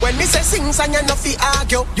blessings and you no fi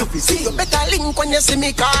argue. You fi see you better link when you see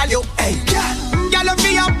me call you. Hey, girl, girl you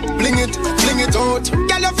fi up, fling it out.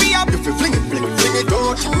 Girl you fi up, you fi fling it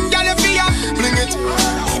out. Girl you fi up, fling it.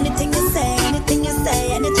 Anything you say, anything you say,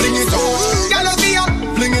 anything fling you it out. Girl you fi up,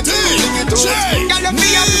 fling it out. Girl you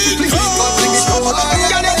fi up, fling it out.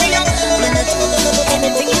 Girl you fi up, fling it.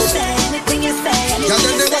 anything you say, anything you say, Girl,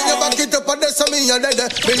 anything you when you back say. it up and that's me and dead.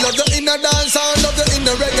 Me love you in the dance and love you in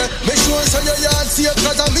the reggae. Make sure so your yard see it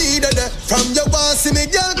cause I'm me dead. From your bar see me,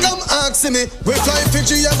 girl come ask me. We fly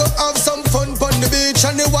Fiji, you go have some fun on the beach.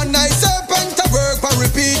 And the one night serpent to work and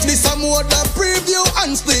repeat. This some more than preview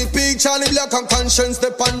and sneak peek. Charlie Black and Conscience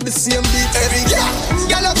step on the same beat. Every girl,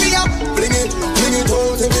 girl up here, fling it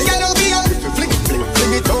out. Girl up here, fling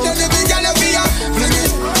it out. Girl up here,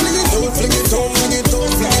 fling it out. Fling it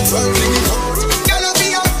out. Girl up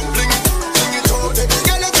here, fling it out.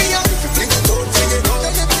 Girl up here, fling it out.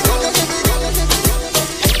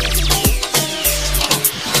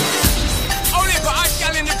 Only for hot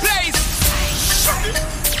girl in the place.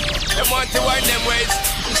 Them want to wind them ways.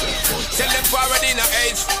 Tell them forward in the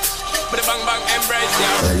age. But the bang bang embrace,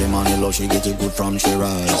 yeah. Early morning love, she get it good from she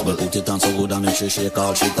rise. But put it on so good and make she shake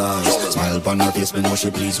all she ties. Smile upon her face, me know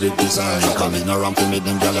she pleased with this eyes. Coming around to make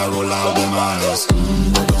them gyal roll out them eyes.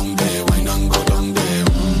 Go down there, wine and go down there.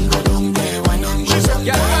 Go down there, wine and go down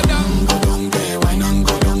there. Go down there, wine and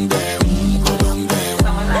go down there. Go down there.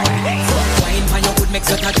 Wine for your good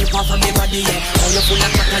makes you touch it off of me body, yeah. Now you full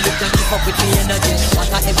of crack and you can keep up with me energy.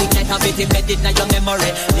 What a every night of it embedded in your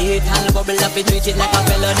memory. Little bubble up it, treat it like a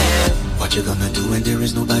felony. What you gonna do when there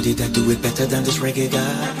is nobody that do it better than this reggae guy?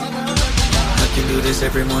 I can do this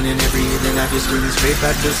every morning, every evening. I just screaming straight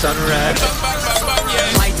back to sunrise.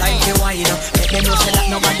 My time to wine, let them know say that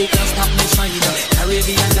nobody can stop me shine.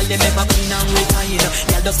 Caribbean girl, they never clean and refine.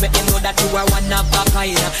 Girl, just make them know that you are one of a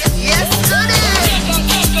kind. Yes, today.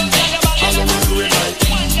 I wanna do it right.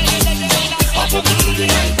 I hope you do it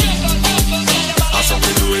right. I saw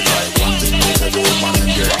me do it right. One thing make a good man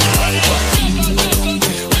and get it right.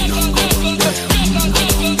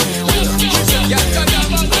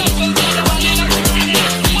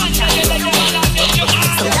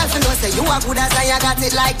 You are good as I got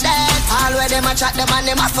it like that. All where them a chat them and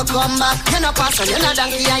them have to come back. You no pass on, you no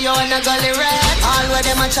donkey and you no gully red. All where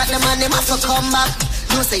them a chat them and them have to come back.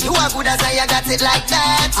 You say you are good as I got it like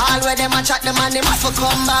that. All where them a chat them and them have to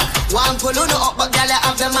come back. One pull you up but girl you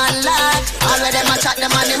have them man like. All where them a chat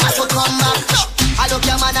them and them have to come back. I look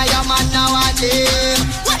your man and your man now and then.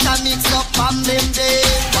 What a mix up from them day.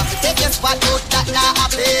 Want to take your spot out that not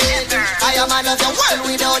happen. I am man of the world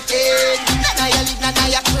without it. Now you live now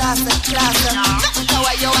your class. Now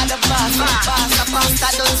why you are the boss.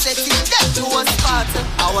 Pastor don't set it dead to one spot.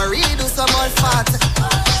 Our read do some old fat.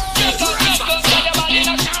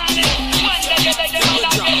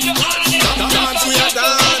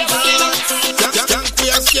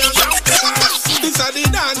 This are the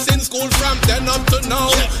dancing school from 10 up to now.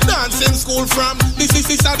 Dancing school from this is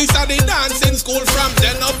the dancing school from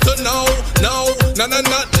 10 up to now. No.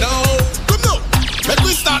 Come now. Make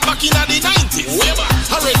we start back in the 90s.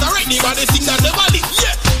 I resurrect the body, sing that never live.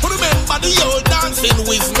 Yeah. Remember the old dancing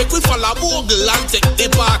whiz. Make we follow Bogle and take the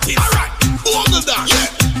parties. Alright. Bogle dance. Yeah.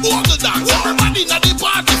 Bogle dance. Everybody in the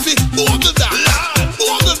party fit. Bogle dance.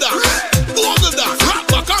 Bogle dance. Bogle dance. Rock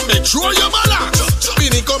back and make sure you're balance.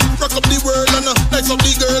 Spinning come rock up the world and nice up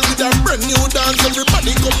the girl with a brand new dance.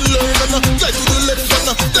 Everybody come learn and get to the left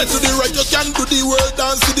and get to the right. You can do the world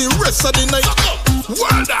dance to the rest of the night.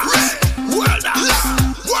 World dance. World dance.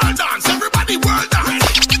 World dance. Everybody world dance.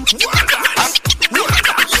 World dance. World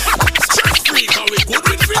dance. Stress free. How we good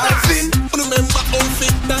with freedom. Remember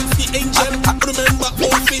outfit dance the angel. Remember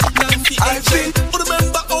outfit dance the angel.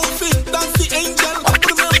 Remember outfit dance the angel.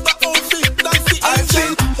 Remember outfit dance the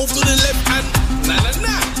angel. Move to the left hand.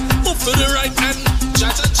 Na. Move to the right hand. Cha.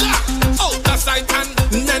 Out the side hand.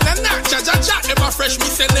 Na. Cha. Ever fresh, me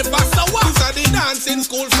say never sour. These are the dancing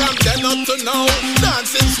school from 10 up to now.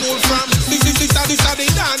 Dancing school from this are the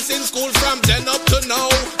dancing school from 10 up to now.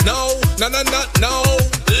 No.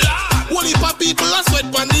 One heap of people are sweat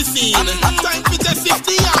on the scene. Time for test if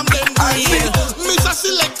the arm them green. Miss a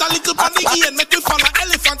select a little pan again. Make we follow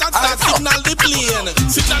elephant and start signal the plane.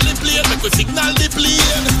 Signal the plane, make we signal the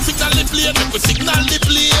plane. Signal the plane, make we signal the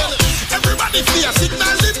plane. Everybody fear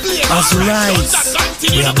signal the plane. That's right.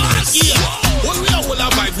 We are back here. When we are all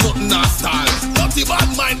alive, nothing a style. Not the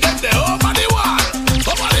bad mind, them there over the wall.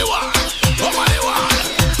 Over the wall.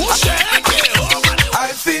 Push your head there over the wall.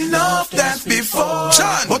 I've seen enough dance before,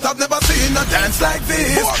 but I've never seen a dance like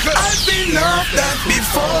this. I've seen enough dance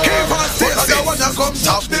before, but I don't wanna come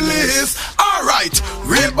top the list. Alright,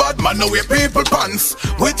 real bad man, know we people pants.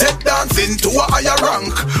 We take down dancing to a higher rank.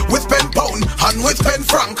 With pen pound and with pen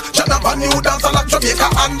frank. Jonathan new dance like Jamaica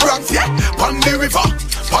and Bronx. Yeah, on the river,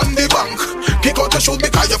 on the bank. Kick out your shoes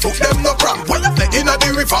because your foot them no cramp. When you play in the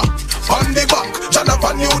river, on the bank.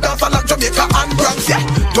 Jonathan new dance like Jamaica and Bronx. Yeah,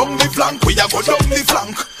 down the flank, we a go down the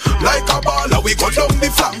flank. Like a baller, we go down the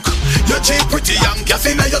flank. You cheap pretty young, gas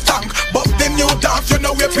in your tank. But the new dance, you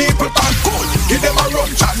know where people can't go. Give them a run,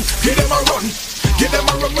 Chan, give them a run. Give them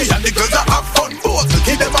a run, we and the girls that have fun. Both,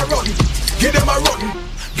 give them a run, give them a run.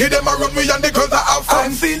 Give them a run, we and the girls that have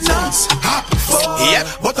fun. I've seen dance, yeah,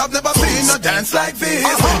 but I've never seen a dance like this.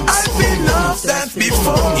 I've seen enough dance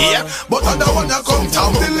before, yeah, but I don't wanna come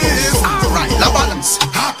down the list. Alright, la balance,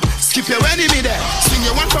 skip your enemy there. Swing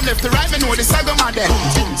your one from left to right, me know the saga man there.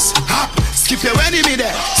 Skip your enemy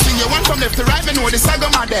there. Swing your one from left to right, me know the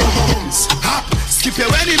saga man there. Skip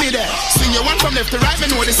your enemy there. Swing your one from left to right, me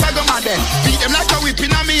know the saga man there. Beat them like a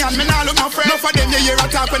whipping on me and me now look my friend. Enough of them you hear a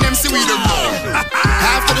talk when them see we don't know.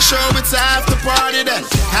 After the show it's after party then.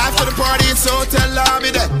 After the party it's hotel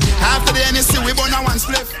lobby then. After the NSC we burn a one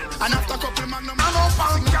split. And after a couple of magnum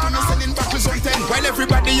sending back to zone 10. While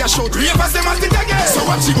everybody a shout, ravers them at it again. So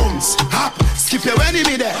watch your bones, skip your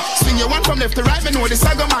enemy there. Swing your one from left to right, me know the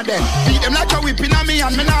saga man then. Beat them like a whipping on me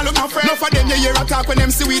and me now look my friend. Enough of them you hear a talk when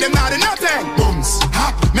them see we them not in nothing. Bones,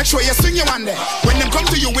 make sure you swing your one there. When them come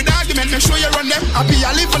to you with argument, make sure you run them. Happy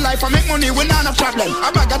I live a life, I make money, we not a problem.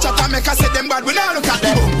 I bag a chat and make I say them bad, we not look at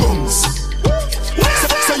them. Bones,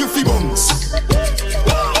 so you feel bones.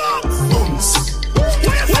 Bones,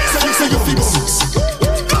 so you feel bones.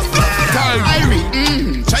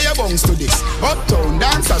 Irie, try your bones to this. Uptown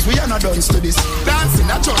dancers, we are not done to this. Dancing,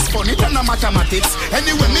 not just fun, it and no mathematics.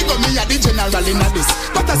 Anyway, me go, me a the general in a this.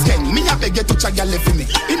 But as Ken, me a beg you to check your left for me.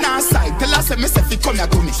 In our side, tell us me say fi come here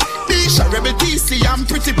to me. Tisha, Rebel TC, I'm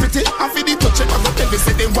pretty. I feel the touch it, I go tell me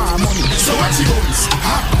say they want money. So watch your bones,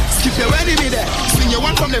 skip your enemy there. Swing your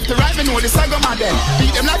one from left to right, me know the saga man there.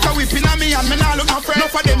 Beat them like a whipping on me and me now look my friend.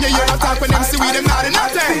 Enough of them, you hear a talk when them see we them not in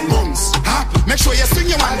nothing. Bones, make sure you swing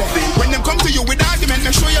your one there. When them come to you with argument,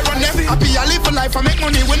 make sure you run them. Happy I live a life, I make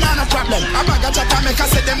money, we not a problem. I bag a chat and make I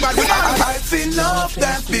say them bad, we not a problem. I've seen enough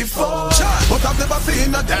dance before, but I've never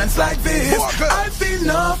seen a dance like this. I've seen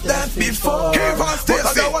enough dance before, but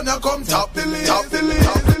I don't wanna come top the list.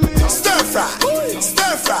 Stir fry,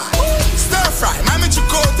 stir fry, stir fry. Mami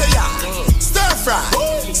chukote ya. Stir fry,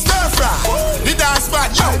 stir fry. The dance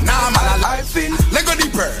spot, yo, now I'm all alive. Lego the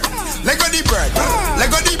bird, Lego the bird,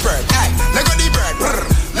 Lego the bird, Lego the bird,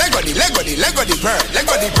 Lego the bird, Lego the bird,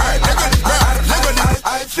 Lego the bird, Lego the.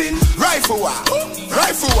 I've seen rifle war,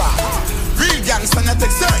 real gangsta not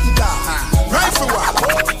take certain time. Rifle war,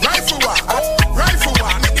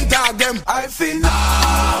 make me dog them. I've seen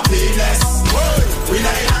happiness. We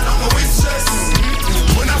not in a no with stress.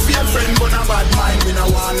 We not fear friend, but not bad mind. We not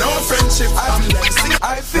want no friendship from them. See,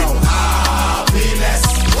 I've seen happiness.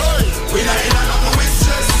 We not in a no with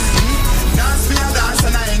stress. Dance me a dance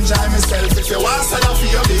and I enjoy myself. If you want to for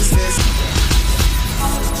your business.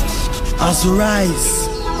 As we rise.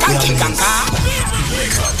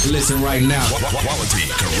 Wake up. Listen right now. Quality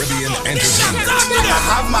Caribbean entertainment. I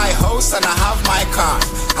have my house and I have my car.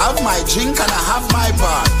 Have my drink and I have my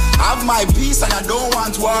bar. Have my peace and I don't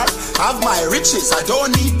want war. Have my riches, I don't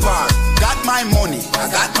need bar. Got my money, I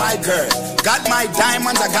got my girl. Got my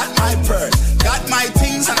diamonds, I got my pearl. Got my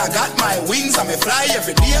things and I got my wings. I may fly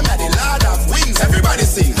every day, I'm the Lord of wings. Everybody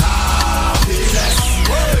sing happiness.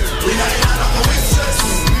 We not in a no with stress.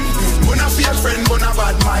 We not fear friend, but not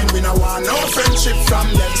bad mind. We not want no friendship from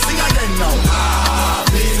them. Sing again now.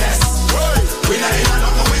 Happiness. We not in a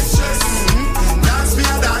no with stress. Dance me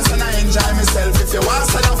a dance and I enjoy myself. If you want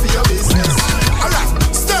to for your business. Alright,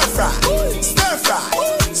 stir fry, stir fry,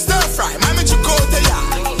 stir fry. Mami chukote ya.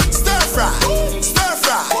 Stir fry, stir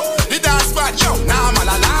fry. The dance spot, yo, now I'm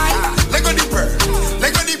all alive. Lego the bird,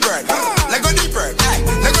 Lego the bird, Lego the bird,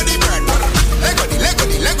 Lego the bird, Lego the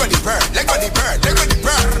bird, Lego the bird, Lego the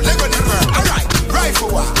bird, Lego the bird. Alright,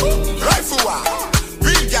 rifle war,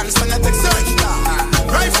 real gangsta not take certain time.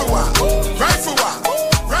 Rifle war,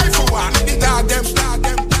 make the dog them.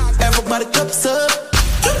 Everybody cups up.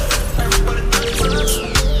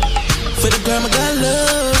 For the girl my God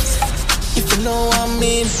loves. If you know what I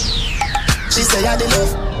mean. She say I the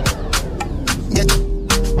love. Yeah.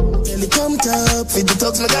 Tell it come top. For the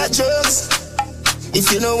talks my God drugs.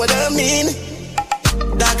 If you know what I mean.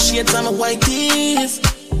 Dark shades on my white tees.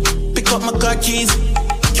 Pick up my car keys.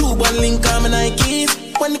 Cuban link on my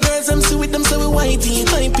Nikes. When the girls I'm see with them so we white tees.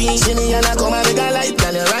 See me and I come and make a light.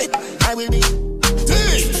 Girl you're right. I will be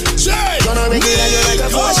gonna make it like a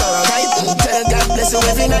flash or a kite. Tell God bless you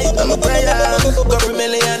every night. I'm a prayer. Couple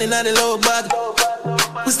million in the low bag.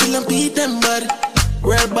 we still beat them bad.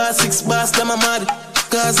 Real boss, 6 bars, them a mad.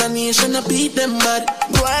 Cause a nation a beat them bad.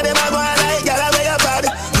 Go on them a go on like y'all a way up bad.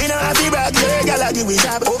 We know how to brag, yeah, y'all a give me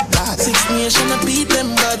job. Oh God, 6 nation a beat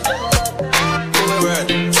them bad.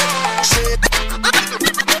 Shit.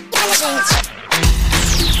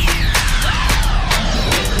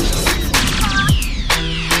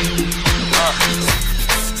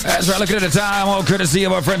 That's right, looking at the time, all courtesy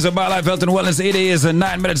of our friends at BioLife Health and Wellness. It is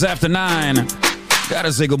 9 minutes after 9.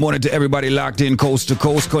 Gotta say good morning to everybody locked in, coast to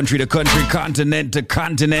coast, country to country, continent to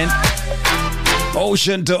continent,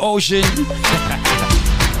 ocean to ocean.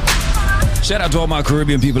 Shout out to all my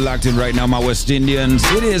Caribbean people locked in right now, my West Indians.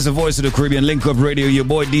 It is the voice of the Caribbean, Link Up Radio, your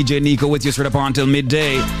boy DJ Nico with you straight up until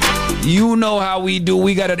midday. You know how we do.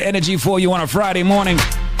 We got an energy for you on a Friday morning.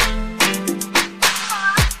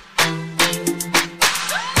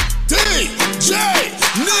 DJ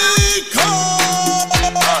Nico!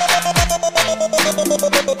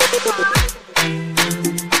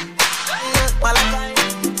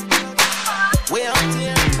 Way out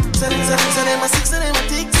here. So them a 6 and them a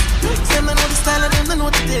 6. Them know the style and them know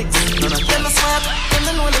the tricks. None of them a smart,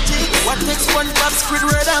 them know the tricks. What takes SpongeBob,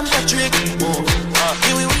 Squidward and Patrick?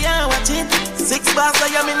 Here we are watching. 6 bars I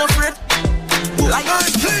am in a fret. Like a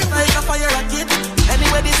fire rocket.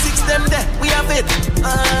 Anyway the 6 them there, we have it.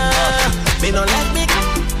 Me no like me.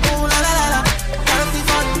 Ooh la la la la. Gotta be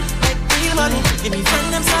fun, make real money. Give me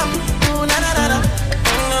friend them some. Ooh la la la la.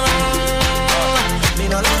 Me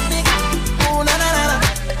no like me. Ooh la la la la.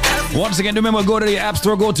 Once again, remember, go to the App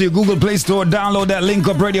Store, go to your Google Play Store, download that Link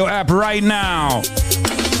Up Radio app right now.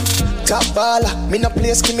 Top baller, me no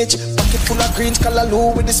play skimmage. Pocket full of greens, color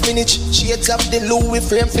Lou with the spinach. Shades of the Louis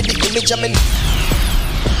frame for the image. I mean,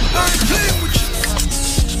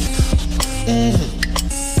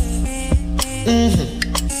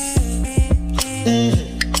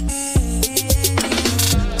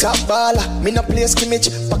 top baller, me no play skimmage.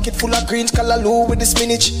 Pocket full of greens, color Lou with the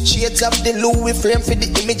spinach. Shades of the Louis frame for the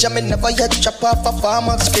image. I mean, never yet chop off a farm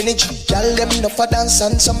of spinach. Girl, them no for dance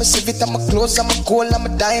and some civic. I'm a clothes, I'm a gold, I'm a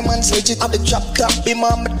diamonds legit. On the drop top, be my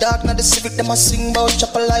dog, not the civic. Them a sing about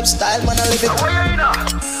chop a lifestyle, man, I live it.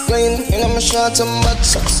 Clean, and I'm a short and butt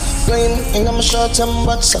socks. Clean, and I'm a short and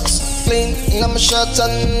butt socks. Clean, and I'm a short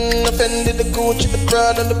and offended the Gucci, the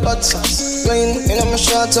Prada, and the butt socks. Clean, and I'm a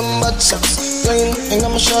short and butt socks. Clean, and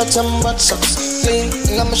I'm a short and butt socks. Clean,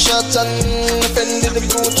 and I'm a short and offended the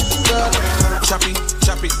Gucci, the Prada. Chop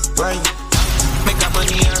it, grind. Make that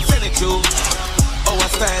money and send it to. Oh,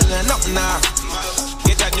 I style and nothing now.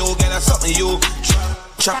 Get that new girl or something you.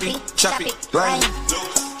 Chop it, grind.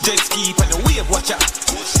 Jet ski and the wave, watch out.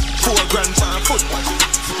 4 grand per foot.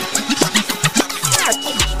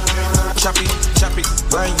 Chop it,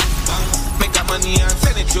 grind. Make that money and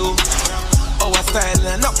send it to. Oh, I style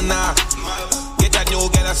and nothing now. Get that new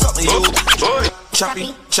girl or something you. Chop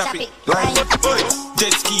it, grind.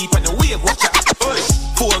 Jet ski and the wave, watch out.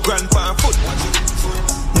 4 grand per foot.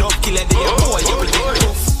 No killer day, boy, you will get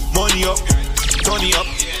tough. Money up, Tony up.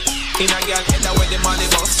 In a girl head where the money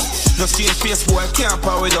bust. No strange face, boy, can't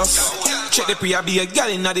power with us. Check the pre, I be a girl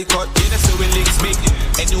in the cut. You know, so we links big,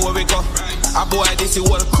 anywhere we go. A boy, this is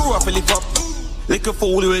what a crew up, lift up. Little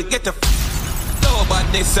fool, will get the no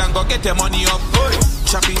badness and go get the money up.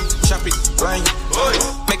 Chop it, grind.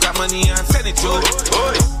 Make that money and send it to.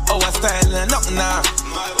 Oh, I style and nothing now.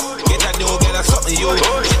 Get that new girl or something you.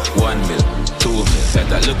 1 mil, 2 mil, set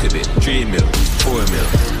a look at it. 3 mil, 4 mil.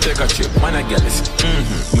 Take a trip, man, I get this.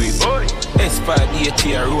 With S5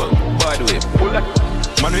 roll, by the way.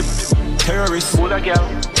 Man, we terrorists, full of girl.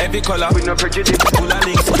 Every color, we no prejudice. Full of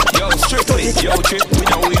links, yo, strictly, yo, trip. We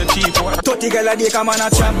know we a cheap one. 30 girl a day, come on a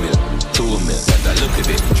chat. 1 mil, 2 mil, set a look at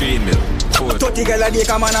it. 3 mil, 4 mil. 30 girl a day,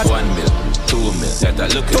 come on a 1 mil, 2 mil, set a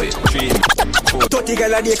look at it. 3 mil, 4 mil. 30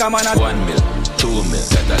 girl a day, come on a 1 mil, 2 mil,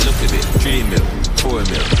 set a look at it. 3 mil, 4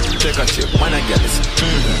 mil. Check a trip, man, I get this.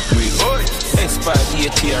 We S5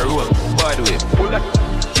 roll, by the way.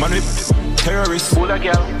 Man, we terrorists, full of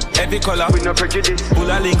girl. Every color, we no prejudice. Full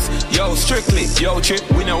of links, yo, strictly, yo, trip.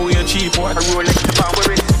 We know we a cheap one. A Rolex, the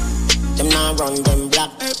power it. Them now run them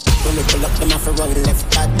black. When we pull up, them have to run left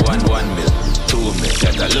back. 1 mil, 2 mil,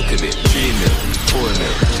 set a look at it. 3 mil, 4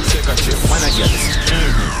 mil. Check a trip, man, I get this.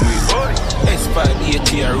 We S5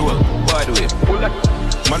 roll, by the way.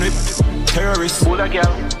 Man, we terrorists, full of girl.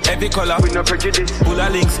 Every color, we no prejudice. Full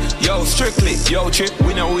of links, yo, strictly, yo, trip.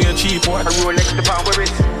 We know we a cheap one. A Rolex, the power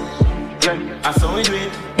it. I saw we do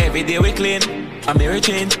it. Every day we clean. I'm here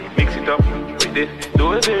change. Mix it up with this.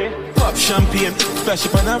 Do it. Pop champagne, splash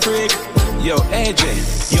up on a break. Yo, AJ,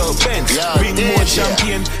 yo, Benz, bring more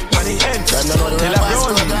champagne. On the end, tell a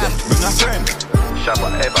brownie, bring a friend. Shabba,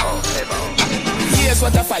 ever. Here's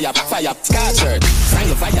what a fire, scarf shirt. Sign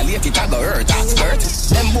you violate it, I go hurt, skirt.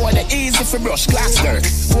 Them boy they easy for brush, glass skirt.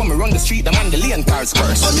 When me run the street, them on the lane cars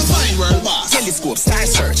first. On the fine world boss. Telescope, star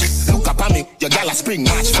search. Look up at me, your gal a spring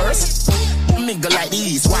match first. Me go like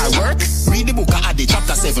these, why work? Read the book of Adi,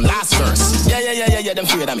 chapter 7, last verse. Yeah, them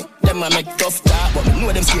afraid of me. Them a make tough talk, but me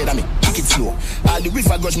know them scared of me. Kick it slow. All the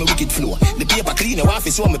river grudge me wicked flow. The paper clean, you want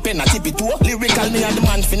to show me pen, I tip it too. Lyrical me and the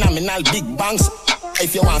man phenomenal, big bangs.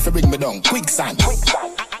 If you want to bring me down, quicksand.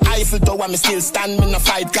 Eiffel Tower, me still stand. Me no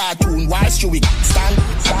fight cartoon, why should we stand?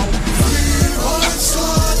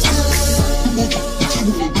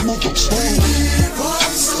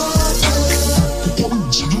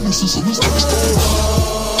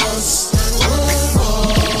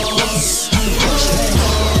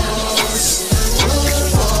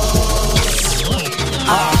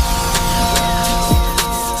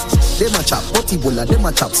 Them a chop potty-bola, them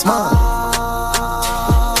a chop smart.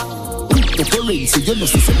 Cryptocurrency, you know,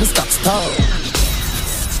 see Mr. Star.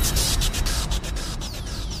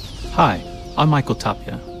 Hi, I'm Michael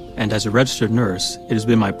Tapia, and as a registered nurse, it has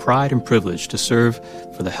been my pride and privilege to serve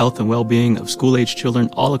for the health and well-being of school-aged children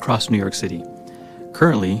all across New York City.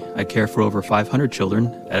 Currently, I care for over 500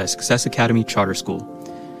 children at a Success Academy charter school.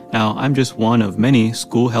 Now, I'm just one of many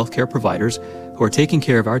school healthcare providers who are taking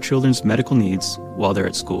care of our children's medical needs while they're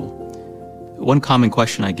at school. One common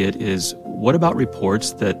question I get is, what about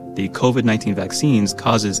reports that the COVID-19 vaccines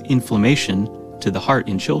causes inflammation to the heart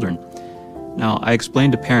in children? Now, I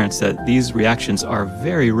explained to parents that these reactions are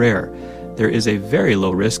very rare. There is a very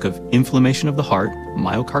low risk of inflammation of the heart,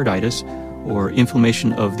 myocarditis, or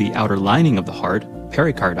inflammation of the outer lining of the heart,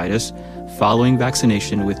 pericarditis, following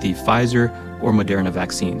vaccination with the Pfizer or Moderna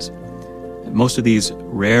vaccines. Most of these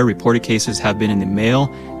rare reported cases have been in the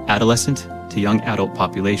male, adolescent to young adult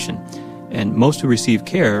population. And most who received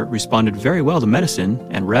care responded very well to medicine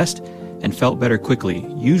and rest and felt better quickly,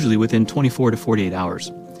 usually within 24 to 48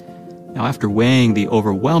 hours. Now, after weighing the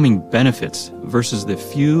overwhelming benefits versus the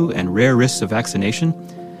few and rare risks of vaccination,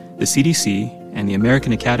 the CDC and the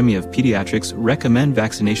American Academy of Pediatrics recommend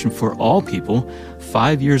vaccination for all people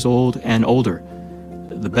 5 years old and older.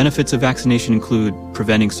 The benefits of vaccination include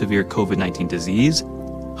preventing severe COVID-19 disease,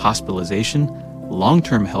 hospitalization,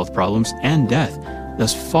 long-term health problems, and death,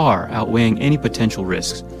 thus far outweighing any potential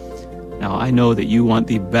risks. Now, I know that you want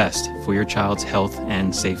the best for your child's health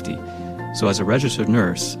and safety. So as a registered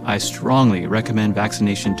nurse, I strongly recommend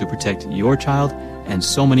vaccination to protect your child and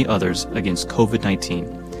so many others against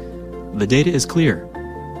COVID-19. The data is clear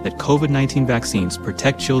that COVID-19 vaccines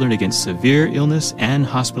protect children against severe illness and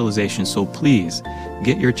hospitalization, so please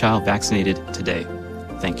get your child vaccinated today.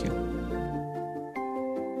 Thank you.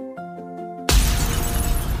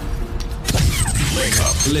 Wake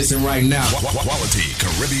up. Listen right now. Quality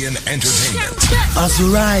Caribbean entertainment. As we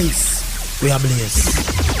rise, we are blessed.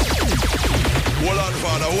 Hold on,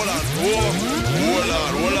 Father, hold on. Hold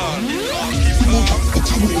on.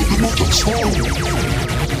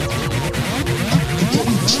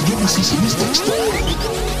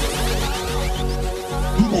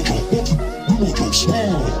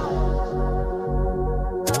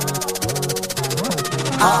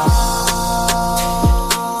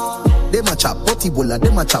 Them a chop potty-bola,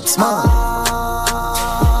 them a chop smart.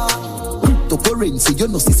 Cryptocurrency, you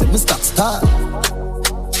know, see Mr. Star.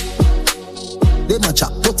 Them a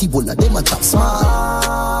chop potty-bola, them a chop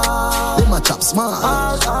smart. Them a chop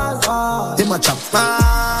smart. Them a chop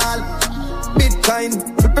smart. Bitcoin,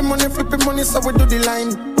 flipping money, so we do the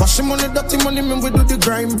line. Washing money, dirty money, man, we do the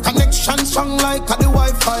grime. Connection strong like a the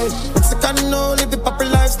Wi-Fi. Mexican, no, live the poppy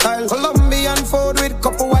lifestyle. Colombian food with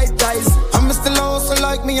couple white guys. I'm still also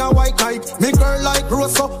like me a white knight. Me girl like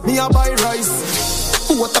Rosa, me a buy rice.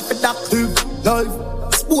 What up with that life?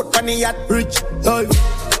 Sport on the yacht, rich life.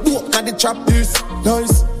 Walk on the trap, this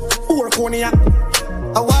nice. Work on the yacht.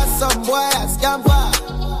 I want some boy at scamper.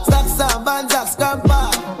 Stack some bands at scamper.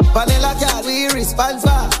 Vanilla cat, we respond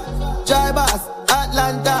for. Drivers,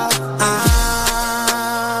 Atlanta.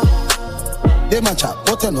 Them a chop,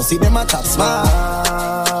 but you know see them a chop smart.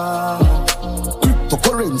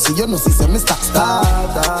 Cryptocurrency, you know see some Mr. Star.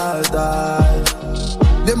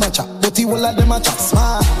 Them a chop, but you all of them a chop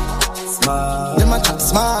smart. Them a chop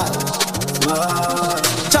smart.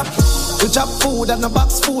 Chop. We chop food and a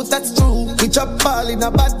box food, that's true. We chop ball in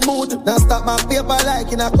a bad mood. Now stop my paper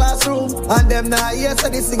like in a classroom. And them now here say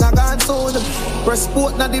this thing I gone soon. Press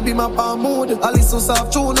sport now they be my palm mood. Alice so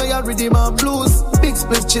soft tune, now you ready my blues. Big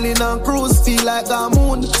split chilling on cruise, feel like a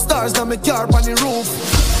moon. Stars now me car on the roof.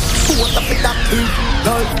 Sport up with that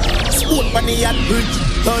life. Sport on the yacht bridge,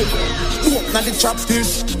 life. Walk now the trap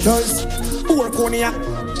fish, guys. Work on the yacht.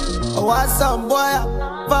 I want some boy.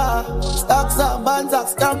 Grandpa, stocks up, bonds up,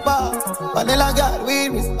 scamper. Vanilla got weed,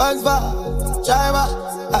 response for. Driver,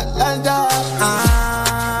 Atlanta.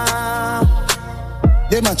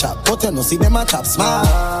 Them a chop, but you know see them a chop smart.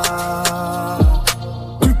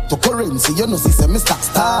 Cryptocurrency, you know see say me stock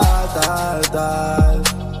start.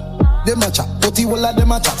 Them a chop, but you all of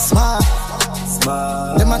them a chop smart.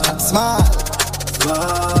 Them a chop smart.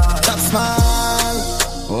 Chop smart.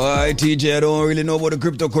 Why, TJ, I don't really know about the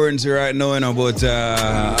cryptocurrency right now, you know, but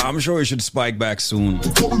I'm sure it should spike back soon.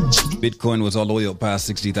 Bitcoin was all the way up past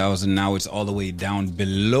 60,000. Now it's all the way down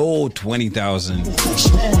below 20,000.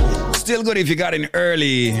 Still good if you got in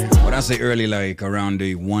early. When I say early, like around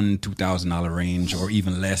the $1,000-$2,000 range or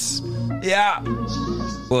even less. Yeah.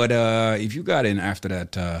 But if you got in after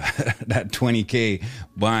that that 20K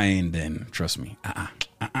buying, then trust me,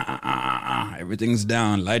 everything's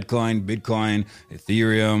down. Litecoin, Bitcoin,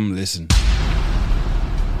 Ethereum. Listen,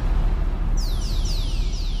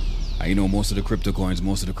 you know, most of the crypto coins,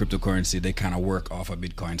 most of the cryptocurrency, they kind of work off of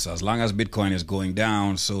Bitcoin. So as long as Bitcoin is going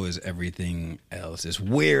down, so is everything else. It's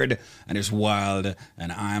weird and it's wild,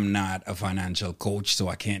 and I'm not a financial coach, so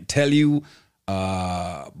I can't tell you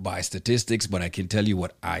by statistics, but I can tell you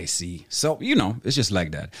what I see. So, you know, it's just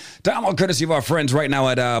like that. Time out courtesy of our friends right now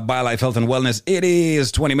at BioLife Health and Wellness. It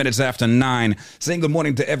is 20 minutes after 9. Saying good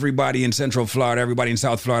morning to everybody in Central Florida, everybody in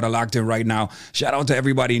South Florida locked in right now. Shout out to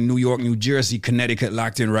everybody in New York, New Jersey, Connecticut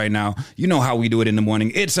locked in right now. You know how we do it in the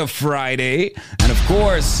morning. It's a Friday. And of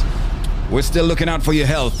course, we're still looking out for your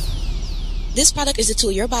health. This product is a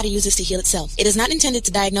tool your body uses to heal itself. It is not intended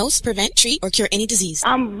to diagnose, prevent, treat, or cure any disease.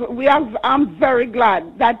 I'm very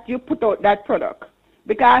glad that you put out that product,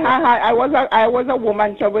 because I was a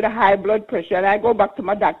woman with a high blood pressure, and I go back to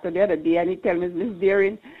my doctor the other day, and he tell me, Miss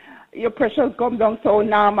Deering, your pressure's come down so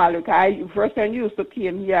normal. Look, first time you used to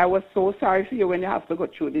came here, I was so sorry for you when you have to go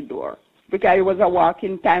through the door, because it was a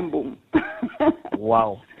walking time bomb.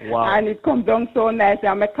 Wow. And it come down so nice,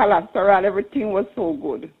 and my cholesterol, everything was so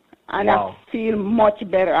good. And wow. I feel much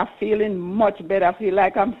better. I'm feeling much better. I feel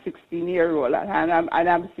like I'm 16-year-old, and I'm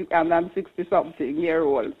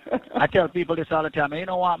 60-something-year-old. I tell people this all the time. You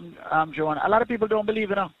know what, Joan? A lot of people don't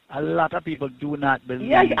believe, you know. A lot of people do not believe.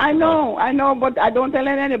 Yes, I know, but I don't tell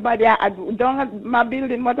anybody. I don't have my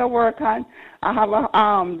building what I work on. I have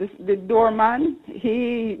the doorman.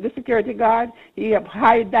 The security guard. He have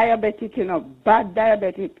high diabetic, you know, bad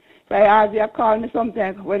diabetic. So I ask you call me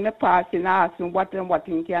sometimes when they pass and ask him what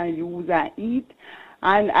he can use and eat.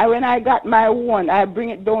 And when I got my one, I bring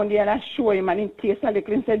it down there and I show him, and he tastes a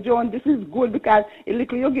little and say, John, this is good, because a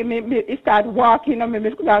little you give me, he start walking on me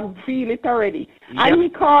because I feel it already. Yep. And he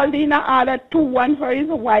called in and ordered 2, one for his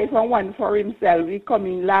wife and one for himself. He come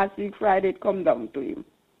in last week Friday, it come down to him.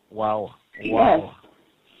 Wow. Yes.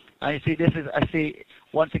 I see,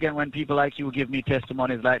 once again, when people like you give me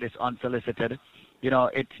testimonies like this unsolicited, you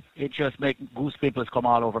know, it just makes goose pimples come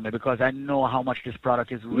all over me, because I know how much this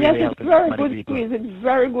product is really helping very good people. Squeeze. It's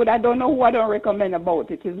very good. I don't know who I don't recommend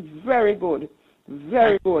about it. It's very good.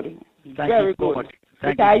 Very good. Very good.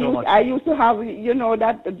 Thank you so much. I used to have, you know,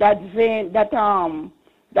 that vein, that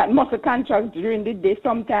muscle contract during the day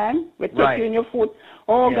sometime with touching in your foot.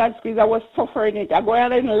 Oh, yeah. God, Squeeze, I was suffering it. I go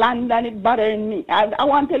out in London, it bothering me. I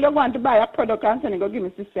want to tell you, I want to buy a product and send it, go give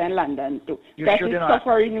me sister in London too. That is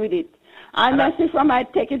suffering with it. And I see from my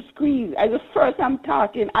take it Squeeze, as the first I'm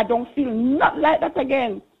talking, I don't feel nothing like that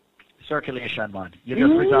again. Circulation, man. You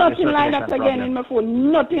just resolve the circulation like that problem. Again in my foot.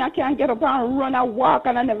 Nothing. I can't get up and run and walk,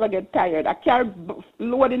 and I never get tired. I carry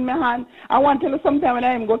load in my hand. I want to tell you sometime when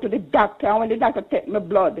I go to the doctor, and when the doctor take my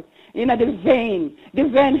blood, you know, the vein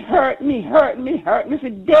hurt me for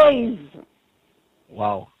days.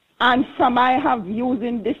 Wow. And from I have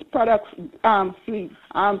using this product, Squeeze,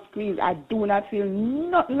 I do not feel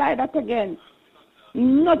nothing like that again.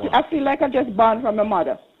 Nothing. Wow. I feel like I just born from my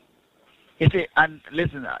mother. You see, and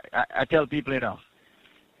listen, I tell people, you know,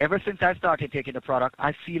 ever since I started taking the product,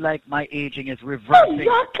 I feel like my aging is reversing.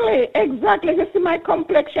 Exactly. You see, my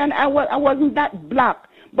complexion, I wasn't that black,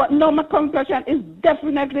 but now my complexion is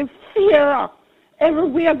definitely fairer.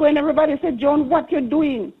 Everywhere going, everybody said, John, what you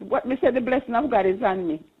doing? What me say, the blessing of God is on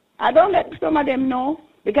me. I don't let some of them know,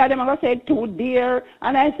 because they are going to say too dear,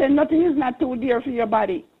 and I say nothing is not too dear for your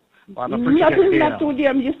body. Well, nothing is not too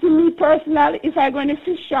dear. You see, me personally, if I go in a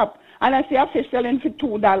fish shop and I see a fish selling for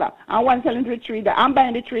 $2 and one selling for $3, I'm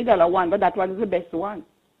buying the $3 one, but that one is the best one.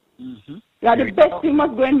 Mm-hmm. Yeah, the best thing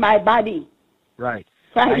must go in my body. Right.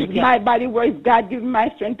 So my body works, God gives me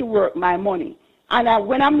my strength to work my money. And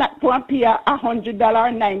when I'm not going to pay $100 or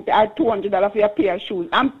 $90 or $200 for a pair of shoes,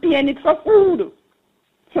 I'm paying it for food.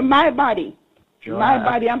 So my body,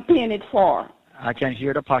 I'm paying it for. I can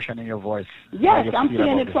hear the passion in your voice. Yes, I'm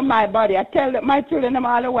feeling it from my body. I tell my children them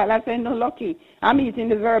all the while. I say, no, lucky. I'm eating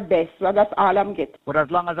the very best, so that's all I'm getting. But as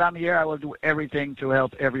long as I'm here, I will do everything to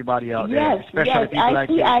help everybody out there. Yes, Especially people like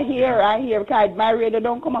you. I hear. Because my radio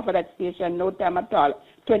don't come off of that station no time at all.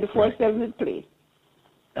 24/7 is play.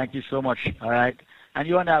 Thank you so much. All right. And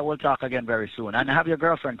you and I will talk again very soon. And have your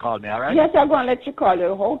girlfriend call me, all right? Yes, I'm going to let you call her.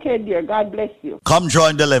 Okay, dear. God bless you. Come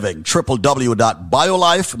join the living.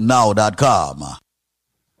 www.biolifenow.com.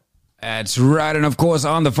 That's right. And of course,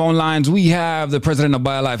 on the phone lines, we have the president of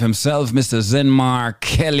BioLife himself, Mr. Zenmar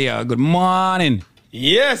Kelia. Good morning.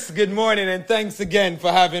 Yes, good morning. And thanks again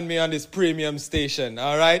for having me on this premium station.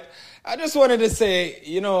 All right. I just wanted to say,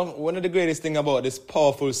 one of the greatest things about this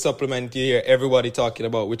powerful supplement you hear everybody talking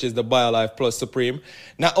about, which is the BioLife Plus Supreme,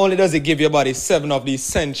 not only does it give your body 7 of the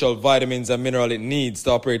essential vitamins and minerals it needs to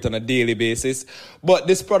operate on a daily basis, but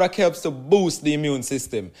this product helps to boost the immune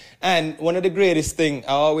system. And one of the greatest things,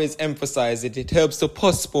 I always emphasize it helps to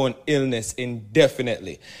postpone illness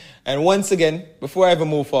indefinitely. And once again, before I ever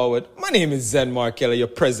move forward, my name is Zenmar Keller, your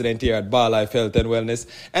president here at BioLife Health and Wellness,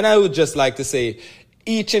 and I would just like to say,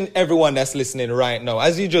 each and everyone that's listening right now,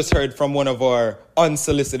 as you just heard from one of our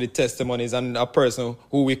unsolicited testimonies and a person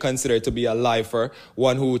who we consider to be a lifer,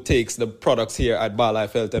 one who takes the products here at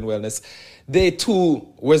BioLife Health and Wellness, they too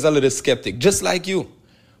was a little skeptic, just like you.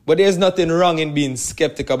 But there's nothing wrong in being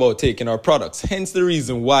skeptic about taking our products. Hence the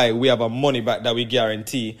reason why we have a money back that we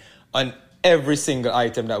guarantee on every single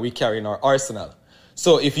item that we carry in our arsenal.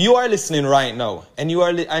 So if you are listening right now and you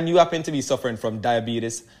happen to be suffering from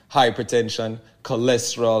diabetes, hypertension,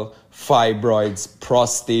 cholesterol, fibroids,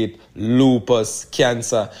 prostate, lupus,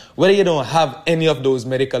 cancer, whether you don't have any of those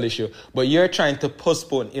medical issues, but you're trying to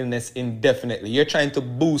postpone illness indefinitely, you're trying to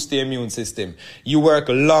boost the immune system, you work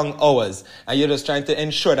long hours, and you're just trying to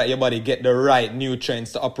ensure that your body get the right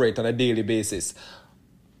nutrients to operate on a daily basis,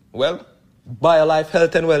 well, BioLife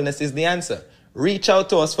Health and Wellness is the answer. Reach out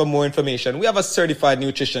to us for more information. We have a certified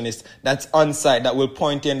nutritionist that's on site that will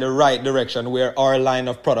point you in the right direction where our line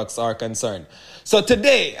of products are concerned. So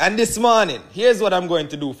today and this morning, here's what I'm going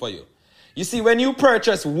to do for you. You see, when you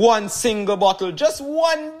purchase one single bottle, just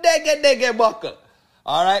one dege bottle,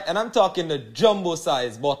 all right, and I'm talking the jumbo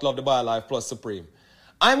size bottle of the BioLife Plus Supreme,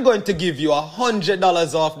 I'm going to give you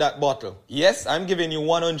 $100 off that bottle. Yes, I'm giving you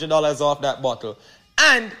 $100 off that bottle.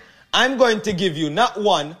 And I'm going to give you not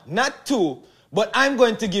one, not two, but I'm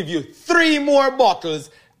going to give you 3 more bottles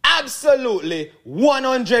absolutely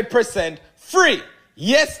 100% free.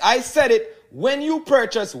 Yes, I said it. When you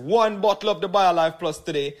purchase one bottle of the BioLife Plus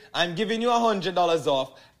today, I'm giving you $100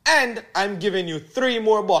 off and I'm giving you 3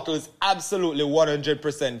 more bottles absolutely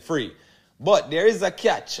 100% free. But there is a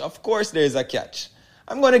catch. Of course there is a catch.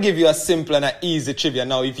 I'm going to give you a simple and an easy trivia.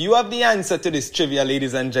 Now, if you have the answer to this trivia,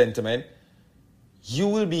 ladies and gentlemen, you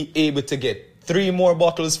will be able to get 3 more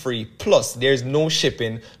bottles free, plus there's no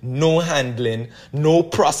shipping, no handling, no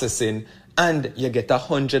processing, and you get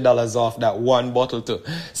 $100 off that one bottle too.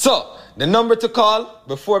 So, the number to call,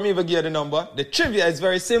 before me even give you the number, the trivia is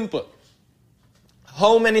very simple.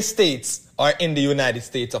 How many states are in the United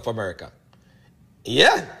States of America?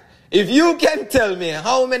 Yeah, if you can tell me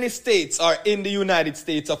how many states are in the United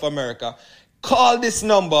States of America, call this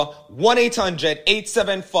number,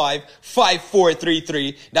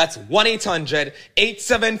 1-800-875-5433. That's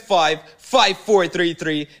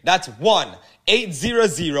 1-800-875-5433. That's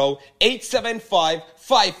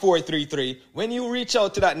 1-800-875-5433. When you reach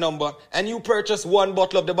out to that number and you purchase one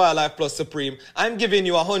bottle of the BioLife Plus Supreme, I'm giving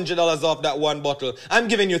you $100 off that one bottle. I'm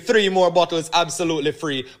giving you 3 more bottles absolutely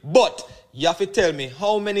free. But you have to tell me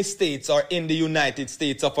how many states are in the United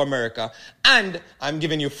States of America. And I'm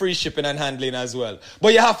giving you free shipping and handling as well.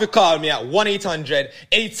 But you have to call me at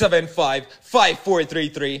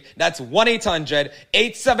 1-800-875-5433. That's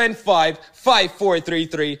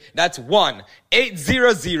 1-800-875-5433. That's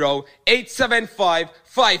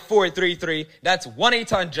 1-800-875-5433. That's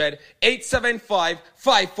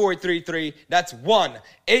 1-800-875-5433. That's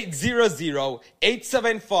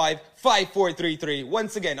 1-800-875-5433.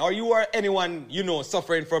 Once again, are you or anyone you know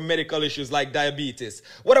suffering from medical issues like diabetes?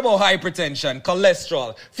 What about hypertension,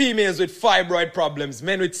 cholesterol, females with fibroid problems,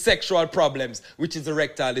 men with sexual problems, which is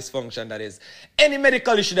erectile dysfunction, that is? Any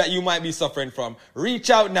medical issue that you might be suffering from, reach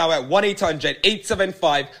out now at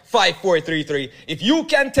 1-800-875-5433. If you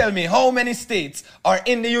can tell me how many states are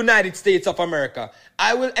in the United States of America,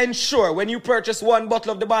 I will ensure when you purchase one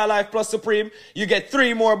bottle of the BioLife Plus Supreme, you get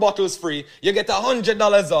 3 more bottles free. You get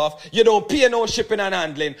 $100 off. You don't pay no shipping and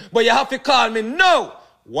handling. But you have to call me now.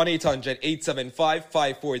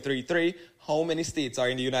 1-800-875-5433. how many states are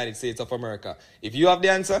in the United States of America? If you have the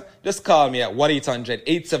answer, just call me at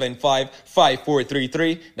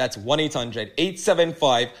 1-800-875-5433. That's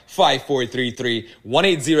 1-800-875-5433.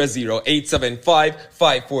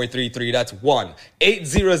 1-800-875-5433. That's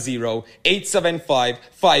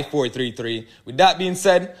 1-800-875-5433. With that being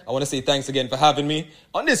said, I want to say thanks again for having me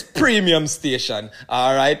on this premium station.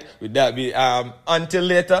 All right. With that being, until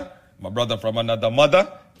later, my brother from another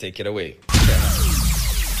mother, take it away.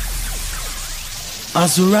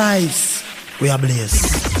 As we rise, we are blessed.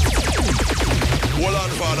 Hold on,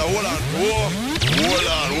 Father, hold on. Hold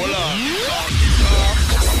on.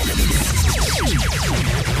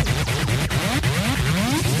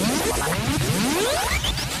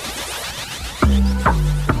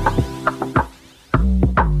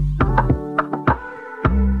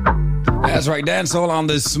 That's right, dancehall on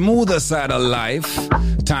the smoother side of life.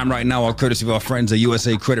 Time right now, all courtesy of our friends at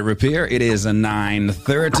USA Credit Repair. It is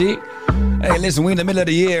 9:30. Hey, listen, we're in the middle of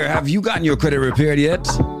the year. Have you gotten your credit repaired yet?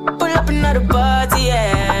 Pull up another party,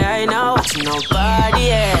 yeah. I know watching nobody,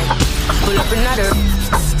 yeah. Pull up another.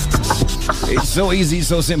 It's so easy,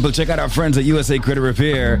 so simple. Check out our friends at USA Credit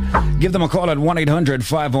Repair. Give them a call at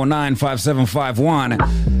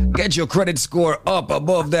 1-800-509-5751. Get your credit score up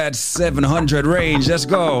above that 700 range. Let's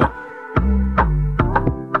go.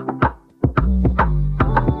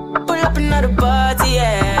 Pull up another party,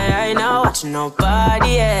 yeah. I know watching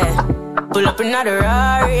nobody, yeah. Pull up another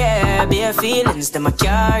Rari, yeah. Bare feelings that I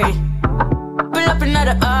carry. Pull up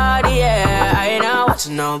another Audi, yeah. I ain't not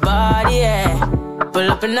watching nobody, yeah. Pull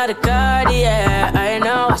up another card, yeah. I ain't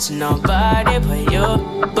not watching nobody but you.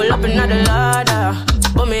 Pull up another Lada.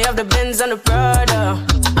 Put me off the Benz and the Prada.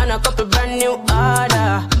 And a couple brand new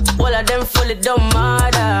order. All of them fully don't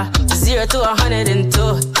matter. 0 to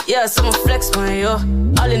 102. Yeah, someone flex on you.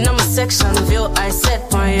 All in on my section view, I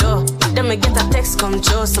set on you. Then me get a text come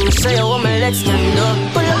true. So I'ma show you what my legs can do.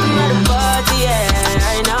 Pull up another party, yeah. I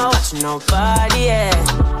ain't not watching nobody, yeah.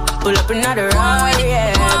 Pull up another Rari,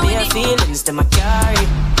 yeah. Bare feelings that I carry.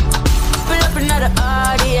 Pull up another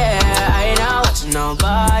Audi, yeah. I ain't not watching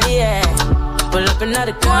nobody, yeah. Pull up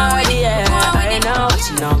another card, yeah. I ain't not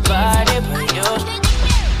watching nobody but you.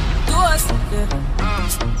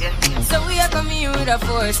 Yeah. So we are coming with a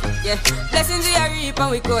force, yeah. Blessings we are reap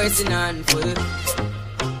and we coursing on full.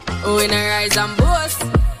 We not rise and boast.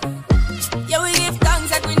 Yeah, we give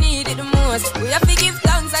thanks like we need it the most. We have to give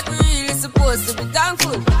thanks like we really supposed to be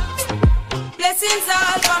thankful. Blessings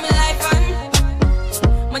all for my life and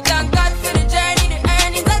my thank God for the journey, the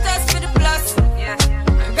earnings are just for the plus. Yeah.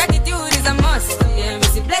 And gratitude is a must. Yeah, me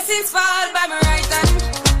see blessings fall by my right hand.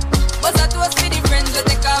 But I toast for the friends that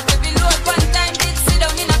take off every load. One time did sit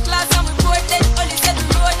down in a class and we bored then only said the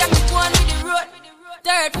road and me go on with the road.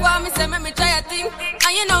 Third form, me say me try a thing.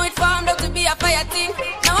 And you know it formed up to be a fire thing.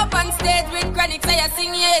 Now up on stage with chronic say I sing.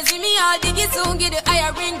 Yeah, see me all diggy soon get the higher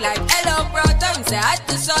ring. Like hello brother, me say I had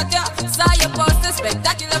to shot ya. Saw your poster,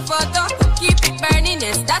 spectacular photo. Keep it burning,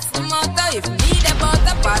 yes, that's the motto. If you need a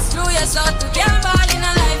butter, pass through your shot. To get ball in a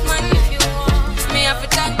life, man, if you want. Me have to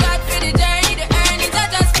thank God for the journey, the earnings are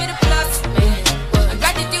just for the plus. And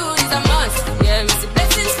gratitude is a must. Yeah, me see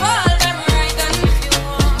blessings fall by my right hand.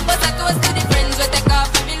 But I toast to the friends we take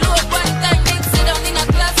off every load. One time they sit down in a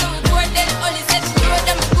class and we bored then only said the road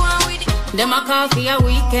and we go on with it. Them a call for your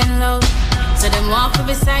weekend love. So them want for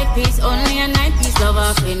beside piece, only a 9-piece love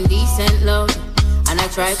off indecent love. And I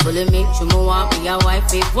try fully make sure me want me a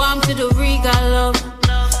wife, it warm to the regal love.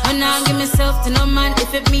 I now give myself to no man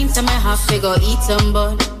if it means I might have to go eat some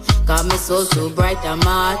bun. Got my soul too bright and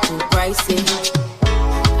my heart too pricey.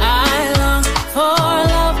 I long for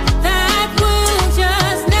love that will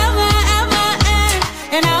just never ever end.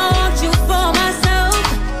 And I want you for myself.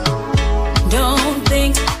 Don't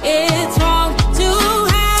think it's wrong to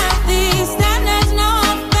have these standards, no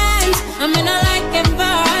offense. I'm in a like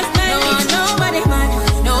embarrassment. No one, nobody man,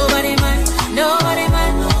 nobody man, nobody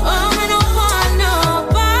man. Oh, I don't want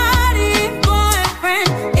nobody boyfriend.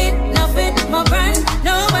 It nothing my brand.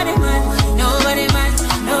 Nobody man, nobody man,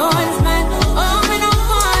 no one's man. Oh, I don't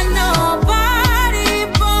want nobody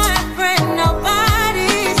boyfriend.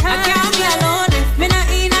 Nobody's high. I can't be alone if me not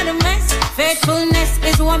in the mess. Faithfulness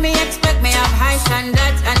is what me expect. Me have high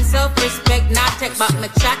standards and self-respect. Not take back my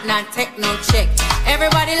chat, not take no check.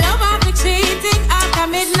 Everybody love after cheating. After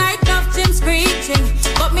midnight, love Jim screeching.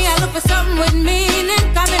 But me, I look for something with meaning.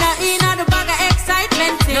 Coming out in the bag of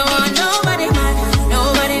excitement. No one, nobody man,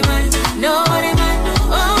 nobody man, nobody man.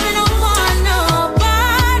 Oh, I don't want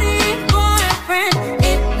nobody boyfriend.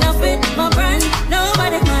 It nothing my brand.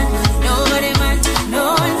 Nobody man, nobody man,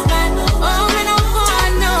 no one's man. Oh, I don't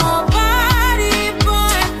want nobody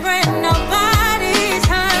boyfriend. Nobody's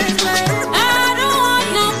husband. I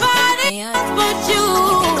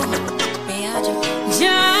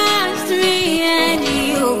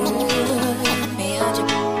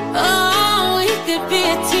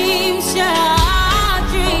dreams, your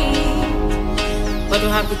dreams. But you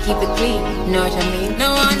have to keep it clean, you know what I mean?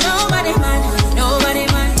 No one, nobody man, nobody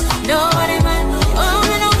man, nobody man. Oh,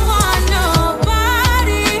 I don't want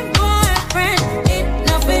nobody boyfriend. It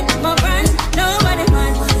nothing my friend. Nobody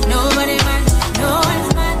man, nobody man, no one's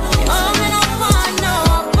man. Oh, I don't want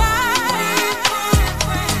nobody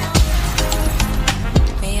boyfriend.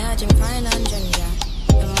 Me I drink pine and ginger.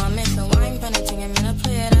 The mommy feel wine pan a thing and me no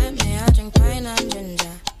play that. Me I drink pine and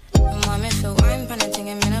ginger. The mommy feel wine pan a thing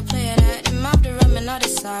and me no play that. Him have the rum and not the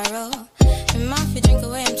sorrow. Him have to drink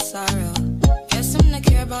away him sorrow. Guess him not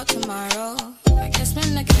care about tomorrow. I guess me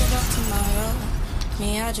not care about tomorrow.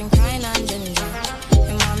 Me I drink pine and ginger.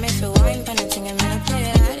 Him mommy feel wine pan a thing and me no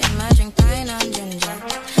play that. Him I drink pine and ginger.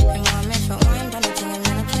 Him mommy feel wine pan a thing and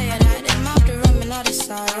me no play that. Him have the rum and not the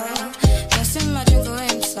sorrow. Guess him I drink away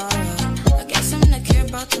him sorrow. I guess him not care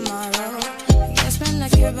about tomorrow. I guess me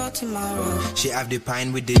not care about tomorrow. She have the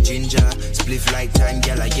pine with the ginger. Spliff like time,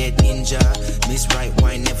 girl, I get ninja. Miss right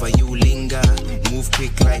wine, never you linger. Move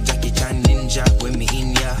quick like Jackie Chan ninja. When me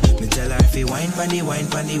in ya, me tell her if you wine panny, wine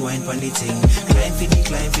panny, wine panny thing. Climb for the,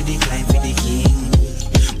 climb for the, climb for the king.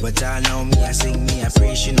 But I know me, I sing me, I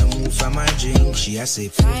pray she no move from my drink. She a say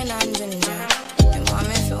pine and ginger. You want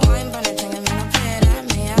me for wine pan a thing and me no play that.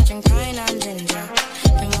 Me I drink pine and ginger.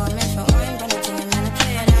 You want me for wine pan a thing and me no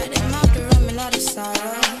play that. Him have the rum and not the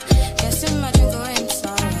sorrow. Guess him I drink away him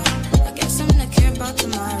sorrow. I guess him not care about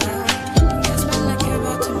tomorrow. I guess me not care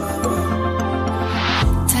about tomorrow.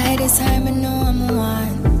 Tight time, I know I'm a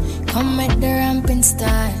one. Come at the ramping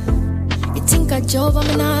style. You think I drove,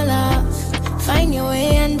 I'm not laugh. Find your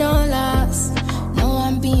way and don't last. No,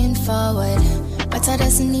 I'm being forward, but I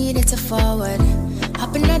doesn't need it to forward.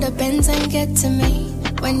 Hop another Benz and get to me.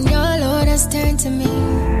 When your Lord has turned to me.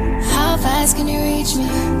 How fast can you reach me?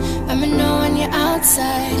 Let me know when you're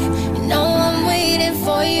outside. You know I'm waiting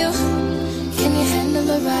for you. Can you handle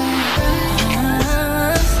the ride?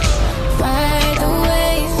 Ride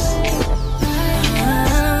away.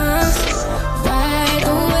 Ride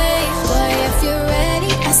away. Boy, if you're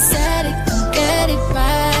ready, I said it. Come get it.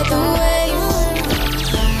 Ride away.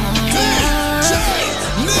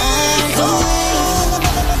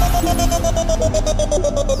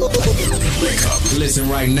 Wake up. Listen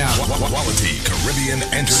right now. Quality Caribbean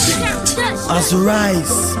Entertainment. As we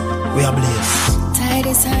rise, we are blessed. Tight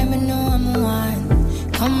time, I know I'm a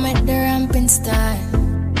one. Come at the ramping style.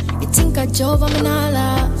 You think I drove, I'm not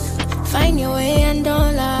laugh. Find your way and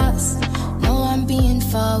don't last. No, I'm being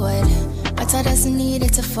forward, but I doesn't need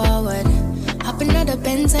it to forward. Hop another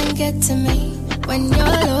Benz and get to me. When your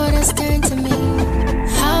Lord has turned to me.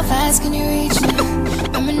 How fast can you reach me?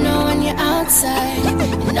 Let me know when you're outside.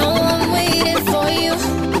 You know I'm waiting for you.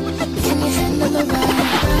 Can you handle the ride?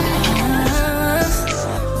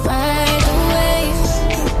 Ride away.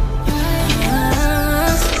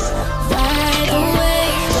 Ride away.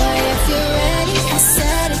 Boy, if you're ready, I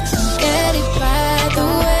said it. Get it. Ride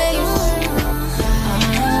away.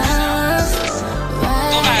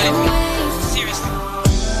 Ride away. Seriously.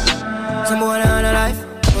 Some boy on a life.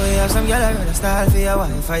 Boy, you have some girl I run a style for your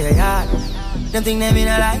wife for your yard. Them think they mean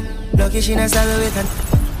a lie. Lucky she not style with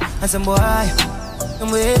and some boy,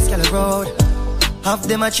 them ways girl road. Half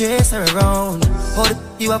them a chase her around. Hold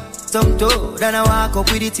you up some toe, then I walk up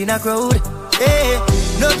with it in a crowd. Hey,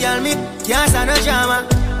 no girl me can't stand no drama.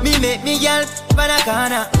 Me make me girl pan a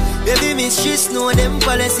corner. Baby miss she know them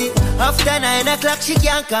policy. After 9 o'clock she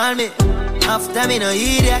can't call me. After me no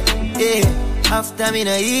idiot, yeah. After me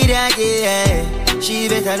no idiot, yeah. She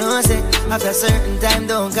better know say after certain time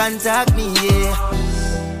don't contact me, yeah.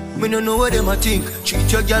 Me no know what them a think.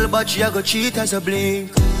 Treat your girl but she a go cheat as a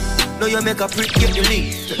blink. Now you make a prick get the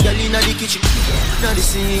link. The girl inna the kitchen, inna the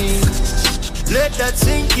sink. Let that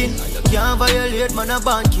sink in. You can't violate man a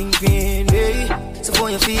band kingpin, hey. So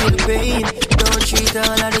when you feel the pain, don't treat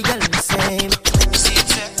all of the girls the same.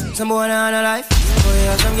 Some boy on a life. Boy, you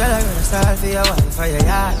have some girl I gonna style for your wife for your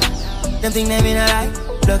yard. Them think they mean a lie.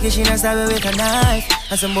 Lucky she not stab with a knife.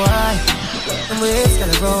 And some boy, them ways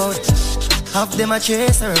got a road. Half them a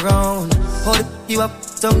chase her around. Hold you up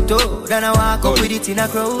some toe, then I walk up with it in a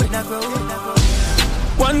crowd.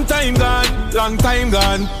 One time gone, long time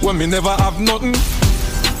gone, when me never have nothing.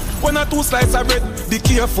 When I 2 slices of bread, be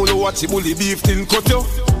careful watch the bully beef tin cut you.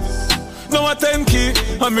 Now a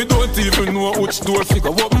 10K, and me don't even know which door figure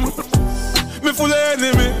open. Me full of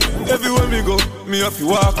enemy, everywhere me go, me have to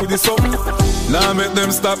walk with the something. Now make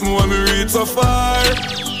them stop me when me reach so far.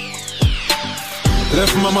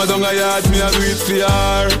 Left mama down a yard, me a do it for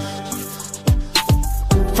her.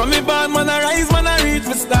 From me band man I rise, man I reach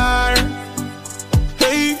my star.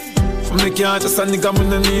 Hey, from me can't just a nigga me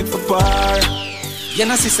no need for par. You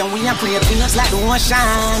know, sister, we are create things like the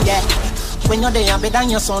ocean, yeah. When you're there, better than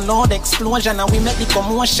your son, loud explosion, and we make the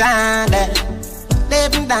commotion, yeah. They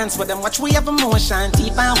even dance with them, watch we have emotion,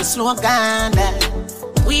 deep and we slow down, yeah.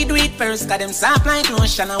 We do it first, got them soft like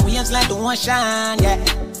lotion, and waves like the ocean, yeah.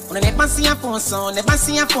 When I never see a phone sound, never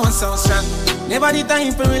see a phone sound strong. Never the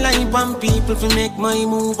time for rely on people to make my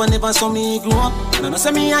move, and never saw me grow up. And I know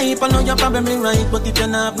say me hype, I know you're probably right, but if you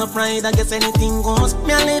don't have no pride, I guess anything goes.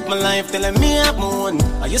 Me I live my life telling me I'm moon.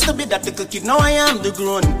 I used to be that little kid, now I am the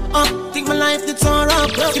grown up. Think my life did so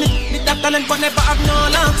rough. With that talent, but never have no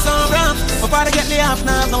luck, so rough. Before I get the half,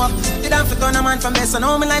 now no up. Did I turn a man from best, and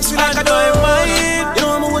all my life's like a door. You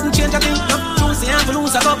know I wouldn't change a thing. Choose the hand to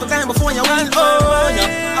lose a couple time before you win. Oh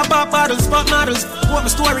yeah. I pop bottles, pop models. What my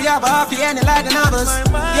story have a happy ending like the novels.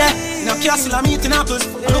 Yeah, now castle I'm eating apples.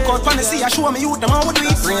 I look out from the sea, I show me youth, them all would do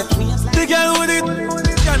it. The girl with it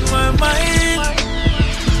on my mind.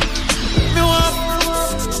 Me want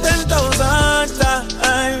 10,000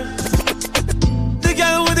 times. The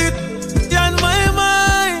girl with it on my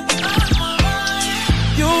mind.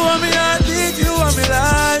 You want me heartbeat, you want me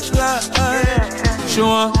lifeline.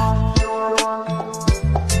 Sure.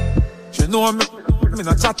 She know me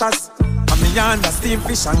no chatters. And me under steam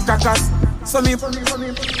fish and crackers. So me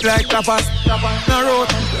like clappers. No road.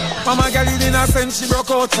 Mama girl in a sense she broke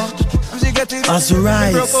out. And she get it. As we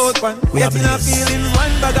rise, we are getting a feeling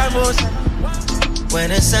one bag of emotion. When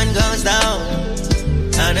the sun goes down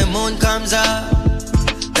and the moon comes up,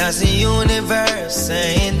 that's the universe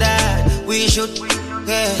saying that we should,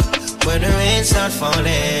 yeah. When the rain start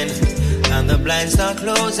falling and the blinds start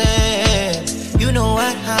closing, you know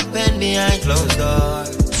what happened behind closed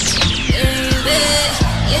doors. Baby,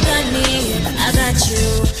 you got me, I got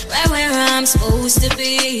you, right where I'm supposed to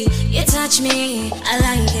be. You touch me, I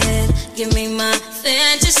like it, give me my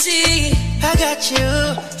fantasy. I got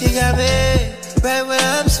you, you got me, right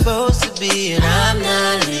where I'm supposed to be. And I'm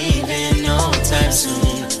not leaving no time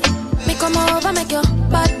soon. Me come over, make your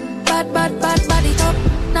bad body top.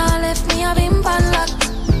 Now left me a bim pan lock.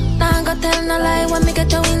 Now I got tell no lie, when me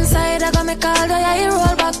get you inside, I got me call the I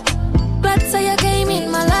roll back. Glad say you came in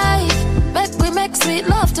my life, bet we make sweet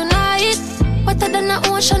love tonight. Wetter than the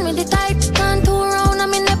ocean with the tide. Turn two round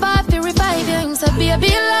and me never have to revive you. Him say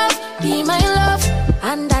baby love, be my love.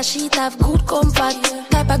 And that sheet have good comfort.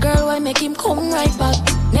 Type of girl why make him come right back.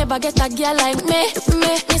 Never get a girl like me.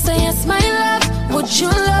 Me say yes my love, would you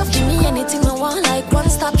love? Give me anything I want like one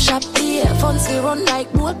stop shop. Yeah, funds we run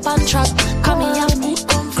like boat pan track. Come me have good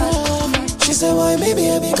comfort. She said why maybe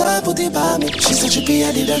I can't put it by me. She said she be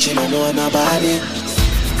a did that she don't know nobody.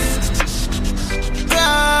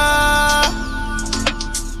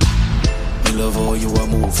 Me love how you a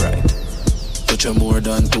move right. Touch you more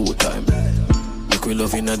than 2 times. Make we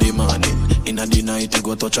love inna the morning, inna the night you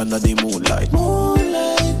go touch under the moonlight.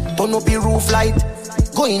 Turn up the roof light.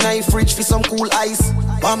 Go in a fridge for some cool ice.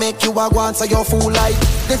 Wanna make you a go answer your full light.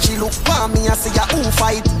 Then she look for me and say ya who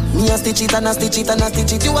fight. Me a stitch it and a stitch it and a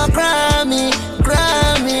stitch it. You a Grammy.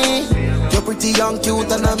 You're pretty young,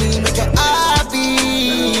 cute and I mean make you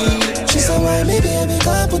happy. She said why maybe I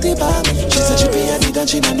can't put it by me. She said she be a did and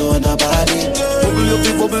she don't know nobody.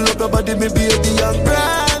 Bubble up your body, me baby young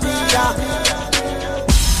Grammy. Yeah.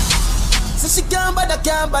 So she can't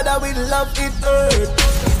bother with love it hurt.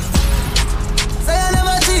 Say I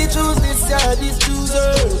never choose this year, this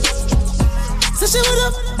choosers. So she would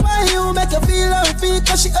have why you make her feel how it feel,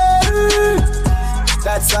 cause she hurt.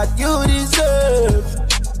 That's what you deserve.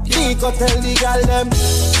 Me go tell the girl them,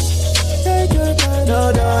 take your time,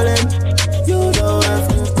 no darling. You don't have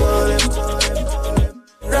to call him.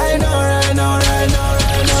 Right now, in the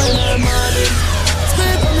morning.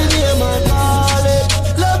 Scream for me name and call it.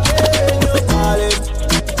 Love it, you call it.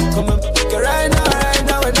 Come and pick it right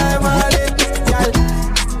now, in the morning. Girl,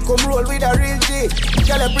 come roll with a real G.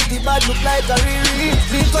 Girl, a pretty bad look like a real.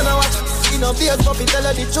 Me gonna watch in a face, puppy, tell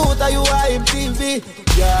her the truth, are you IMTV?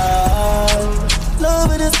 Girl,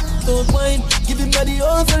 love it is, don't mind. Give him the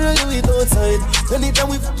answer and do it outside. Anytime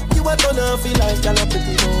we you are gonna feel like girl, a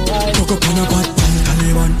pretty boy. Cook up on a pot,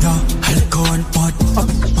 Taliban, yeah. Alcohol and pot.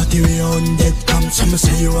 Party we on dead come. Some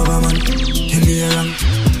say you have a man. Tell me along.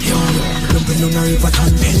 Yo, lumping on a river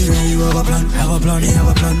ton. Anyway, you have a plan. Have a plan, have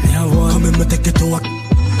a plan, have one. Come in, me take it to work.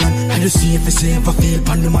 I just see if I feel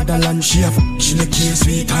pan the motherland. She the case,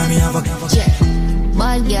 we time me have a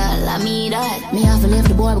bad girl, I mean that. Me have to leave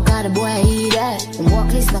the boy because the boy I eat that. Walk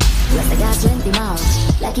this now, plus I got 20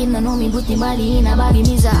 miles. Like him no know me, put the body in a baggy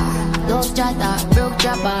mizar. Dove chatter, broke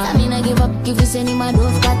chopper. I mean I give up, give you send him my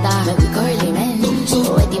dove cutter. Make we curly man,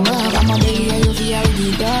 so wet him up. I'm a baby and you feel how you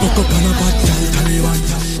do that. Cook up on a pot, Taliban.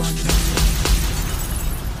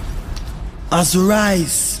 As we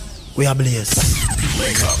rise, we are blessed.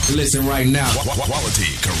 Wake up. Listen right now.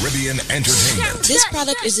 Quality Caribbean Entertainment. This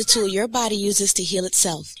product is a tool your body uses to heal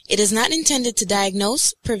itself. It is not intended to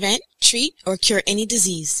diagnose, prevent, treat, or cure any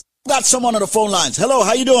disease. Got someone on the phone lines. Hello,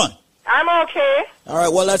 how you doing? I'm okay. All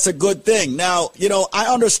right, well, that's a good thing. Now,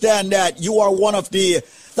 I understand that you are one of the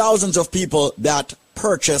thousands of people that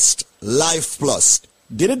purchased Life Plus.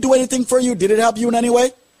 Did it do anything for you? Did it help you in any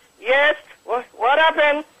way? Yes. What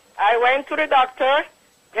happened? I went to the doctor,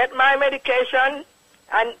 get my medication,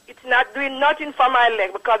 and it's not doing nothing for my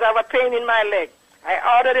leg because I have a pain in my leg.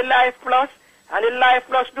 I ordered the Life Plus, and the Life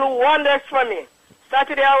Plus do wonders for me.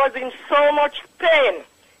 Saturday I was in so much pain.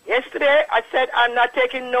 Yesterday I said I'm not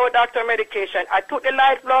taking no doctor medication. I took the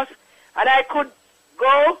Life Plus, and I could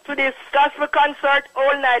go to this gospel concert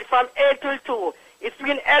all night from 8 till 2. It's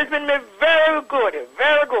been helping me very good,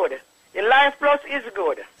 very good. The Life Plus is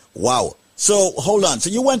good. Wow. So, hold on. So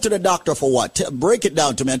you went to the doctor for what? Break it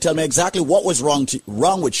down to me and tell me exactly what was wrong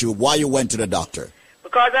with you, why you went to the doctor.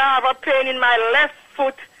 Because I have a pain in my left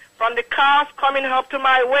foot from the calf coming up to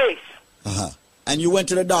my waist. Uh-huh. And you went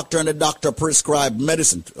to the doctor and the doctor prescribed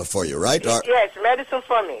medicine for you, right? Yes, medicine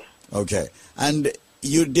for me. Okay. And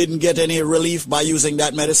you didn't get any relief by using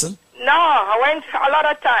that medicine? No, I went a lot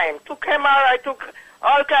of time. Took MRI, took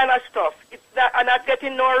all kind of stuff. I'm not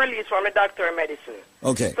getting no release from the doctor medicine.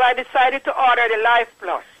 Okay. So I decided to order the Life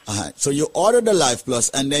Plus. Uh-huh. So you ordered the Life Plus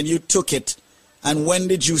and then you took it. And when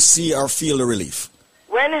did you see or feel the relief?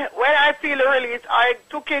 When I feel the release, I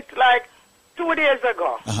took it like 2 days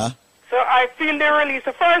ago. Uh-huh. So I feel the release.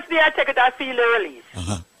 The first day I take it, I feel the release.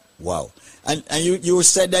 Uh-huh. Wow. And you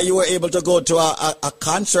said that you were able to go to a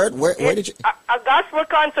concert. Where did you? A gospel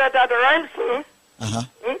concert at Remsen. Uh-huh.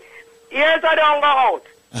 Years I don't go out.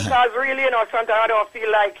 Because really, sometimes I don't feel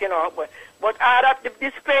like, but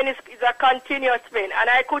this pain is a continuous pain. And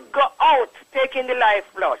I could go out taking the Life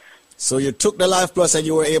Plus. So you took the Life Plus and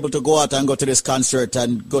you were able to go out and go to this concert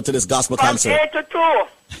and go to this gospel concert? From 8 to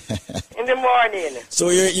 2 in the morning.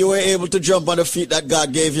 So you were able to jump on the feet that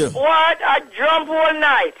God gave you? What? I jump all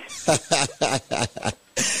night.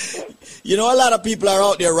 A lot of people are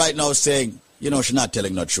out there right now saying, she's not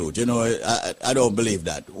telling the truth. I don't believe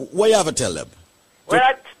that. What you have to tell them? Well,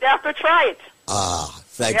 they have to try it.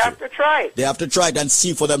 Thank you. They have to try it. They have to try it and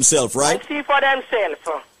see for themselves, right? And see for themselves.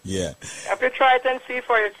 Yeah. You have to try it and see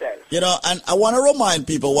for yourself. And I want to remind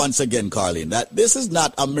people once again, Carlene, that this is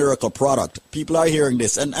not a miracle product. People are hearing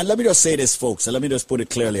this. And let me just say this, folks, and let me just put it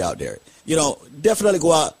clearly out there. Definitely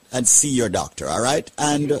go out and see your doctor, all right?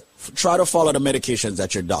 And try to follow the medications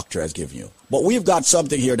that your doctor has given you. But we've got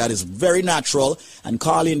something here that is very natural, and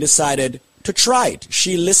Carlene decided to try it.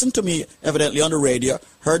 She listened to me, evidently, on the radio,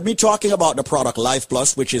 heard me talking about the product Life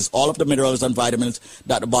Plus, which is all of the minerals and vitamins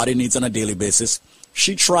that the body needs on a daily basis.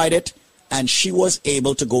 She tried it, and she was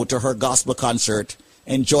able to go to her gospel concert,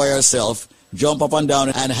 enjoy herself, jump up and down,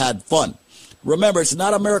 and had fun. Remember, it's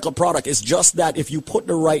not a miracle product. It's just that if you put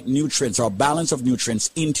the right nutrients or balance of nutrients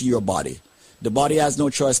into your body, the body has no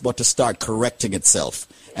choice but to start correcting itself.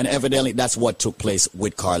 And evidently, that's what took place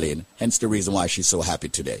with Carlene, hence the reason why she's so happy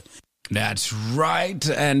today. That's right.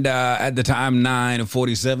 And at the time,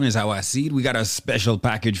 9:47 is how I see it. We got a special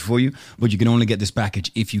package for you, but you can only get this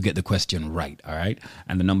package if you get the question right, all right?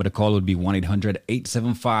 And the number to call would be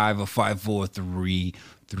 1-800-875-5433.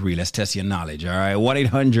 Let's test your knowledge, all right?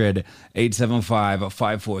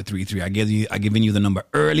 1-800-875-5433. I've given you the number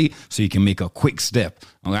early so you can make a quick step.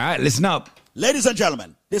 All right, listen up. Ladies and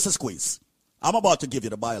gentlemen, this is Squeeze. I'm about to give you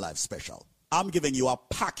the BioLife special. I'm giving you a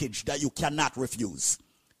package that you cannot refuse.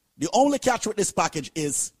 The only catch with this package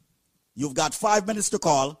is you've got 5 minutes to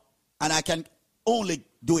call, and I can only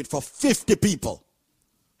do it for 50 people.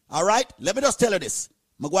 All right? Let me just tell you this.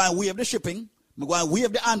 I'm going to waive the shipping. I'm going to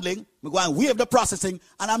waive the handling. I'm going to waive the processing.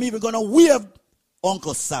 And I'm even going to waive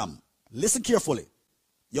Uncle Sam. Listen carefully.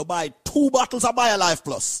 You buy 2 bottles of BioLife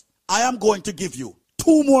Plus. I am going to give you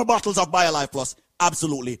 2 more bottles of BioLife Plus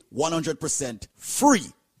absolutely 100% free.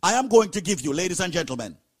 I am going to give you, ladies and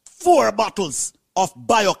gentlemen, 4 bottles of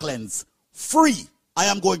BioCleanse free. I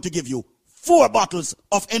am going to give you 4 bottles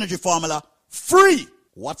of Energy Formula free.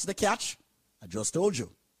 What's the catch? I just told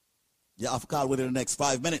you. You have to call within the next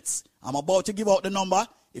 5 minutes. I'm about to give out the number.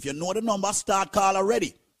 If you know the number, start call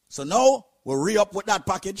already. So now we'll re-up with that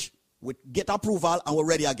package, we get approval, and we're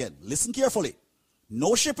ready again. Listen carefully.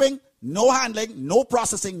 No shipping, no handling, no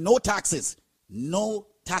processing, no taxes. No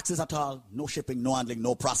taxes at all, no shipping, no handling,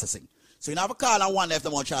 no processing. So you have a call and one left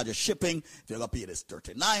them on charge of shipping. If you're going to pay this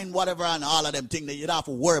 $39, whatever, and all of them things, you don't have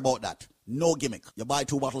to worry about that. No gimmick. You buy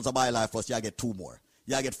 2 bottles of BioLife Plus, you get 2 more.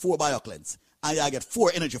 You get 4 BioCleanse. And you get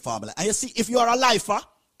 4 Energy Formula. And you see, if you are a lifer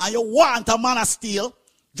and you want a man of steel,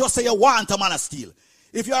 just say you want a man of steel.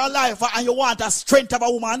 If you're a lifer and you want a strength of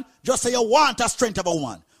a woman, just say you want a strength of a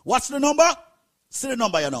woman. What's the number? See the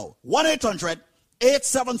number, you know.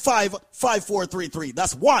 1-800-875-5433.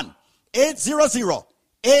 That's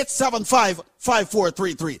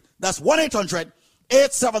 1-800-875-5433. That's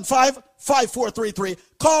 1-800-875-5433.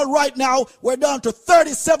 Call right now. We're down to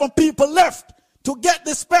 37 people left to get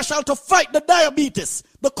this special to fight the diabetes,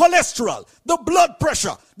 the cholesterol, the blood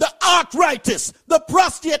pressure, the arthritis, the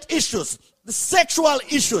prostate issues, the sexual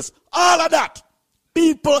issues, all of that.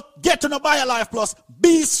 People, get on a BioLife Plus.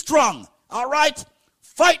 Be strong, all right?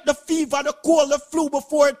 Fight the fever, the cold, the flu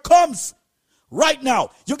before it comes. Right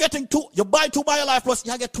now, you're getting two. You buy 2 BioLife Plus,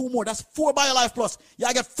 you get 2 more. That's 4 BioLife Plus. You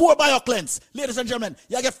get 4 BioCleanse. Ladies and gentlemen,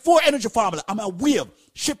 you get 4 Energy Formula. I'm a wave.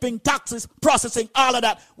 Shipping, taxes, processing, all of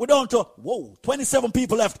that. We're down to, 27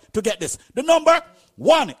 people left to get this. The number,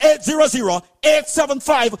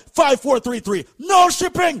 1-800-875-5433. No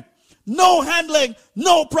shipping, no handling,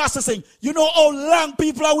 no processing. You know how long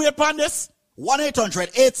people are waiting on this?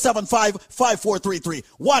 1-800-875-5433.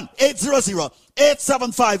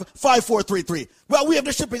 1-800-875-5433. Well, we have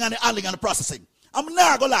the shipping and the handling and the processing. I'm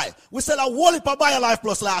not going to lie. We sell a whole heap of BioLife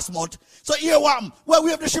Plus last month. So here what happened? Well,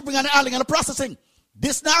 we have the shipping and the handling and the processing.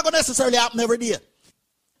 This not going to necessarily happen every day.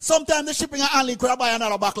 Sometimes the shipping and handling could buy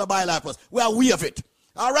another bottle of BioLife Plus. Well, we have it.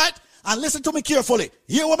 All right? And listen to me carefully.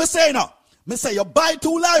 Hear what I say now. I say you buy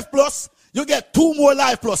 2 Life Plus, you get 2 more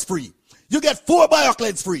Life Plus free. You get 4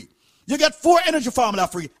 BioCleanse free. You get 4 Energy Formula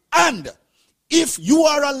free. And if you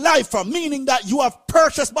are a lifer, meaning that you have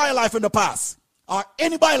purchased BioLife in the past, or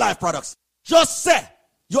any BioLife products, just say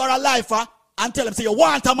you are a lifer and tell them, say you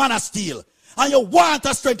want a man of steel and you want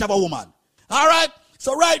a strength of a woman. All right?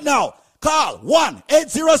 So right now, call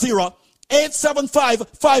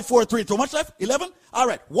 1-800-875-5433. How much left? 11? All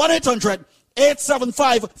right.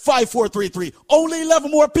 1-800-875-5433. Only 11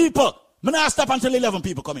 more people. I'm not stop until 11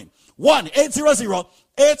 people come in.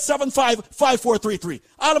 1-800-875-5433.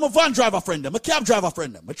 All of my van driver friend them, my cab driver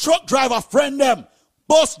friend them, my truck driver friend them,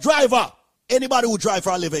 bus driver. Anybody who drive for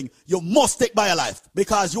a living, you must take BioLife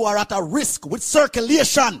because you are at a risk with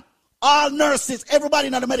circulation. All nurses, everybody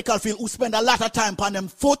in the medical field who spend a lot of time on them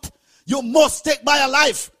foot, you must take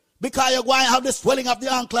BioLife because you're going to have the swelling of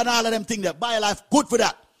the ankle and all of them things there. BioLife, good for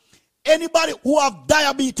that. Anybody who have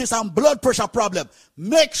diabetes and blood pressure problem,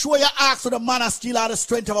 make sure you ask for the man of steel or the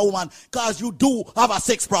strength of a woman because you do have a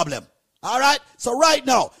sex problem. All right? So right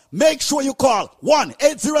now, make sure you call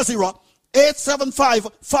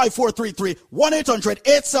 1-800-875-5433.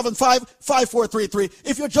 1-800-875-5433.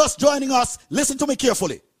 If you're just joining us, listen to me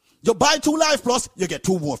carefully. You buy 2 Life Plus, you get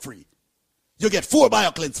 2 more free. You get 4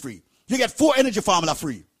 BioCleanse free. You get 4 Energy Formula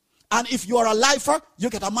free. And if you are a lifer, you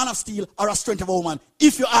get a man of steel or a strength of a woman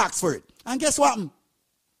if you ask for it. And guess what?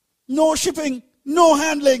 No shipping, no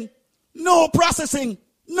handling, no processing,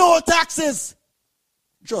 no taxes.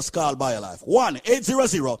 Just call BioLife.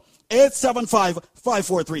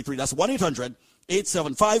 1-800-875-5433. That's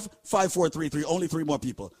 1-800-875-5433. Only 3 more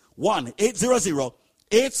people.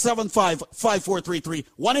 1-800-875-5433.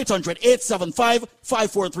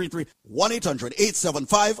 1-800-875-5433.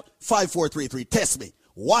 1-800-875-5433. Test me.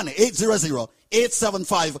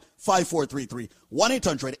 1-800-875-5433.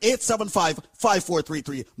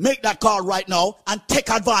 1-800-875-5433. Make that call right now and take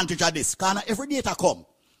advantage of this. Because every data come.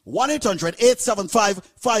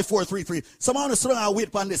 1-800-875-5433. Someone is strong and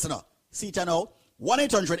wait for this now. See it now.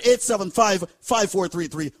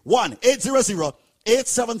 1-800-875-5433.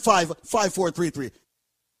 1-800-875-5433.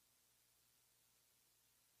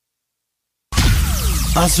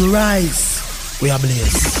 As we rise, we are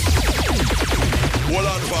blessed. Hold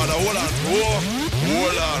on, Father, hold on.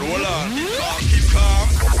 Hold on. Keep calm.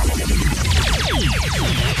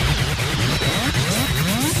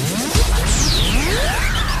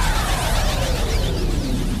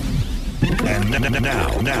 And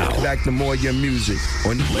now, back to more your music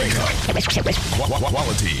on Wake Up.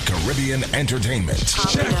 Quality Caribbean Entertainment.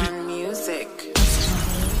 Popular music.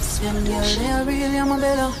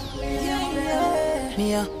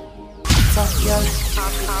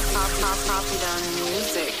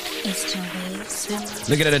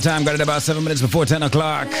 Looking at the time, got it about 7 minutes before 10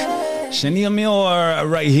 o'clock. Shania Muir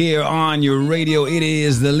right here on your radio. It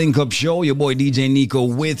is the Link Up Show. Your boy DJ Nico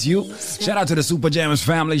with you. Shout out to the Super Jams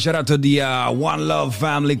family. Shout out to the One Love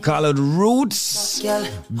family, Colored Roots,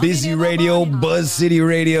 Busy Radio, Buzz City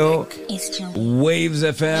Radio, Waves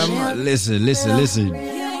FM. Listen.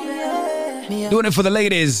 Doing it for the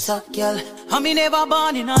ladies. I mean, never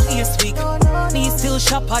born in a East week. Me still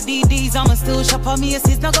shop at DDs, I'm still shop at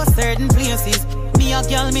Macy's. Now go certain places. Me me a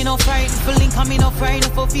girl, me no frightened for link, and me no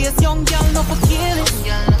frightened for face. Young girl, no for kill it.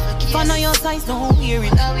 If I know your size, don't wear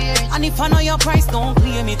it. And if I know your price, don't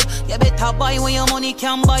claim it. You better buy when your money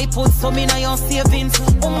can buy. Put some in your savings.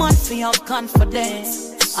 Woman, feel have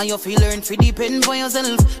confidence. And you feel learn to depend on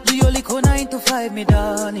yourself. Do your little 9 to 5, me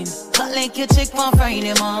darling. Can't like you check for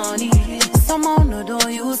Friday morning. Somehow no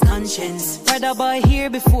don't use conscience. Rather buy here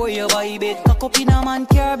before you buy bed. Cock up in a man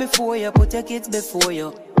car before you put your kids before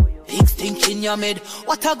you. Big stink in your mid.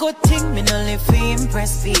 What a good thing, me no live to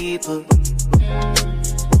impress people.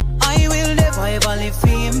 I will never ever live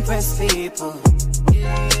to impress people.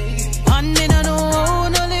 And me no know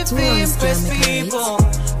no live to impress people.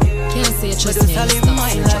 Can't say you trust me, live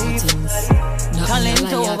my life.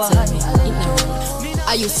 Talent over.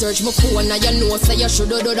 I you search my phone and you know say you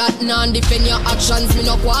shoulda do that. Nah, defend your actions, me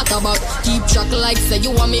no quarterback. Keep track like say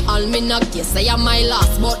you want me all, me not guess say I'm my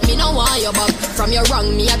last, but me no want you back. From your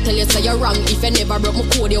wrong, me I tell you say you're wrong. If you never broke my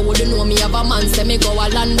code, you wouldn't know me have a man. Say me go a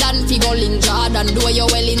London, fi go link Jordan. Do you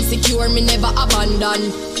well insecure, me never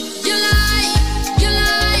abandon. You lie, you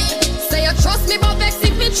lie. Say you trust me, but vex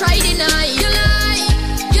if me try deny. You lie,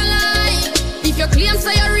 you lie. If you claim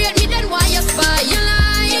say you rate me, then why you spy? You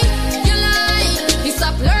lie, you lie.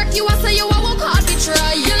 Stop lurk, you a say you a walk hard to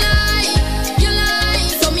try. You lie, you lie.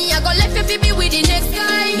 So me I go left you fi be with the next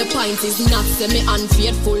guy. The point is not say me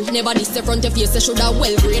unfaithful. Never this the front of you say shoulda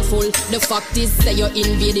well grateful. The fact is say you're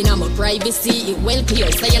invading my privacy. It well clear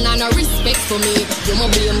say you not no respect for me. You mo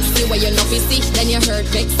blame see where you no fi see. Then you hurt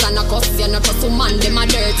vex and a cuss you not trust to man them a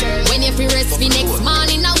dirt. When you fi rest fi next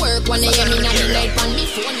morning a work. When you hear me na the light on me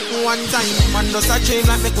phone. One time man does a dream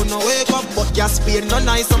like me could no wake up, but gas paid no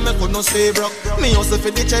nice so me could no stay broke. Me also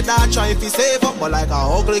fi the cheddar try fi save up, but like a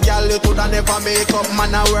ugly girl you coulda never make up.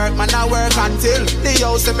 Man a work until the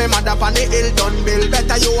house say me mother pan the hill done bill.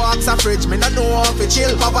 Better you ask a fridge, me no know how fi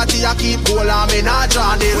chill. Poverty a keep goal and me not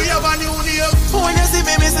draw nil. We have a new name. When you see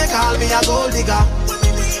me say call me a gold digger.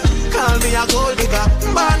 Call me a gold digger.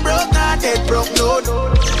 Born broke not dead broke no.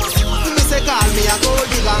 Me say call me a gold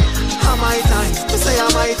digger. My time, me say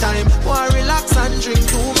my time. Want relax and drink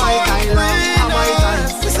to my time. My time,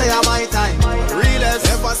 me say my time. Realest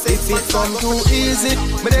ever say if it come too easy,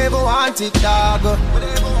 me never want it, dog.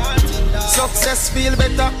 Success feel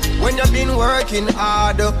better when you've been working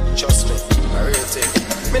hard. Trust me, I real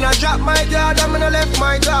thing. Me not drop my guard and me not left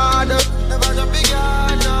my guard. Never drop big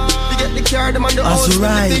guard, no. You get the car, them on the house with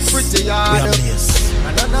the big pretty yard.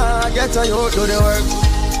 Nah, get a you do the work,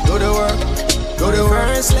 do the work. Do the work,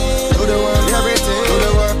 do the work, everything. Do the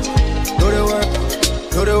work, do the work,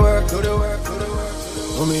 do the work, do the work, do the work.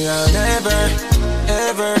 Oh me, I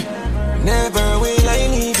never will I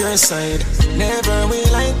leave your side. Never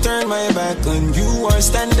will I turn my back on you or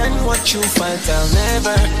stand and watch you fight. I'll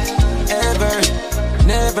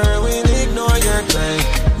never will ignore your cry.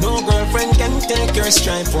 No girlfriend can take your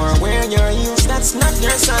stride for where you're used. That's not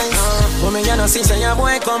your size. Oh me, you know see say your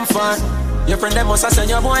boy come far. Your friend them must have said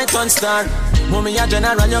your boy turn star. Mommy a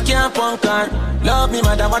general, you can't punk her. Love me,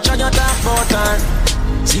 mother, watch on your talk about her.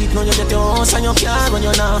 See it now you get your house and your car. When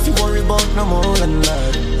you're not, you worry about no more than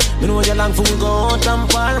that. Me know you long for go out and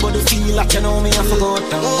par, but you feel like you know me, I forgot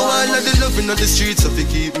and oh, I love the loving of the streets, so they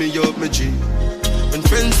keep me up my dream. When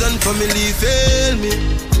friends and family fail me,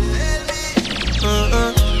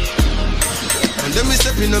 and then me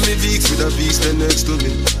stepping on me Vicks with a beast there next to me.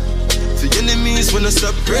 The enemies wanna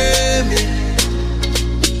stop praying me.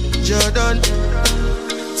 Jordan,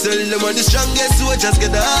 tell them I'm the strongest soldiers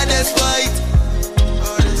get the hardest fight.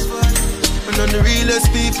 And on the realest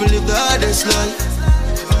people live the hardest life.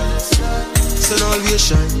 Sun always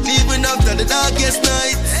shine, even after the darkest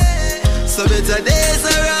night. So better days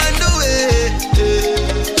are on the way.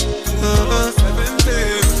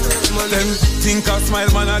 Them think I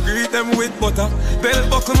smile, man, I greet them with butter. Bell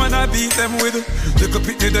buckle, man, I beat them with. Look up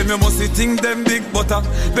at them, you must think them big butter.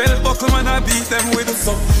 Bell buckle, man, I beat them with.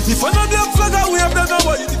 So if I know black flag, I wave them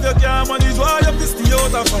away. If you can't manage, why you have to stay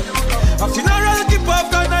out of fight? A funeral keep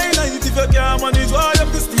after 9 nights. If you can't manage, why you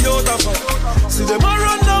have to stay out of fight? See them a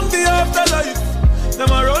run down the afterlife.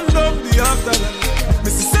 Them a run down the afterlife.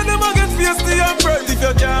 Missy say them a get feisty and bright. If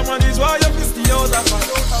you can't manage, why you have to stay out of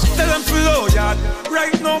fight? Tell them to low yard.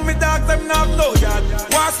 Right now me dog them not no yard.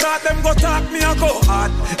 Why start them go talk me and go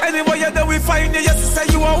hard. Anyway you there we find you, yes say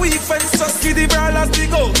you a weak fence. Just give the brawlers the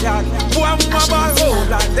go yard. Boy I'm a ball hold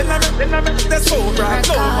like. Then I make the so bright.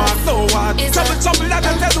 No man, so hard. Trouble like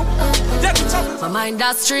I tell you. Yeah, trouble. My mind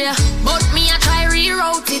that's straight, but me I try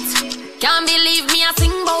rewrote it. Can't believe me I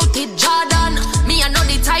sing about it. Jordan, me I know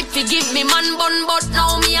the type to give me man bun, but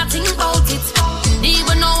now me I think about it.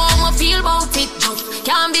 Even know how I feel about it.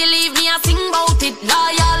 Can't believe me I sing about it.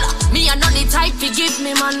 Loyal, me I know the type to give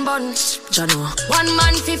bun. Jano. 1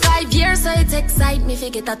 man for 5 years, so it excite me fi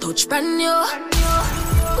get a touch brand new.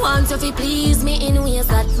 Want you fi please me in ways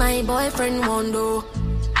that my boyfriend won't do.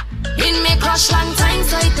 In me crush long time,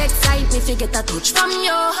 so it excite me fi get a touch from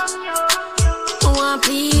you. Want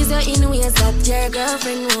please you in ways that your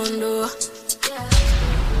girlfriend won't do.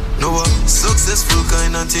 No successful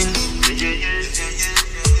kind of thing.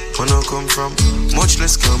 When I come from, much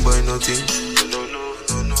less can buy nothing.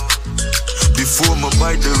 Before my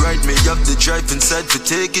buy the ride, me have the drive inside to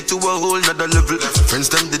take it to a whole nother level. Friends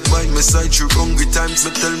them did buy my side through hungry times.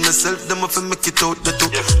 Me tell myself them if I make it out the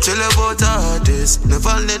two. Tell about artists,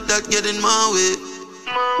 never let that get in my way.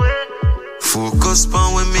 Focus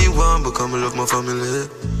on when me want, because I love my family.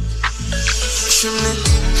 Chimney,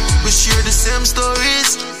 we share the same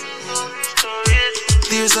stories.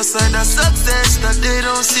 There's a side of success that they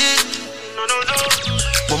don't see.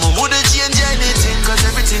 But I wouldn't change anything, cause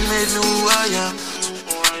everything made me who I am.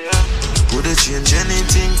 Wouldn't change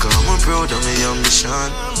anything, cause I'm proud of my ambition.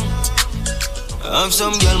 I have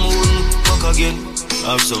some girl who wouldn't fuck again.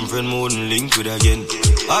 I have some friend who wouldn't link with again.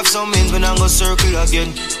 I have some men when I go circle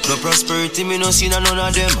again. No prosperity, me no see none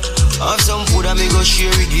of them. I have some food that me go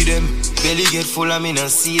share with them. Belly get full and me no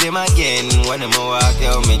see them again. When them walk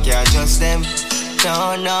out, me can't trust them.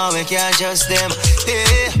 No, me can't trust them.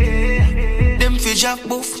 Hey, them fi jack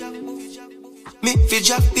boof, me fi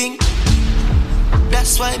jack ping.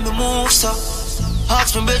 That's why me move so.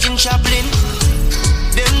 Ask me Virgin Chaplin.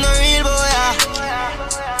 Them no real boy,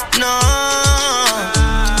 no.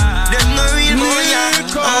 Them no real boy,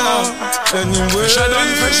 Anyway, fresh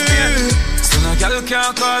done, fresh paint. So no girl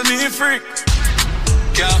can't call me freak.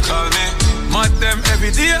 Can't call me. Mad them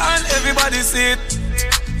every day and everybody see it.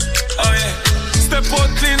 Oh yeah. Step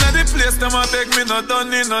out clean at the place, them a beg me not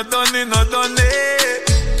done it, not done it, not done it.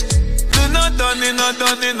 Do not done it, not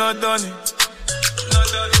done it, not done it.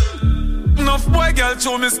 Enough boy girl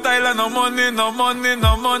show me style and no money, no money,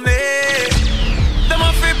 no money. Them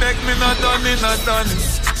a fi beg me not done it, not done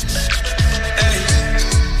it. Hey,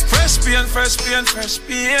 fresh paint, fresh paint, fresh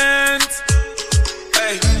paint.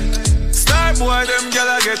 Hey, star boy them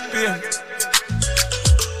gyal a get paint.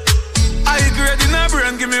 I grade in a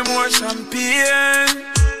brain, give me more champagne.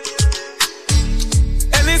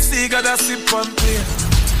 Any cigar that sip on plane.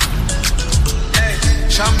 Hey,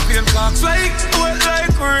 champagne clocks like wet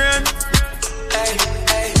like rain. Hey,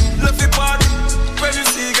 hey, love the party when you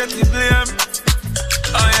see get the blame.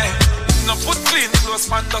 Oh yeah, no put clean clothes,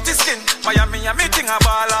 man, dirty skin. Miami, I'm meeting a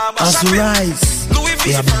ball of shopping. Louis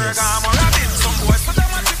V, Ferragamo, Robin, some boys put them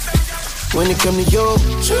on the. When it come to you,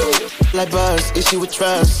 like bars, issue with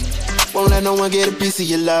trust. Won't let no one get a piece of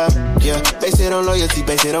your love. Yeah, base it on loyalty,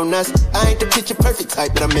 base it on us. I ain't the picture perfect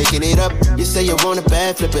type, but I'm making it up. You say you want a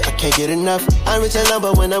bad, flip it, I can't get enough. I'm rich and love,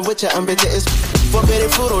 but when I'm with you, I'm bitter as forbidden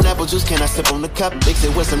fruit on apple juice, can I sip on the cup? Mix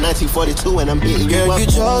it with some 1942 and I'm beating you up. Girl, you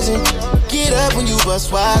chosen. Get up when you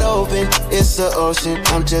bust wide open. It's the ocean,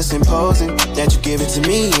 I'm just imposing that you give it to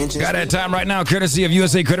me and just... Got that time right now, courtesy of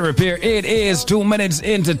USA Credit Repair. It is 2 minutes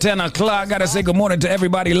into 10 o'clock. Gotta say good morning to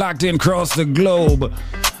everybody locked in across the globe.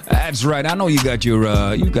 That's right. I know you got your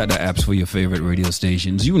you got the apps for your favorite radio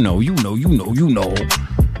stations. You know.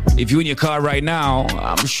 If you're in your car right now,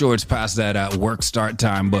 I'm sure it's past that work start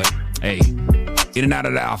time, but hey, in and out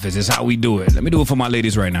of the office is how we do it. Let me do it for my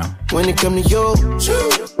ladies right now. When it come to you,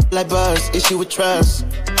 like bars, issue with trust.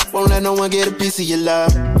 Won't let no one get a piece of your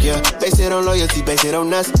love. Yeah, base it on loyalty, base it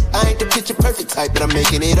on us. I ain't the picture perfect type, but I'm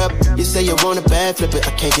making it up. You say you want a bad, flip it,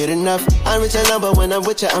 I can't get enough. I'm rich and love, but when I'm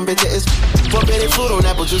with you, I'm bitter as forbidden fruit on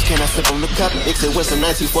apple juice, can I sip on the cup? Mix it with some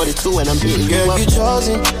 1942 and I'm beating you up. Girl, you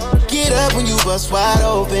chosen. Get up when you bust wide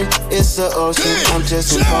open. It's the ocean, I'm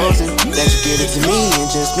just imposing that you give it to me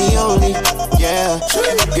and just me only. Yeah,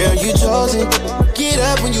 girl, you chosen. Get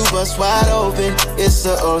up when you bust wide open. It's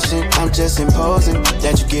the ocean, I'm just imposing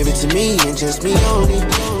that you give it to me and just me only.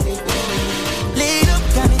 Lead up,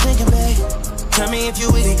 got me thinking, babe. Tell me if you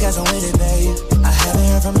with it, cause I'm with it, babe. I haven't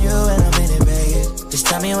heard from you and I'm in it, babe. Just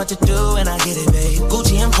tell me what to do and I get it, babe.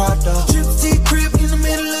 Gucci and Prada. Gypsy crib in the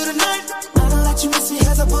middle of the night. I don't let you miss me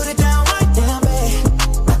cause I put it down right. Damn, babe,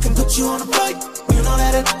 I can put you on a flight. You know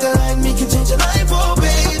that a nigga like me can change your life, oh,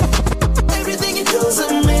 babe. Everything you do is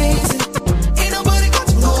amazing. Ain't nobody got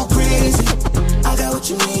to go crazy. I got what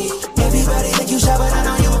you need. Everybody think you shy, but I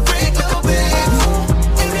know you a freak, oh, baby.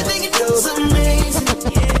 Everything you do is amazing.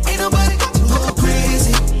 Ain't nobody got to go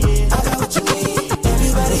crazy. I got what you need.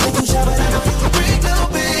 Everybody think you shy, but I know you a freak, oh,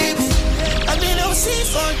 baby. I've been overseas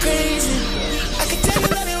going crazy. I can tell you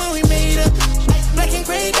nothing when we made up. Black and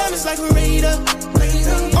gray diamonds like we're raid up.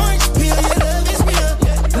 Orange peel, your love is real.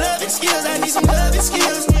 Loving skills, I need some loving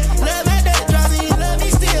skills. Love my that drives and you love me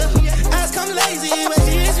still.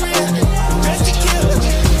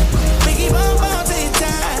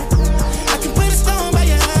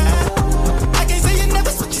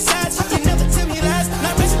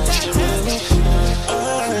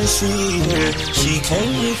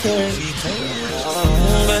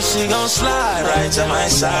 gon' slide right to my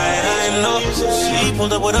side. I know she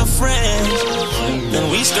pulled up with her friends, then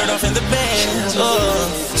we skirt off in the Benz.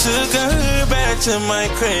 Took her back to my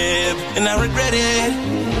crib, and I regret it.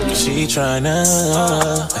 She tryna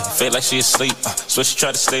feel like she asleep, so she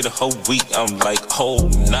tried to stay the whole week. I'm like, oh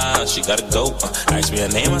nah, she gotta go. Ask me her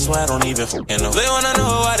name, I swear I don't even know. They wanna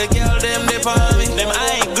know why the girl them dip on me. Them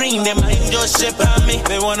I ain't green, them I ain't just ship on me.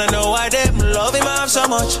 They wanna know why them love him off so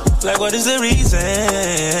much. Like what is the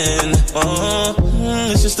reason?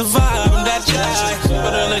 It's just the vibe of that guy.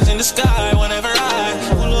 Put her legs in the sky whenever I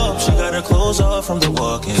pull up. She got her clothes off from the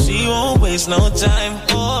walking. She won't waste no time.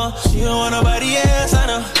 She don't want nobody else, I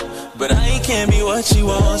know. But I can't be what she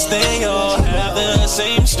wants. They all have the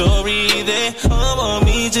same story. They all want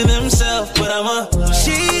me to themselves, but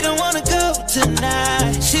she don't wanna go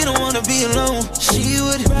tonight. She don't wanna be alone. She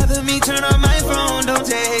would rather me turn on my phone. Don't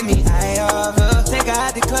take me eye off her. Take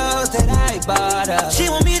out the clothes that I bought her. She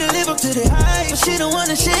want me to live up to the hype, but she don't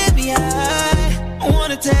wanna share me. I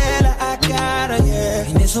wanna tell her I got her, yeah.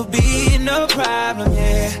 And this will be no problem,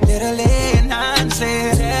 yeah. Literally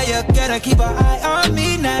nonsense. Tell you, gotta keep her eye on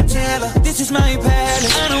me, not tell her this is my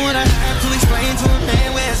palace. I don't wanna have to explain to a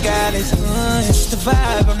man where it's got it. It's the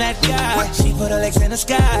vibe of that guy. She put her legs in the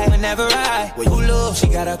sky whenever I pull up. She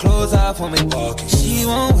got her clothes off when we walking. She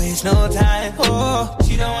won't waste no time.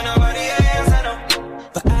 She don't want nobody else, I know.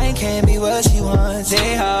 But I can't be what she wants.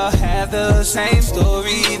 They all have the same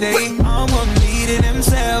story. They all want me to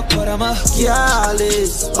themselves, but I'm a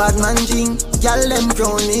careless bad man thing. Y'all them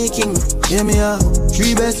crown me king. Hear me out,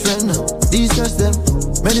 3 best friends. These trust them,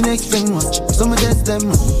 may the next friend watch. Some test them.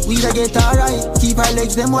 We da get alright. Keep our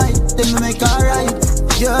legs them wide, then we make alright.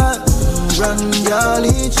 Yeah, run y'all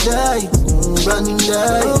each day. Run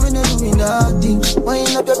day. Oh, we not doing nothing.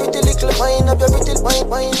 Wind up your pretty little, wind up your pretty,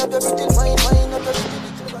 wind up your pretty, wind up your pretty.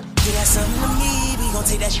 Get that something to me, we gon'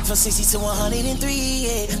 take that shit from 60 to 103,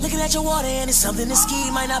 yeah. Looking at your water and it's something to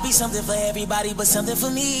ski. Might not be something for everybody, but something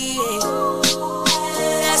for me, yeah.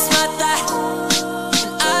 That's my thought,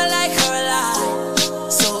 and I like her a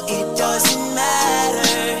lot. So it doesn't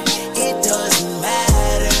matter, it doesn't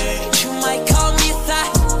matter. You might call me a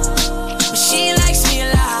thought, but she likes me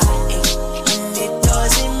a lot. And it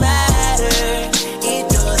doesn't matter, it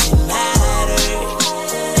doesn't matter.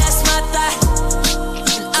 That's my thought.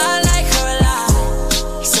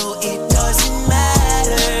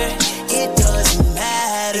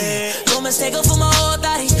 Take her for my whole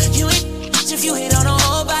body. You ain't if you hit on her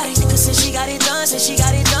whole body. Cause since she got it done,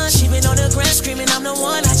 she been on the ground screaming, I'm the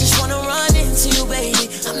one. I just wanna run into you, baby.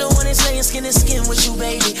 I'm the one that's laying skin to skin with you,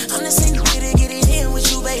 baby. I'm the same get it in with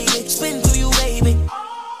you, baby. Spin through you, baby.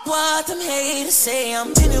 What them haters say,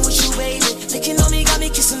 I'm pinning with you, baby. Licking on me, got me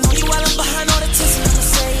kissing on you while I'm behind all the tissing. I'ma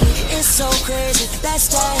say it's so crazy, that's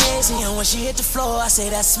that hazy. And when she hit the floor, I say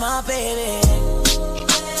that's my baby.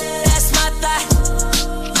 That's my thought.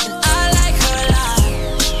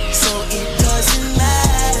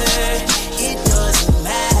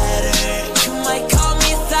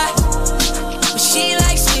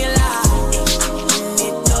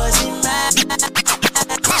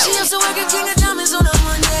 To work at King of Diamonds on a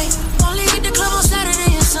Monday. Only hit the club on Saturday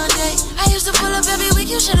and Sunday. I used to pull up every week,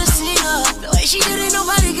 you should've seen her. The way she did it,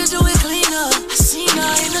 nobody could do it cleaner. I seen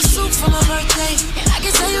her in the suit for my birthday, and I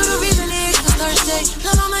can tell you the reason it was Thursday.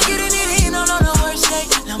 Now mama getting it in on the worst day.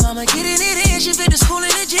 Now mama getting it in, she fit the school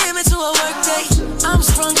and the gym into a work day. I'm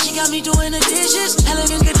sprung, she got me doing the dishes.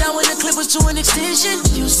 Elegant get down when the clip was to an extension.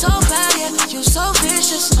 You so bad, yeah, you so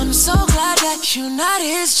vicious. I'm so glad that you not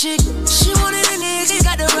his chick. She wanted a nigga,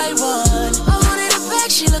 got the right one. I wanted her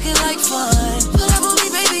back, she looking like fun. Pull up on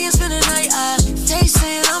me, baby, and spend the night. They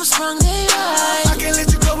saying I'm sprung, they right. I can't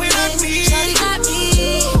let you go without me. Shawty got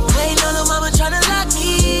me. Waiting on her mama tryna lock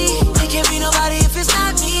me. It can't be nobody if it's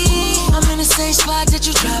not me. I'm in the same spot that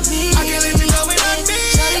you dropped me. I can't let you go without me.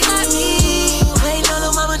 Shawty got me. Waiting on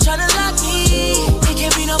her mama tryna lock me. It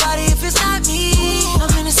can't be nobody if it's not me.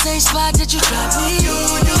 I'm in the same spot that you dropped me.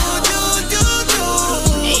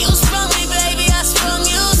 And you sprung me, baby, I sprung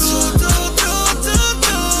you too.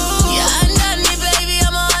 Yeah, undone me, baby,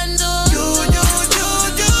 I'm a undo.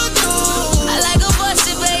 I like a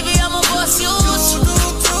busted, baby, I'm a bust you too.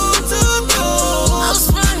 I'm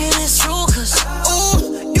sprung and it's true, cause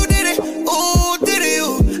ooh, you did it, ooh, did it,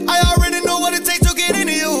 you. I already know what it takes to get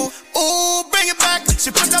into you. Ooh, bring it back. She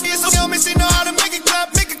put up here so me, she know how to make it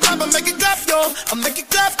clap, I make it clap, yo. I make it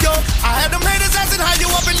clap, yo. I had them haters asking how you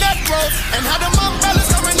up in that road, and how them umbrellas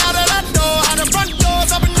coming out of that door, how the front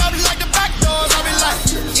doors open up like the back doors. I be like,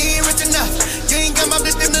 you ain't rich enough, you ain't come up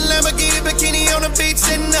this in the Lamborghini bikini on the beach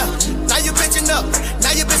sitting up. Now you bitching up,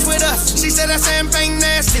 now you bitch with us. She said that champagne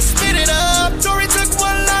nasty, spit it up. Tori took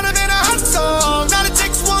one out of it.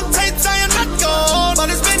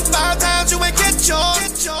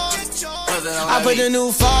 put the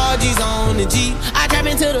new 4Gs on the G. I trap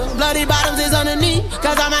into the bloody bottoms is underneath.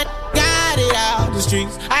 Cause I'm a got it out the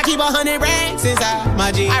streets. I keep 100 racks inside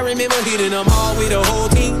my G. I remember hitting them all with the whole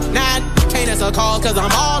team. Now can't answer a call cause I'm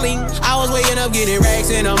balling. I was waking up getting racks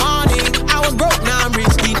in the morning. I was broke, now I'm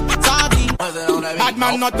rich, deep, salty. Bad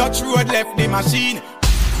man not touch road, left the machine.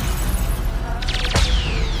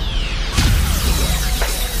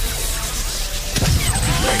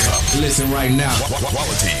 Listen right now.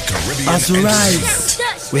 Quality Caribbean. That's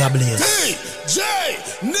right. We are blessed. DJ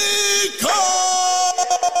Nico.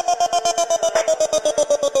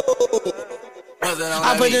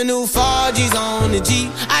 I put the new 4Gs on the G.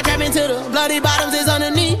 I trap into the bloody bottoms is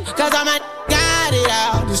underneath. Cause I'm a got it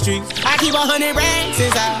out the streets. I keep 100 racks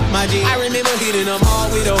inside my G. I remember hitting them all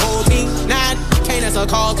with the whole team. Now can't answer a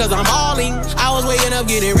call cause I'm balling. I was waking up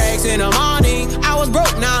getting racks in the morning. I was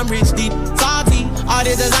broke, now I'm rich, deep, salty. All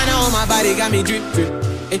this designer on my body got me drip, drip.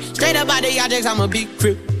 Straight up out the objects, I'm a big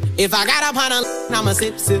crip. If I got up on a I'ma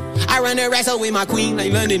sip, sip. I run the racks up with my queen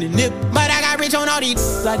like London and Nip. But I got rich on all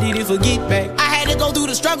these I didn't forget back. I had to go through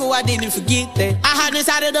the struggle, I didn't forget that. I hopped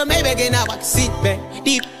inside of the Maybach and now I can sit back.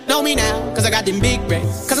 Deep, know me now, cause I got them big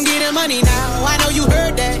racks. Cause I'm getting money now, I know you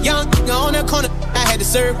heard that. Young, on the corner, I had to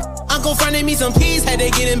serve. Uncle fronted me some peas, had to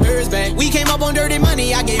get them birds back. We came up on dirty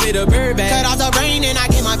money, I gave it a bird back. Cut off the brain and I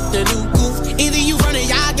gave my the new goof. Either you running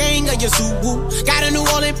y'all gang or you Subaru. Got a New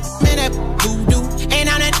Orleans, man, that voodoo. And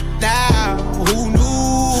I'm that now, who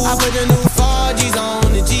knew? I put the new 4Gs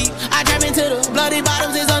on the G. I trap into the bloody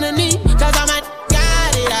bottoms is underneath. Cause I'm a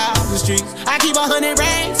got it out the streets. I keep 100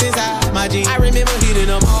 racks inside my G. I remember hitting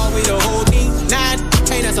them all with the whole team. Now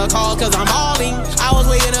can't answer a call cause I'm balling. I was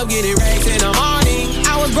waking up getting racks in the morning.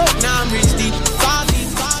 I was broke, now I'm rich, deep, salty.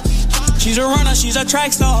 She's a runner, she's a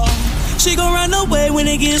track star. She gon' run away when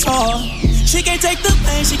it gets hard. She can't take the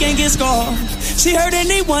pain, she can't get scarred. She hurt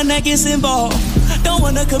anyone that gets involved. Don't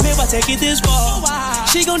wanna commit, why take it this far?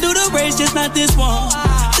 She gon' do the race, just not this one.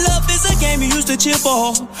 Love is a game you used to cheer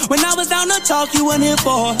for. When I was down to talk, you weren't here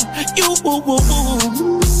for. You, woo, woo,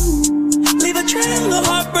 woo. Leave a trail of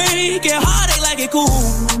heartbreak and heartache like it cool.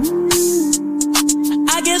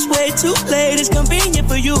 I guess way too late is convenient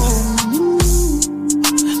for you.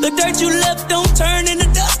 The dirt you left don't turn into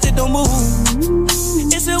dust, it don't move.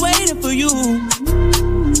 It's still waiting for you.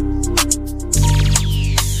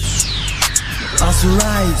 That's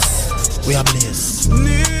right. We are blessed.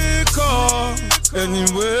 Nico,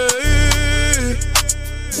 anyway.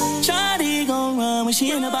 Shawty gon' run when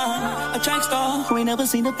she in the bar. A track star who ain't never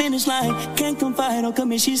seen the finish line. Can't confide or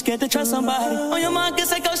commit, she's scared to trust somebody. On your mark,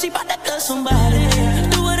 guess I go, she bout to cut somebody.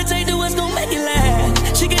 Do what it take, do what's gon' make it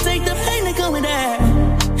last. She can take the pain that come with that.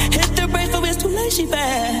 Hit the brakes, but it's too late, she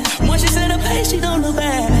bad. Once she set her pace, she don't look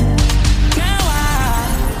back. Now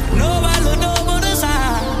I know I look over the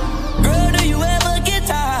side. Girl, do you ever get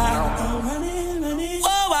tired?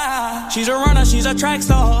 Whoa, she's a runner, she's a track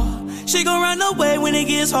star. She gon' run away when it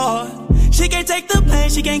gets hard. She can't take the pain,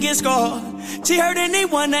 she can't get scarred. She hurt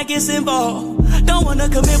anyone that gets involved. Don't wanna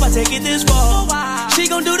commit, why take it this far? She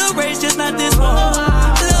gon' do the race, just not this one.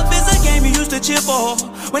 Love is a game you used to cheer for.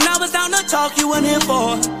 When I was down to talk, you weren't here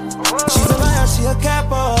for. She's a liar, she a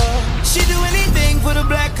capper. She do anything for the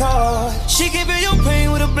black card. She can feel your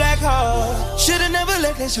pain with a black heart. Should've never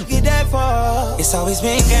let you get that far. It's always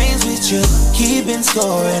been games with you, keeping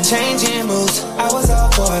score and changing moves. I was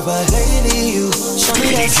all for it, but lately you show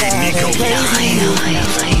me that side that crazy you.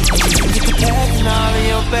 Get the pack and all of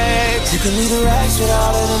your bags. You can leave the racks with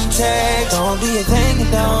all of them tags. Don't be a thing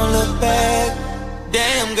and don't look back.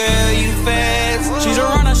 Damn girl, you fast. She's a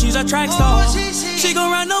runner, she's a track star. She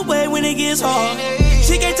gon' run away when it gets hard.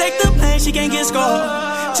 She can't take the pain, she can't get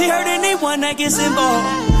scarred. She hurt anyone that gets involved.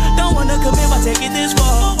 Don't wanna commit, why take it this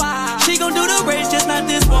far? She gon' do the race, just not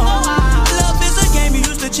this one. Love is a game you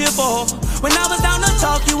used to cheer for. When I was down to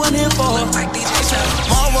talk, you weren't here for.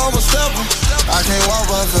 Mama was stubborn, I can't walk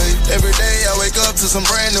by faith. Every day I wake up to some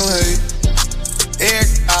brand new hate. Air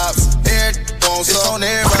ops, air won't it's on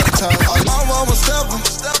everybody's time. Mama was stubborn,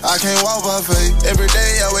 I can't walk by faith. Every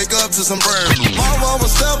day I wake up to some brand new. Mama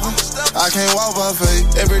was stubborn, I can't walk by faith.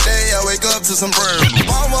 Every day I wake up to some brand new.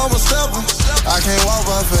 Mama was stubborn, I can't walk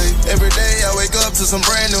by faith. Every day I wake up to some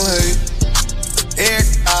brand new hate. Air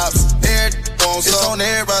ops, air won't it's on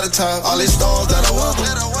everybody's time. All these stars that I want,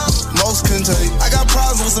 most couldn't take. I got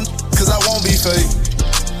problems with some cause I won't be fake.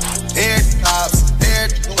 Air ops, air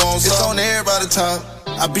won't it's on everybody's time.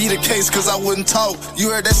 I beat the case cause I wouldn't talk.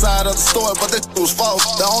 You heard that side of the story, but that was false.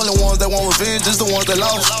 The only ones that want revenge is the ones that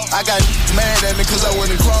lost. I got mad at me cause I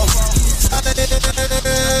wouldn't cross.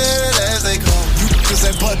 As they come, you niggas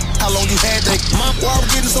ain't but how long you had that? Why I'm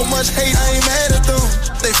getting so much hate, I ain't mad at them.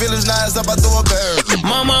 They feelings nice up, I throw a bear.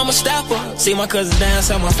 Mama, I'm a stopper. See my cousin dance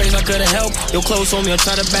on my face, I couldn't help. Your clothes on me, I'll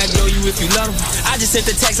try to backdoor you if you love them. I just sent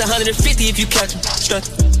the text 150 if you catch them. Strut.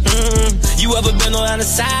 You ever been on the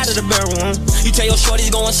side of the barrel? You tell your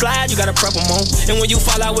shorties go and slide, you gotta prep them on. And when you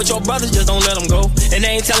fall out with your brothers, just don't let them go. And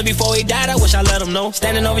they ain't telling before he died, I wish I let them know.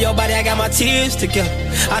 Standing over your body, I got my tears together.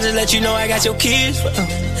 I just let you know I got your kids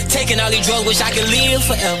forever. Taking all these drugs, wish I could live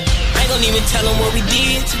forever. I ain't gon' even tell them what we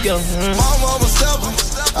did together. Mama was stubborn,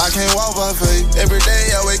 I can't walk by faith. Every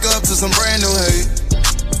day I wake up to some brand new hate.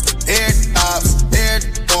 Air ops, air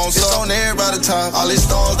bombs, it's on everybody's top. All these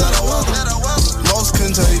stars that I welcome, most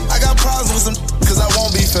couldn't take. I got problems with some cause I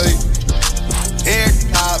won't be fake. Air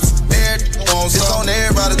ops, air bombs, it's on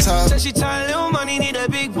everybody's top. Said she tired, little money, need a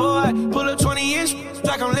big boy. Pull up 20-inch,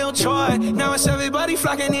 like I'm Lil Troy. Now it's everybody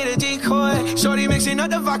flocking, need a decoy. Shorty mixing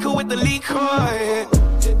up the vodka with the liquor.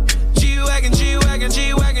 G-Wagon, G-Wagon,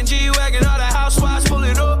 G-Wagon, G-Wagon, all the housewives pull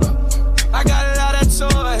it up. I got a lot of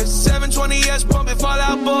toys, 720S pumping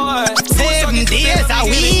Fallout Boy. 7 days a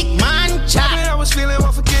week, man, chop. I was feeling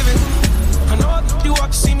unforgiving. I know you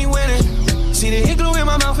walk to see me winning. See the hit glue in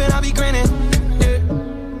my mouth and I be grinning. Yeah.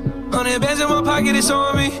 100 bands in my pocket, it's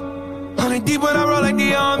on me. 100 deep when I roll like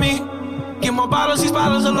the army. Get more bottles, these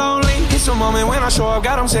bottles are lonely. It's a moment when I show up,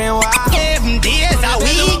 God, I'm saying wow. 7 days a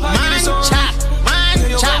week, man, chop.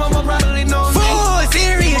 Chop. Full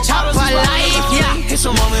serious chop for life, yeah. It's a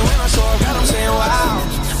moment when I show up, God, I'm saying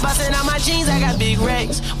wow. Bustin' out my jeans, I got big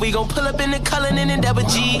racks. We gon' pull up in the Cullinan and double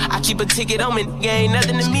G. I keep a ticket on me, ain't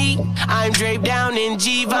nothing to me. I'm draped down in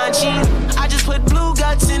Givenchy. I just put blue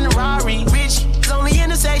guts in the Rari. Rich, it's only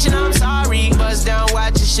intersection, I'm sorry. Bust down,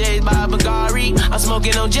 watch your shade by Bagari. I'm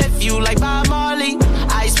smoking on jet fuel like Bob Marley.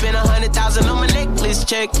 I spent 100,000 on my necklace,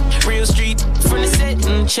 check. Real street, from the set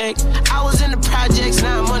and check. I was in the projects,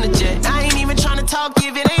 now I'm on the jet. I ain't even tryna talk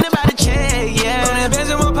if it ain't about a check, yeah. 100 bands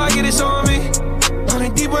in my pocket, it's on me.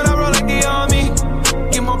 100 deep when I roll like the army.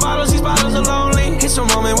 Get more bottles, these bottles are lonely. It's a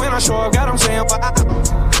moment when I show up, God, I'm saying wow.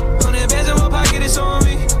 100 bands in my pocket, it's on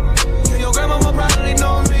me. Your grandma will probably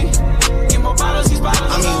know me. Get more bottles, these bottles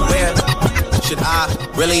are lonely. Where should I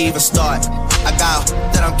really even start? I got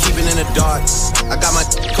that I'm keeping in the dark. I got my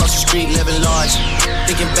across the street living large.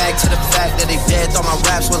 Thinking back to the fact that they dead. Thought my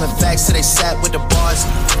raps wasn't facts, so they sat with the bars.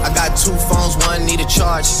 I got 2 phones, one need a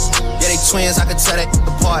charge. Yeah, they twins, I could tell that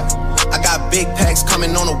apart. I got big packs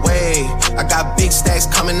coming on the way. I got big stacks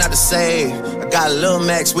coming out to save. I got Lil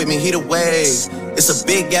Max with me, he the wave. It's a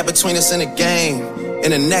big gap between us and the game.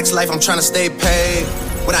 In the next life, I'm trying to stay paid.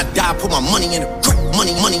 When I die, put my money in the grave.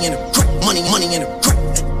 Money in the grave. Money in the grave.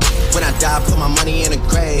 When I die, put my money in the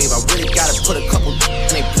grave. I really gotta put a couple in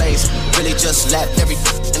their place. Really just lap every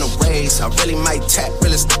in a race. I really might tap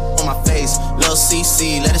really on my face. Lil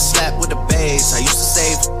CC, let it slap with the bass. I used to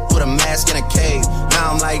save with a mask in a cave.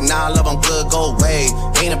 Now I'm like, nah, love, I'm good, go away.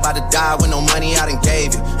 Ain't about to die with no money I done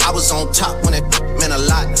gave you. I was on top when it meant a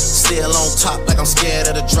lot. Still on top like I'm scared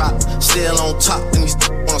of the drop. Still on top and these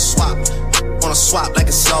wanna swap. Wanna swap like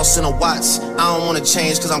it's sauce in a Watts. I don't wanna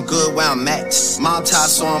change cause I'm good where I'm at. Mob tie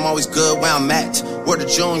so I'm always good where I'm at. Word to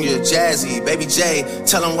Junior, Jazzy, Baby J.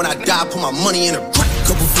 Tell them when I die, put my money in a crack.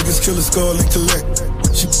 Couple figures, kill a skull and collect.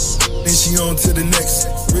 She then she on to the next.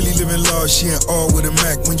 Really living large, she ain't all with a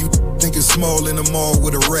Mac. When you think it's small in the mall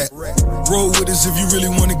with a rat. Roll with us if you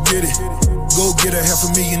really wanna get it. Go get a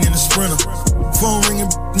 $500,000 in a Sprinter. Phone ringing,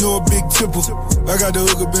 no a big tipple. I got the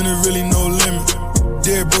hook up and it really no limit.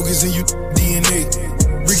 Dead brokers in you DNA.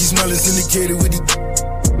 Ricky Smile is indicated with the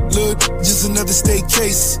look, just another state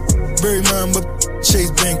case. Bury mine, but Chase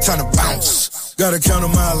Bank time to bounce. Gotta count on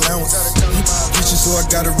my allowance. Bitches, so I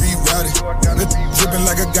gotta reroute it. Dripping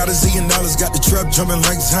like I got $1 zillion. Got the trap jumping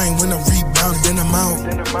like Zane when I'm rebounding. Then I'm out,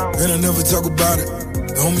 and I never talk about it.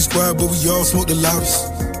 The homie squad, but we all smoke the loudest.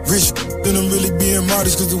 Rich, then I'm really being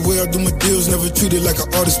modest. Cause the way I do my deals never treated like an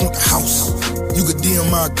artist want the house. You could DM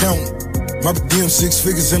my account. My DM 6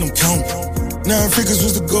 figures and I'm counting. 9 figures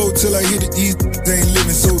was the goal till I hit it. These ain't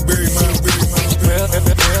living so bury mine.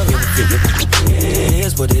 It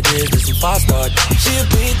is what it is, it's a fast start. She a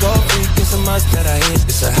big old freak, it's a must that I hit.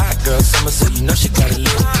 It's a hot girl summer, so you know she got it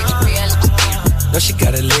lit. No, she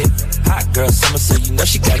got it lit. Hot girl summer, so you know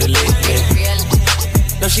she got it lit. Yeah.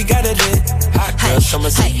 No, she got it lit. Hot girl summer,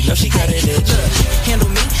 so you know she got it lit. Handle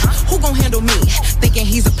me? Who gon' handle me? Thinking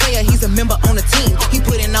he's a player, he's a member on the team. He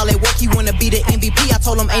put in all that work, he wanna be the MVP. I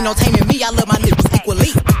told him ain't no taming me, I love my niggas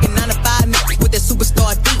equally. Fucking 9 to 5 niggas with that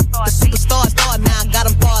superstar beat. The superstar star, now I got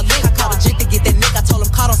him far link. I called a jig to get that nigga, I told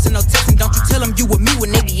him call, don't send no texting. Don't you tell him you with me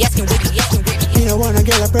when they be asking, where be asking, where be asking. Me no wanna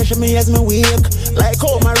get a pressure me as me weak. Like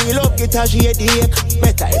how my real up it as she headache.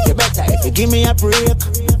 Better if you give me a break.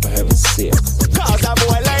 For heaven's sake. Cause a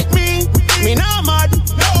boy like me not mad.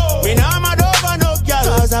 No. Me not mad over no girl.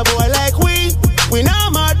 Cause a boy like we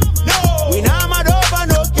not mad. No. We not mad over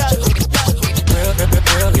no girl.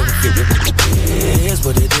 It is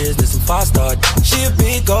what it is, this some fast start. She a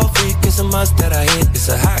big old freak, it's a must that I hit. It's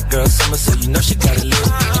a hot girl summer, so you know she got it lit.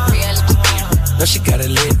 No, she got it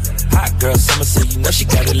lit. Hot girl summer, so you know she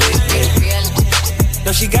got it lit. Yeah.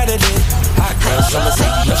 No, she got it lit. Hot girl summer, so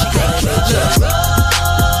you know she got it lit. Yeah.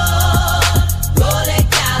 Roll it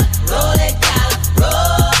down, roll it down, roll.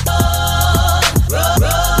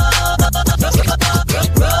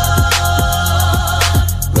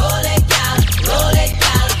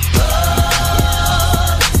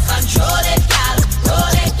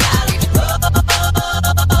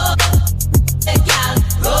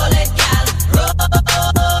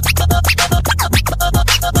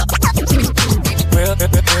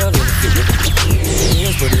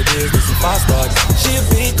 Fast start. She a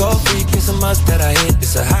big old freak, it's a must that I hit.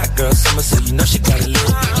 It's a hot girl summer, so you know she got it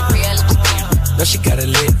lit. No, she got it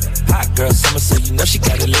lit. Hot girl summer, so you know she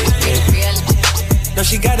got it lit. Yeah. No,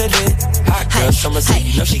 she got it lit. Hot girl summer, so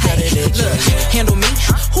you know she got it lit. Look, handle me?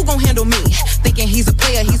 Who gon' handle me? Thinking he's a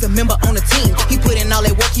player, he's a member on the team. He put in all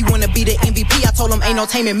that work, he wanna be the MVP. I told him ain't no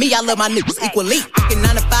taming me. I love my niggas equally. Fucking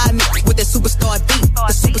 9 to 5 niggas with that superstar beat.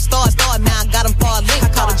 The superstar star, now I got him far link. I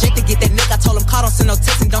called a Jake to get that nigga. I told him call, don't send no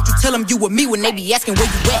text, and don't you tell him you with me when they be asking where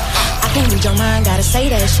you at. I can't read your mind, gotta say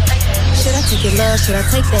that shit. Should I take your love, should I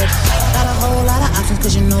take that? Got a whole lot of options,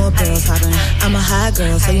 cause you know a girl's poppin'. I'm a high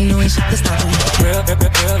girl, so you know ain't shit to stoppin'.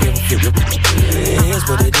 It is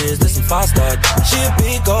what it is, this some fast start. She a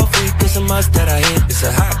big old freak, it's a must that I hit. It's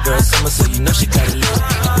a hot girl summer, so you know she got it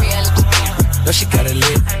lit. No, she got it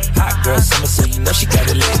lit. Hot girl summer, so you know she got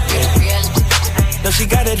it lit. Yeah. No, she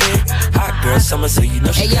got it lit. Hot girl summer, so you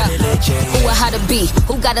know she got it lit. Yeah. Who a how to be?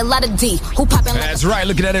 Who got a lot of D? Who poppin' like That's right,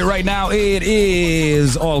 looking at it right now. It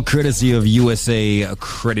is all courtesy of USA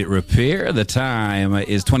Credit Repair. The time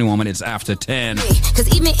is 21 minutes after 10. Cause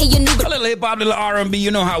even in your new a little hip-hop, little R&B,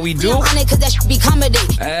 you know how we do. Cause that should be comedy.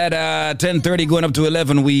 At 10:30 going up to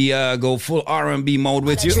 11, we go full R&B mode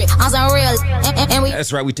with you.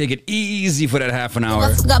 That's right, we take it easy for that half an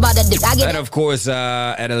hour. And of course,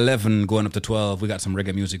 at 11 going up to 12, we got some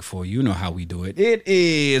reggae music for you. You know how we do it. It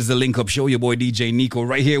is the Link Up Show. Your boy DJ Nico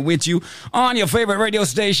right here with you on your favorite radio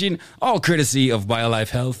station, all courtesy of BioLife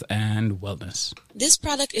Health and Wellness. This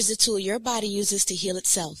product is a tool your body uses to heal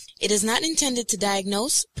itself. It is not intended to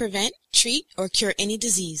diagnose, prevent, treat, or cure any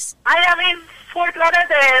disease. I am in Fort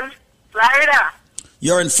Lauderdale, Florida.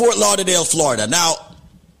 You're in Fort Lauderdale, Florida. Now,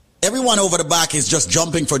 everyone over the back is just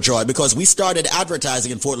jumping for joy because we started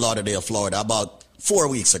advertising in Fort Lauderdale, Florida about 4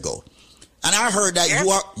 weeks ago. And I heard that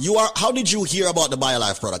you are, how did you hear about the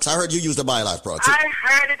BioLife products? I heard you use the BioLife products. I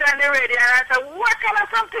heard it on the radio and I said, what kind of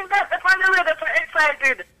something that's on the radio for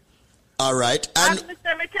excited? All right. And me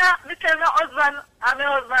tell my husband, and my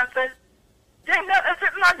husband said, Jane, that's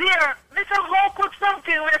not there. Me say, how could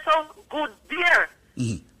something be so good there?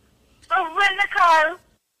 Mm-hmm. So when they call,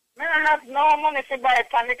 me don't have no money to buy it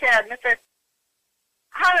on the card. Me say,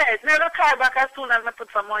 all right, me will call back as soon as I put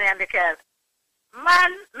some money on the card.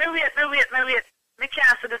 Man, me wait. Me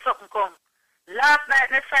can't see the something come. Last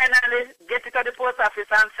night, me finally get it to the post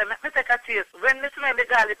office and say, me take a taste. When me smell the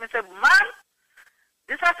garlic, me say, man,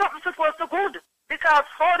 this is something supposed to good. Because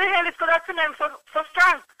how the hell it could have smelled so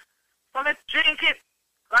strong? So me drink it.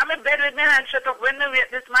 I'm in bed with my hand shut up. When me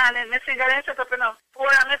wait this morning, my finger ain't shut up enough.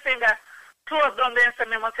 Four of my finger closed down there and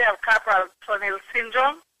say, me must have carpal tunnel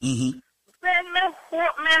syndrome. Mm-hmm. When me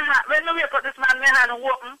wake up this man, my hand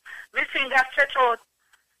open, my finger stretch out.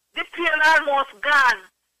 The pain almost gone.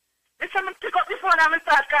 This time I pick up the phone and I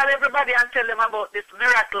start calling everybody and tell them about this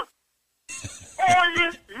miracle.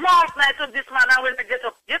 Only last night of this man I went to get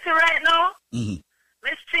up. You see right now? Mm-hmm.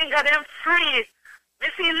 My finger them free. Me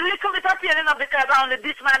feel a little bit of pain enough because only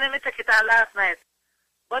this man and me take it out last night.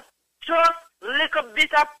 But just little bit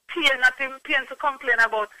of pain, nothing pain to complain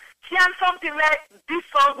about. Can something like this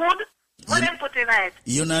so good? What them put in it?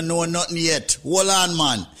 You don't know nothing yet. Hold on,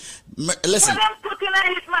 man. Listen. What them put in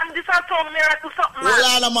it, man? This is some miracle something,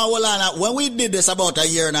 man. Hold on. When we did this about a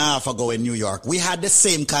year and a half ago in New York, we had the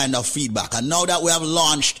same kind of feedback. And now that we have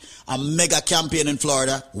launched a mega campaign in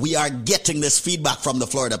Florida, we are getting this feedback from the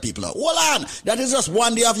Florida people. Hold on. That is just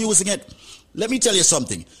one day of using it. Let me tell you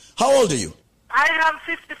something. How old are you? I am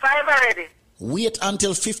 55 already. Wait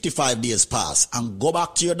until 55 days pass and go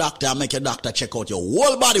back to your doctor and make your doctor check out your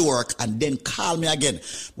whole body work and then call me again.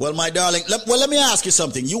 Well, my darling, let me ask you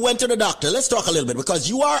something. You went to the doctor. Let's talk a little bit because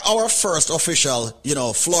you are our first official,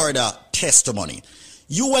 Florida testimony.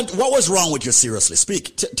 What was wrong with you, seriously?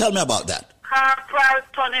 Speak. Tell me about that. Carpal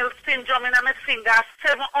tunnel syndrome in my finger.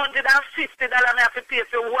 $750 I have to pay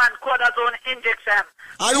for one cortisone injection.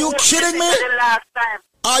 Are you kidding me? The last time.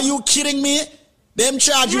 Are you kidding me? Them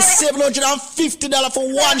charge you $750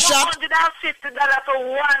 for one shot? $750 for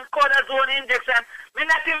one cortisone injection. Me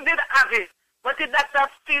not even did have it. But the doctor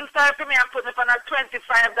still sorry for me and put me on a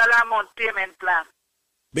 $25 a month payment plan.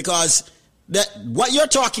 Because what you're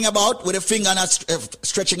talking about with a finger not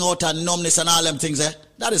stretching out and numbness and all them things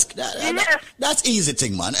that's easy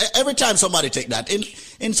thing, man. Every time somebody take that in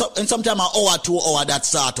sometime an hour, 2 hours, that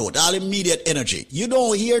start out all immediate energy. You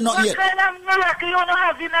don't hear nothing yet. What kind of miracle you don't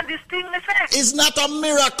have in this thing, me say? It's not a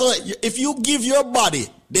miracle. If you give your body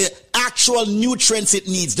the actual nutrients it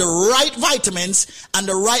needs, the right vitamins and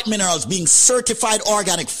the right minerals, being certified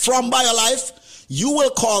organic from BioLife, you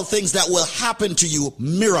will call things that will happen to you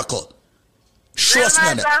miracle. Trust me.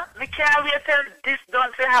 We can't wait till this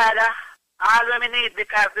done for harder. All we need,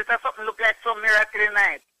 because this is something look like some miracle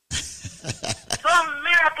tonight. Some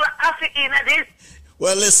miracle after in this.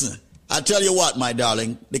 Well, listen, I'll tell you what, my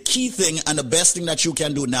darling. The key thing and the best thing that you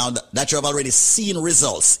can do now that you have already seen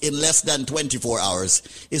results in less than 24 hours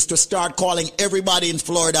is to start calling everybody in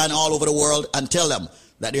Florida and all over the world and tell them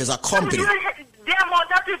that there's a company. The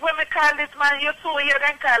amount of people when we call this man, you so here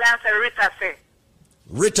then call and say Rita say.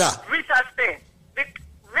 Rita say.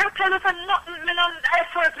 We'll tell you for nothing, I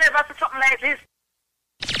first never see something like this.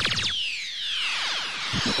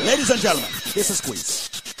 Ladies and gentlemen, this is Squeeze.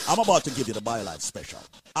 I'm about to give you the BioLife special.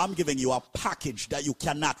 I'm giving you a package that you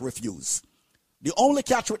cannot refuse. The only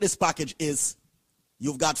catch with this package is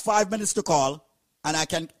you've got 5 minutes to call, and I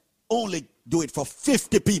can only do it for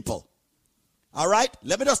 50 people. All right?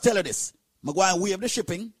 Let me just tell you this. I'm going to waive the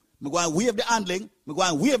shipping. I'm going to waive the handling. I'm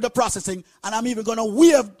going to waive the processing. And I'm even going to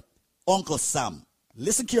waive Uncle Sam.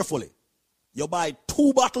 Listen carefully. You buy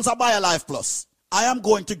 2 bottles of BioLife Plus. I am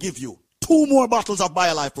going to give you 2 more bottles of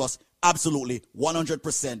BioLife Plus, absolutely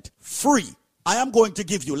 100% free. I am going to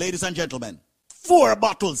give you, ladies and gentlemen, 4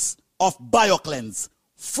 bottles of BioCleanse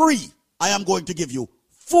free. I am going to give you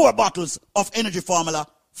 4 bottles of Energy Formula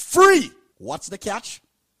free. What's the catch?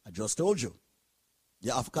 I just told you.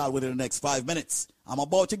 You have to call within the next 5 minutes. I'm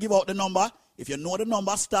about to give out the number. If you know the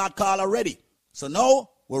number, start call already. So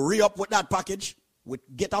now we'll re-up with that package. We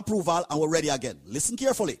get approval and we're ready again. Listen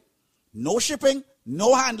carefully. No shipping,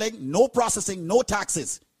 no handling, no processing, no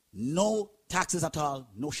taxes. No taxes at all.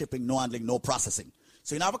 No shipping, no handling, no processing.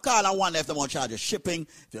 So you have a call and one left them on charge of shipping.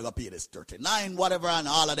 If you're going to pay this $39, whatever, and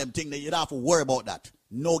all of them things, you don't have to worry about that.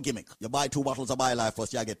 No gimmick. You buy 2 bottles of BioLife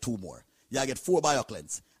Plus, you get 2 more. You get 4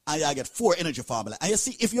 BioCleanse. And you get 4 Energy Formula. And you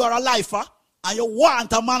see, if you are a lifer and you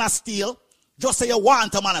want a man of steel, just say you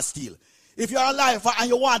want a man of steel. If you're a lifer and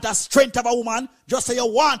you want a strength of a woman, just say you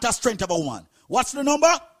want a strength of a woman. What's the number?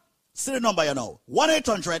 See the number you know.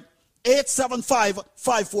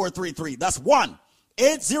 1-800-875-5433. That's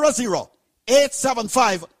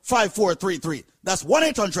 1-800-875-5433. That's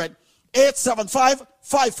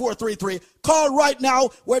 1-800-875-5433. Call right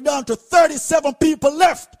now. We're down to 37 people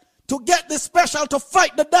left to get this special to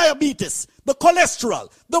fight the diabetes, the cholesterol,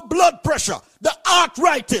 the blood pressure, the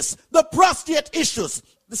arthritis, the prostate issues,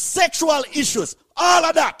 the sexual issues, all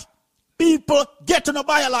of that. People, get to the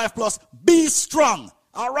BioLife Plus. Be strong.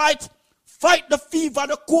 All right? Fight the fever,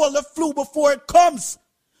 the cold, the flu before it comes.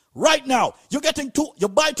 Right now, you're getting 2. You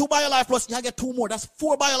buy 2 BioLife Plus, you get 2 more. That's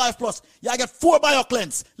 4 BioLife Plus. You get 4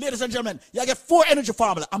 BioCleanse. Ladies and gentlemen, you get 4 Energy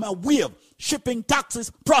Formula. I'm a wave. Shipping, taxes,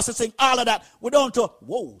 processing, all of that. We're down to,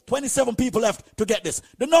 27 people left to get this.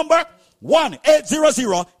 The number,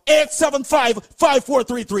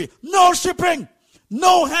 1-800-875-5433. No shipping.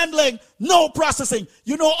 No handling, no processing.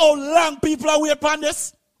 You know how long people are waiting on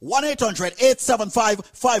this?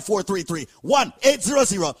 1-800-875-5433.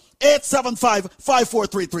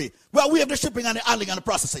 1-800-875-5433. Well, we have the shipping and the handling and the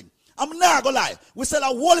processing. I'm not going to lie. We sell a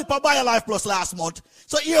whole heap of BioLife Plus last month.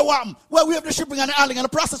 So here what happened? Well, we have the shipping and the handling and the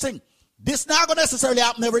processing. This not going to necessarily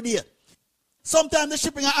happen every day. Sometimes the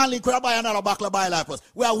shipping and handling could buy another bottle of BioLife Plus.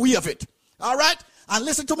 Well, we have it. All right? And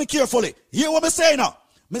listen to me carefully. Hear what I say now.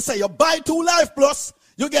 Me say you buy 2 Life Plus,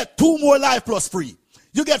 you get 2 more Life Plus free.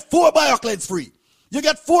 You get 4 BioCleanse free. You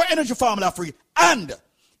get 4 Energy Formula free. And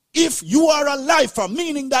if you are a lifer,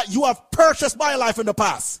 meaning that you have purchased BioLife in the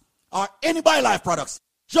past, or any BioLife products,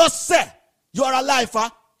 just say you are a lifer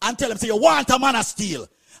and tell them, say you want a man of steel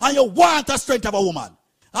and you want a strength of a woman.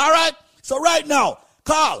 All right? So right now,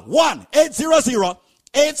 call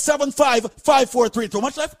 1-800-875-5433. How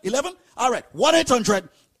much left? 11? All right.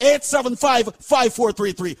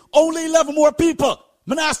 1-800-875-5433. Only 11 more people.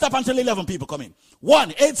 I'm not stop until 11 people come in.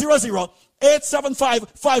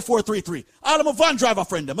 1-800-875-5433. All of my van driver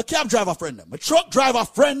friend them, my cab driver friend them, my truck driver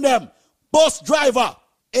friend them, bus driver.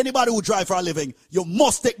 Anybody who drive for a living, you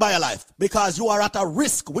must take by your life because you are at a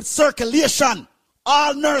risk with circulation.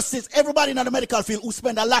 All nurses, everybody in the medical field who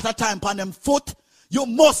spend a lot of time on them foot, you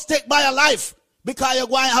must take by your life because you're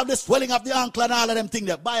going to have the swelling of the ankle and all of them things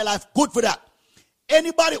there. By your life, good for that.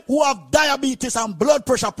 Anybody who have diabetes and blood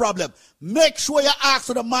pressure problem, make sure you ask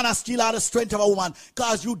for the man of steel or the strength of a woman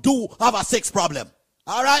because you do have a sex problem.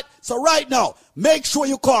 All right? So right now, make sure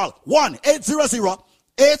you call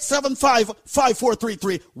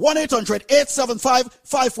 1-800-875-5433.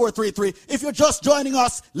 1-800-875-5433. If you're just joining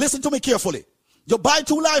us, listen to me carefully. You buy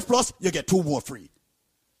 2 Life Plus, you get 2 more free.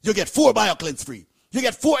 You get 4 BioCleanse free. You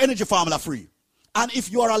get 4 Energy Formula free. And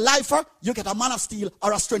if you are a lifer, you get a man of steel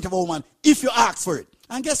or a strength of a woman if you ask for it.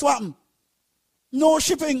 And guess what? No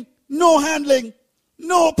shipping, no handling,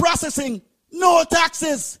 no processing, no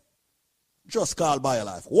taxes. Just call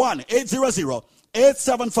BioLife.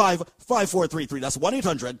 1-800-875-5433. That's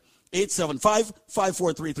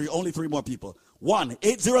 1-800-875-5433. Only 3 more people.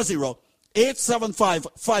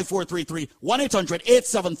 1-800-875-5433.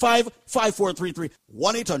 1-800-875-5433.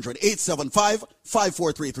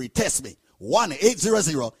 1-800-875-5433. Test me.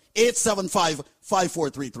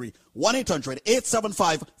 1-800-875-5433.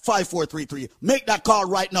 1-800-875-5433. Make that call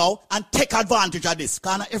right now and take advantage of this.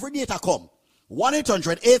 Because every data come.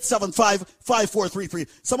 1-800-875-5433.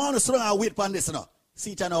 Someone on the strong and wait for this now.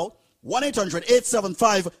 See it now.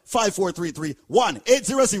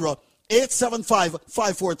 1-800-875-5433.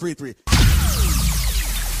 1-800-875-5433.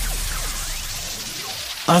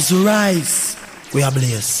 As we rise, we are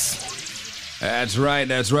blessed. That's right,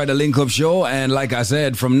 the Link Up Show. And like I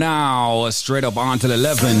said, from now, straight up on till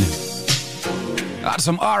 11. Got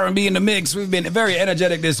some R&B in the mix. We've been very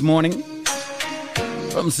energetic this morning.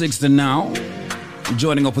 From 6 to now.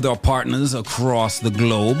 Joining up with our partners across the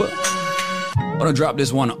globe. I'm going to drop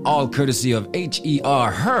this one all courtesy of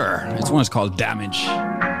H.E.R. Her. This one's called Damage.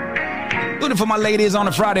 Doing it for my ladies on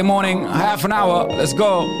a Friday morning. Half an hour. Let's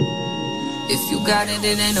go. If you got it,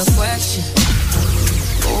 it ain't a question.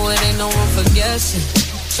 Oh, it ain't no room for guessing.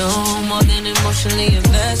 Show more than emotionally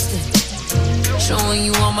invested. Showing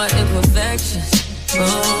you all my imperfections.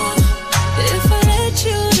 Oh, if I let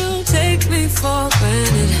you, don't take me for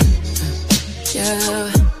granted. Yeah.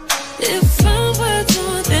 If I'm worth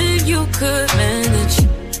more than you could manage,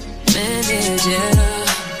 yeah.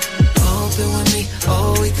 Open with me,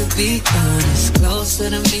 oh, we could be honest. Closer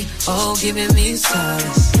to me, oh, giving me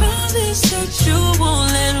solace. Promise that you won't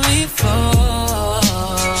let me fall.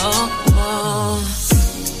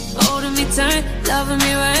 Holding me tight, loving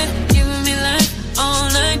me right, giving me life. All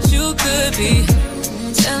night you could be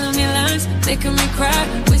telling me lies, making me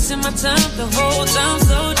cry, wasting my time the whole time.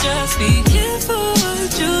 So just be careful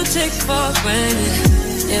what you take for granted.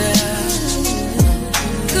 Yeah.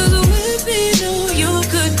 Cause with me, no, you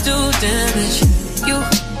could do damage. You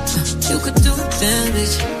could do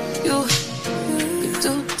damage. You could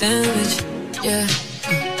do damage. Yeah.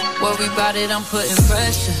 Worry about it, I'm putting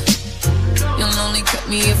pressure. You'll only cut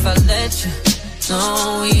me if I let you.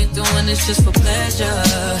 No, we ain't doing this just for pleasure.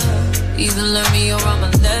 Either learn me or I'm a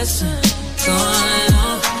lesson. Going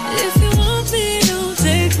on. If you want me, don't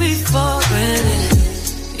take me for granted.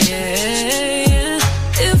 Yeah.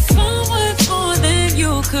 If I'm worth more than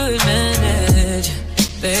you could manage,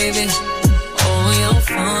 baby. Oh, you're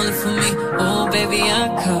falling for me. Oh, baby, I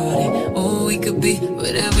caught it. Oh, we could be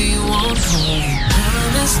whatever you want.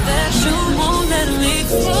 Promise that you won't let me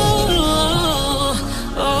fall.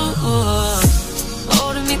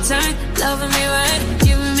 Holding me tight, loving me right,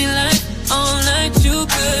 giving me life. All night you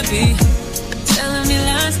could be telling me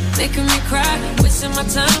lies, making me cry, wasting my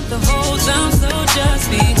time the whole time. So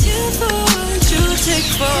just be careful what you take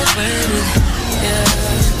for granted. Yeah.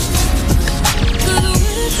 Cause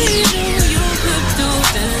with me, you could do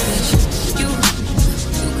damage. You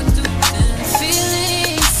could do damage.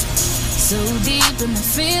 Feelings so deep in my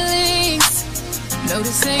feelings. No,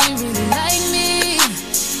 this ain't really like me.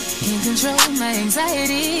 Can't control my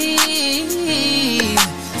anxiety.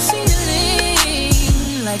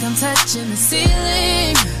 Feeling like I'm touching the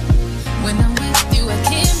ceiling. When I'm with you, I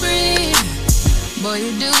can't breathe. Boy,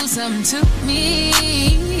 you do something to me.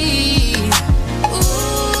 Ooh,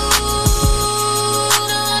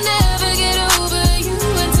 no, I'll never get over you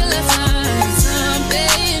until I find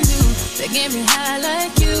something new that get me high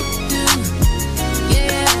like you do.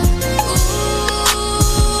 Yeah.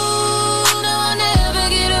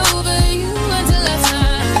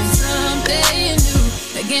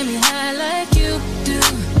 Get me high like you do.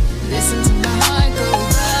 Listen to my heart go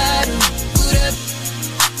bottom, boot up,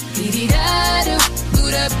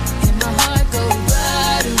 up, and my heart goes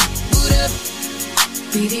bottom, boot up,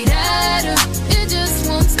 beat it out of. It just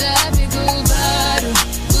won't stop, it goes bottom,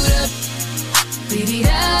 boot up, beat it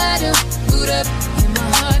out of, boot up, and my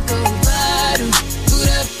heart goes bottom, boot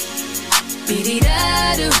up, beat it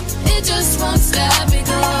out of. It just won't stop, it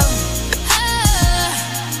goes.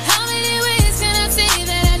 How many ways can I say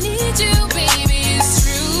that I need you, baby? It's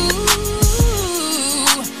true.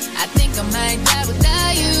 I think I might die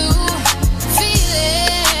without you.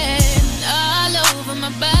 Feeling all over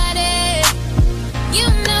my body. You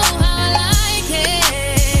know how I like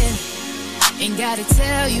it. Ain't gotta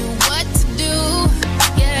tell you what to do.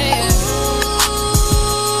 Yeah. Ooh,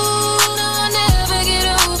 no, I'll never get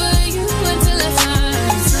over you until I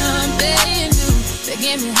find something new that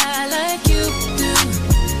get me high like you do.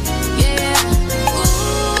 Yeah.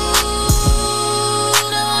 Ooh,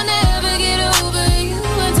 no, I'll never get over you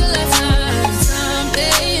until I find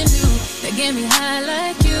something new that get me high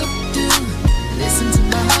like you do. Listen to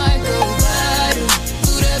my heart go bottom,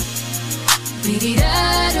 boot up, beat it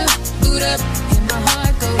out of, boot up, and my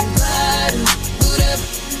heart go bottom, boot up,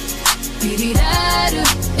 beat it out of.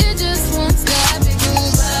 It just won't stop, it go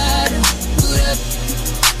bottom, boot up,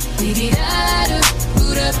 beat it out of,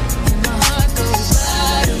 boot up, and my heart go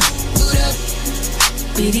bottom, boot up,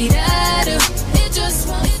 beat it out of. It just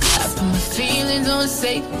won't stop. I put my feelings on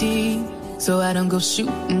safety, so I don't go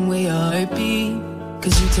shooting where your heart beat.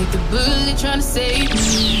 Cause you take the bullet trying to save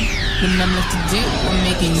me. When I'm left to do, I'm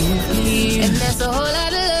making you bleed. And that's a whole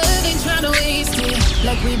lot of love, ain't trying to waste it.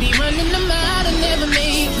 Like we be running them out and never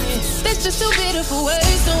make it. That's just too bitter for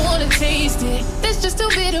words, don't wanna taste it. That's just too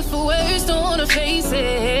bitter for words, don't wanna face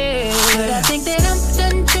it. But I think that I'm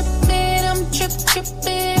done tripping, I'm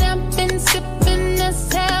tripping. I've been sipping,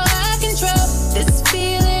 that's how I control this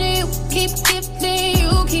feeling you keep giving,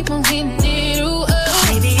 you keep on hitting it. Ooh, oh.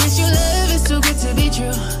 Maybe it's your love, it's too good to be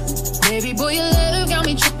true. Baby boy, your love got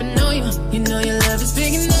me tripping on you. You know your love is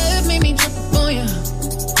big enough, made me trip up on you.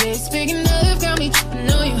 Yeah, it's big enough, got me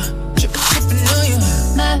tripping on you. Tripping on you.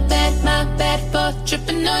 My bad for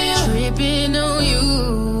tripping on you. Tripping on you.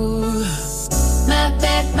 My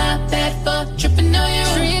bad for tripping on you.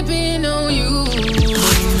 Tripping on you. You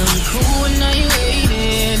know you cool when now you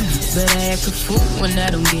waiting, but I act a fool when I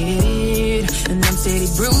don't get it. And I'm steady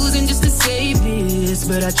bruising just to save this,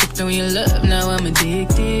 but I tripped on your love, now I'm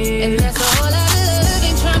addicted. And that's a whole lot of love,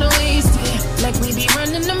 ain't tryna waste it. Like we be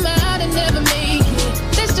running them out and never make it.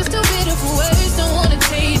 That's just too bitter for words, don't wanna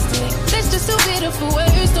taste it. That's just too bitter for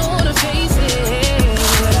words, don't wanna face it.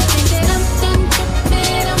 But I think that I'm done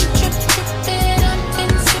tripping, I'm tripping. I've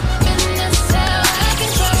been sipping, that's how I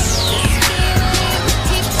control this feeling.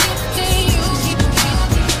 Keep shifting, you keep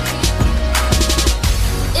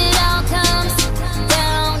It all comes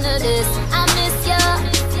down to this. I miss your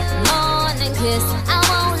morning kiss. I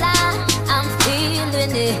won't lie, I'm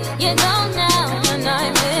feeling it. You know now when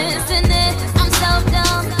I'm missing it. I'm so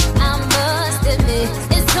dumb, I must admit.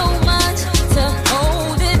 It's too much to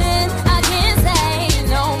hold it in. I can't say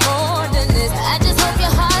no more than this. I just hope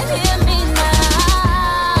your heart hear me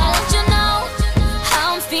now. Don't you know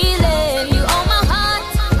how I'm feeling? You own my heart,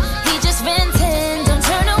 he just venting. Don't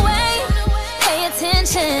turn away, pay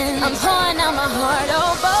attention. I'm pouring out my heart,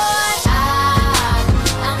 oh boy.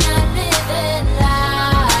 I'm not living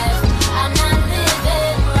life. I'm not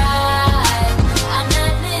living right. I'm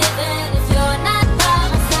not living if you're not by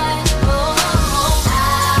my side. Oh,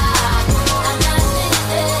 I'm not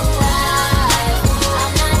living life.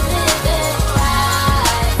 I'm not living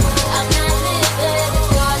right. I'm not living if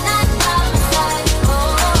you're not by my side.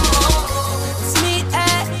 It's me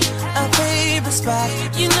at a favorite spot.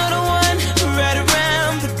 You know the one right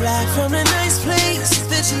around the block from a nice place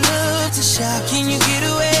that you love to shop. Can you get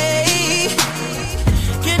away?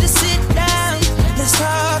 Get to sit down, let's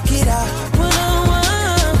talk it out.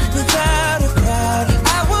 One-on-one, without a crowd.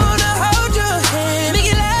 I wanna hold your hand, make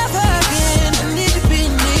you laugh again. I need to be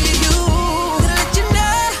near you, to let you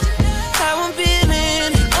know how I'm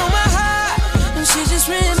feeling. On my heart, and she just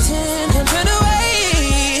renting. Don't turn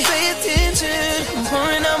away, pay attention. I'm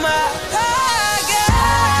pouring out my heart, girl.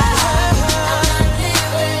 I'm not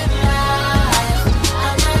living life.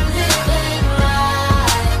 I'm not living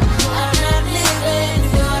right. I'm not living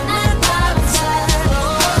if you're not by my side.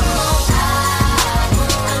 Oh,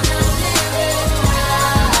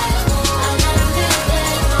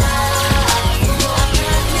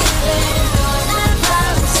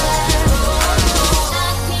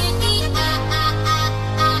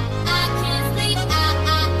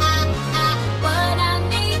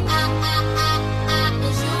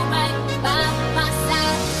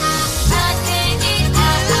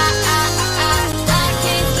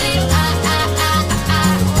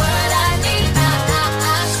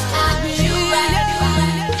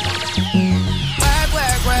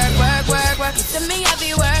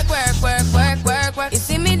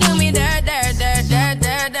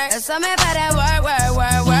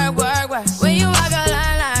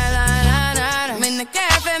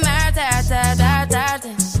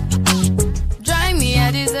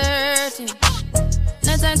 I deserting.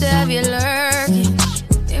 No time to have you lurking.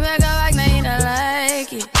 You make a back, now you don't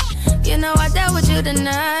like it. You know I dealt with you the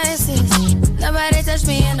nicest. Nobody touched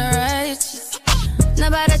me in the righteous.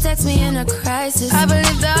 Nobody text me in a crisis. I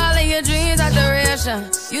believed all of your dreams are duration.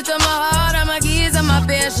 You took my heart, all my keys, and my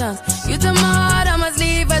patience. You took my heart, I must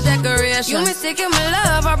leave a decoration. You mistaken my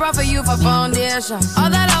love, I brought for you for foundation. All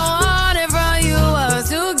that I wanted from you was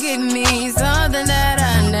to give me something that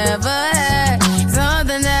I never had,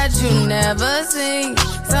 something that you never seen,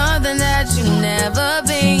 something that you never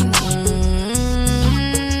been.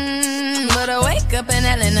 But I wake up and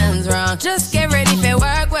hell nothing's wrong. Just get ready for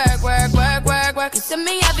work, work, work, work, work, work. You see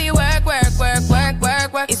me, I be work, work, work, work,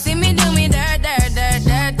 work, work. You see me do me dirt, dirt, dirt,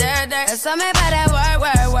 dirt, dirt, dirt. That's all me about that work,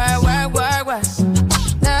 work, work, work, work, work.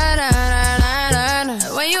 Na na na na na na.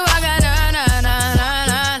 When you walk out, na na na na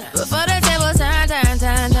na. Before the table turn, turn,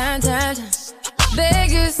 turn, turn, turn, turn. Beg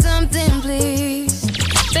you something, please.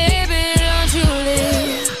 Baby, don't you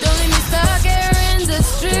leave. Don't leave me stuck here in the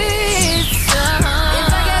streets.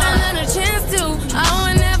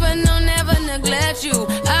 You.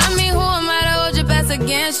 I mean, who am I to hold your best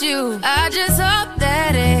against you? I just hope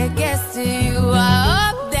that it gets to you.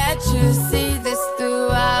 I hope that you see this through.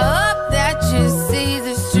 I hope that you see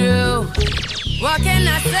this true. What can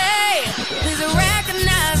I say? Please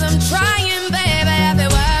recognize I'm trying, baby. I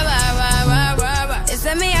feel wah. It's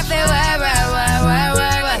me, I feel wah.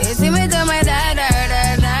 You see me do my da.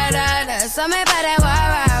 So me by that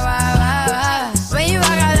wah. When you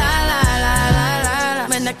walk out, la.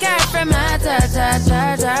 When the cat from my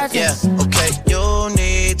yeah, okay, you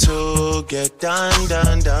need to get done.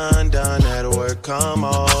 At work, come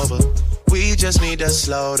over. We just need to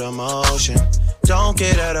slow the motion. Don't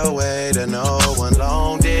get out of the way to no one.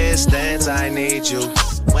 Long distance, I need you.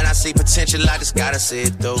 When I see potential, I just gotta see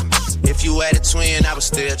it through. If you had a twin, I would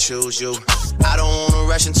still choose you. I don't wanna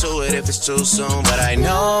rush into it if it's too soon, but I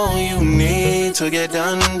know you need to get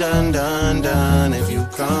done. If you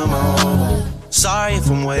come over. Sorry if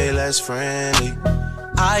I'm way less friendly.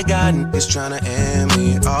 I got niggas tryna end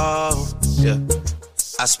me. Oh, yeah.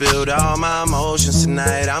 I spilled all my emotions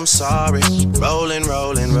tonight, I'm sorry. Rolling.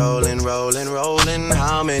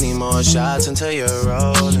 How many more shots until you're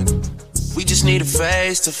rolling? We just need a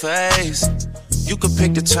face to face. You could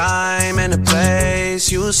pick the time and the place.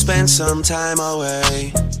 You'll spend some time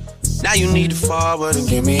away. Now you need to forward and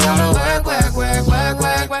give me all the work.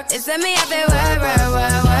 It's me, I feel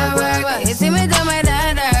work. You see me do my da.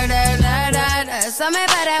 So me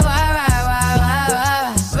by that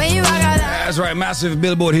wah. When you walk out. That's right, massive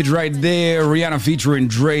Billboard hit right there. Rihanna featuring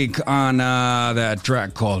Drake on that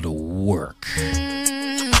track called Work.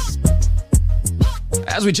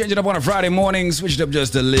 As we change it up on a Friday morning, switch it up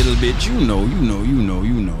just a little bit. You know,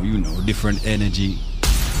 different energy.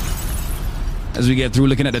 As we get through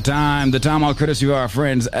looking at the time all courtesy of our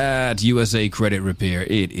friends at USA Credit Repair.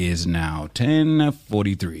 It is now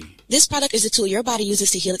 10:43. This product is a tool your body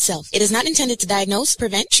uses to heal itself. It is not intended to diagnose,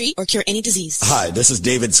 prevent, treat, or cure any disease. Hi, this is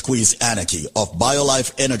David Squeeze Anarchy of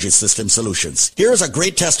BioLife Energy System Solutions. Here's a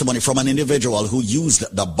great testimony from an individual who used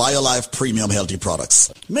the BioLife Premium Healthy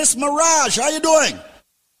products. Miss Mirage, how you doing?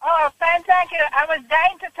 Oh, fine, thank you. I was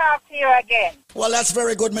dying to talk to you again. Well, that's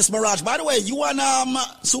very good, Miss Mirage. By the way, you and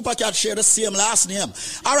Supercat share the same last name.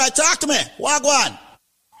 All right, talk to me. Wagwan.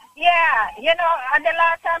 Yeah, you know, and the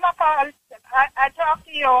last time I called, I talked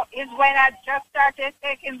to you is when I just started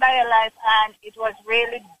taking BioLife, and it was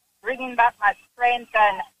really bringing back my strength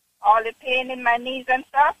and all the pain in my knees and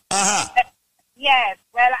stuff. Yes,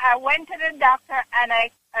 well, I went to the doctor and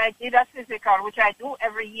I did a physical, which I do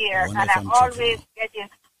every year, and I'm always getting,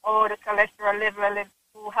 the cholesterol level is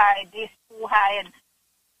too high, this too high, and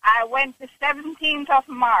I went the 17th of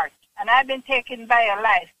March, and I've been taking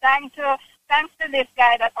BioLife. Thanks to this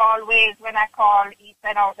guy that always, when I call, he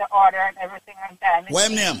sent out the order and everything on time.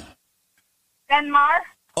 What name? Zenmar.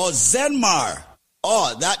 Oh, Zenmar.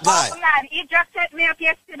 Oh, that guy. Oh, man, he just set me up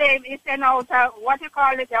yesterday. He sent out, what you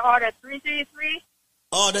call it, the order 333.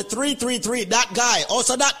 Oh, the 333, that guy.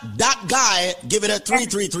 Also, that guy give it a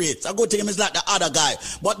 333. It's a good thing it's not the other guy.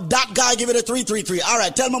 But that guy give it a 333. All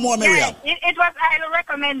right, tell me more, Miriam. Yeah, it was highly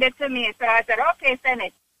recommended to me. So I said, okay, send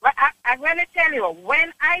it. But I'm going to tell you,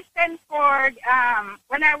 when I sent for,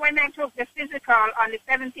 when I went and took the physical on the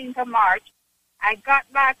 17th of March, I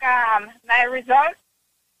got back my results,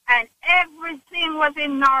 and everything was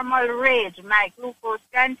in normal range. My glucose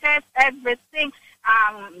scan test, everything,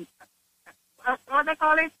 what they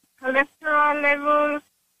call it, cholesterol levels,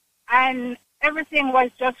 and everything was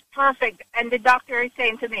just perfect. And the doctor is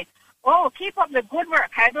saying to me, oh, keep up the good work.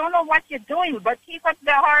 I don't know what you're doing, but keep up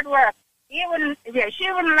the hard work.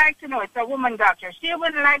 she wouldn't like to know. It's a woman doctor. She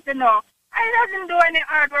wouldn't like to know. I doesn't do any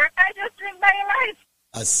hard work. I just drink BioLife.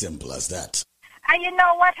 As simple as that. And you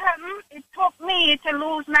know what happened? It took me to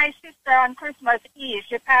lose my sister on Christmas Eve.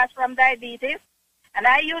 She passed from diabetes. And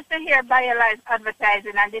I used to hear BioLife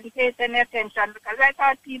advertising and didn't pay any attention because I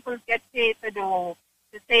thought people get paid to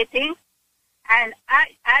say things. And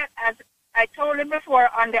as I told you before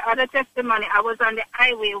on the other testimony, I was on the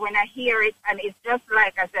highway when I hear it, and it's just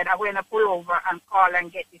like I said, I'm going to pull over and call and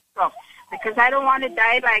get this stuff because I don't want to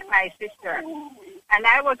die like my sister. And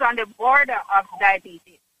I was on the border of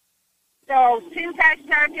diabetes. So since I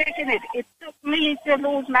started taking it, it took me to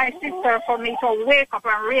lose my sister for me to wake up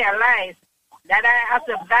and realize that I have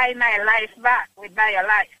to buy my life back with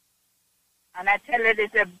BioLife. And I tell you,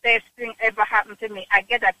 it's the best thing ever happened to me. I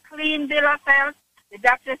get a clean bill of health. The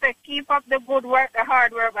doctor said, keep up the good work, the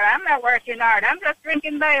hard work, but I'm not working hard. I'm just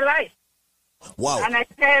drinking BioLife. Wow. And I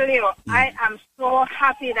tell you, I am so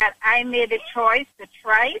happy that I made a choice to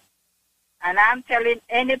try it. And I'm telling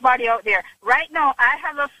anybody out there, right now, I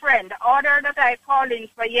have a friend, the order that I called in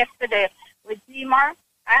for yesterday with Zimar,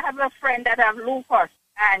 I have a friend that have lupus,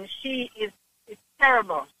 and it's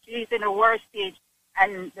terrible. She's in the worst stage.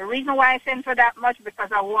 And the reason why I sent her that much, because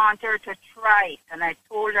I want her to try it. And I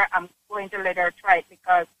told her I'm going to let her try it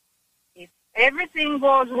because if everything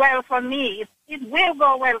goes well for me, it will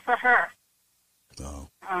go well for her. Oh.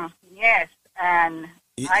 Yes, and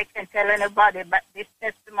I can tell anybody, but this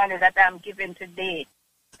testimony that I'm giving today,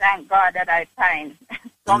 thank God that I find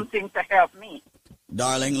something to help me.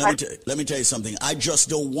 Darling, let me tell you something. I just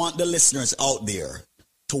don't want the listeners out there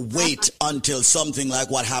to wait until something like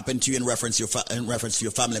what happened to you in reference to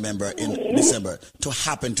your family member in December to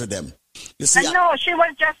happen to them. You see, I know she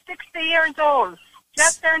was just 60 years old,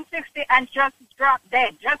 just turned 60 and just dropped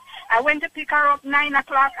dead. I went to pick her up 9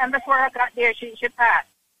 o'clock, and before I got there, she passed.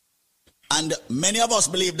 And many of us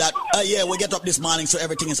believe that, we get up this morning so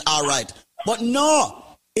everything is all right. But no,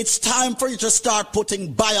 it's time for you to start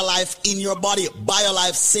putting BioLife in your body.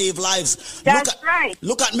 BioLife save lives. That's right.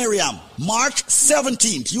 Look at Miriam. March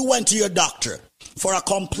 17th, you went to your doctor for a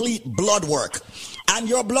complete blood work. And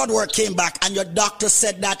your blood work came back, and your doctor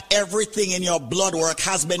said that everything in your blood work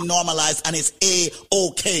has been normalized and is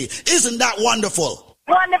A-OK. Isn't that wonderful?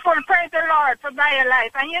 Wonderful. Praise the Lord for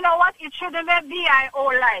BioLife. And you know what? It shouldn't be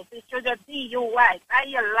B-I-O-Life. It should be B-U-Y. Buy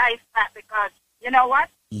your life back, because you know what?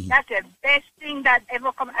 Mm-hmm. That's the best thing that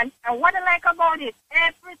ever come. And what I like about it,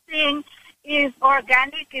 everything is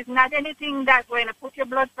organic. It's not anything that's going to put your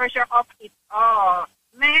blood pressure up. It's,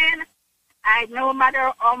 no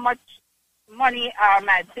matter how much money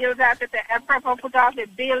my bills have to pay, I prefer put off the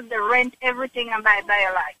bill, the rent, everything, and buy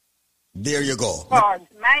BioLife. There you go. Because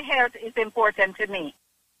my health is important to me.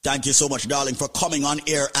 Thank you so much, darling, for coming on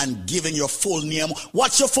air and giving your full name.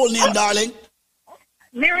 What's your full name, darling?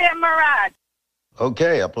 Miriam Marad.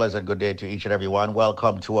 Okay, a pleasant good day to each and every one.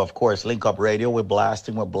 Welcome to, of course, Link Up Radio. We're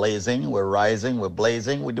blasting, we're blazing, we're rising, we're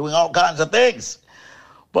blazing, we're doing all kinds of things.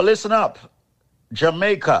 But listen up.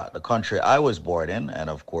 Jamaica, the country I was born in, and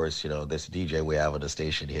of course, this DJ we have at the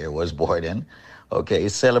station here was born in,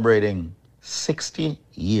 is celebrating 60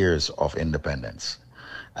 years of independence.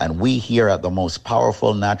 And we here at the most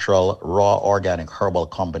powerful natural, raw, organic herbal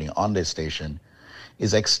company on this station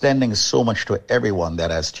is extending so much to everyone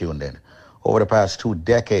that has tuned in. Over the past 2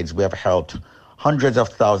 decades, we have helped hundreds of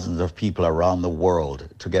thousands of people around the world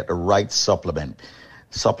to get the right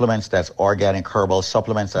supplements that's organic herbal,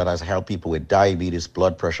 supplements that has helped people with diabetes,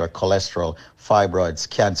 blood pressure, cholesterol, fibroids,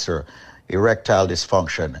 cancer, erectile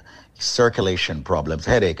dysfunction, circulation problems,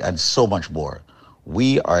 headache, and so much more.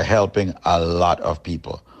 We are helping a lot of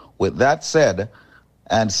people. With that said,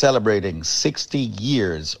 and celebrating 60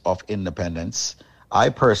 years of independence, I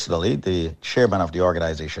personally, the chairman of the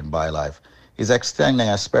organization BioLife, is extending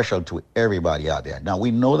a special to everybody out there. Now,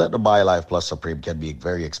 we know that the BioLife Plus Supreme can be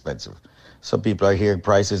very expensive. Some people are hearing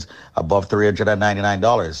prices above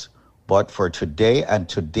 $399. But for today and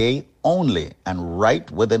today only, and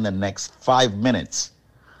right within the next 5 minutes,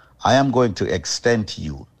 I am going to extend to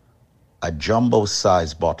you a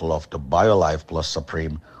jumbo-sized bottle of the BioLife Plus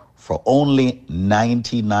Supreme for only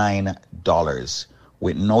 $99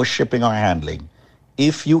 with no shipping or handling.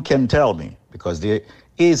 If you can tell me, because there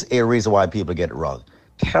is a reason why people get it wrong,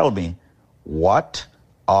 tell me what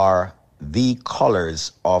are the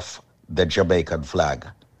colors of the Jamaican flag?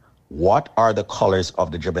 What are the colors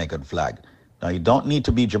of the Jamaican flag? Now, you don't need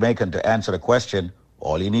to be Jamaican to answer the question.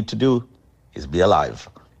 All you need to do is be alive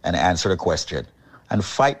and answer the question and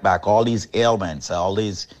fight back all these ailments, all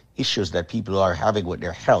these issues that people are having with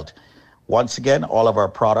their health. Once again, all of our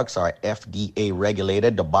products are FDA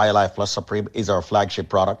regulated. The BioLife Plus Supreme is our flagship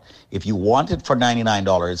product. If you want it for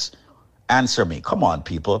 $99, answer me. Come on,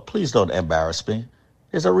 people. Please don't embarrass me.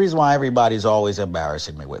 There's a reason why everybody's always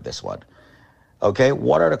embarrassing me with this one. Okay,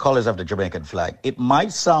 what are the colors of the Jamaican flag? It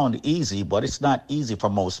might sound easy, but it's not easy for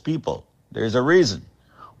most people. There's a reason.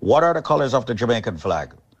 What are the colors of the Jamaican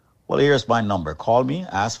flag? Well, here's my number. Call me,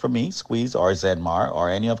 ask for me, Squeeze or Zedmar or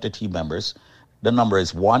any of the team members. The number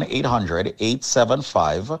is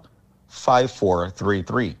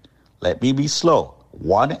 1-800-875-5433. Let me be slow.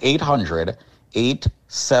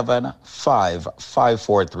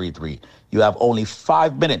 1-800-875-5433. You have only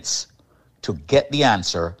 5 minutes to get the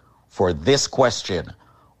answer for this question.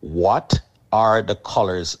 What are the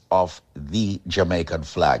colors of the Jamaican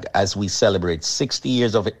flag? As we celebrate 60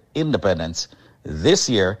 years of independence this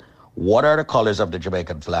year, what are the colors of the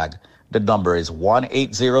Jamaican flag? The number is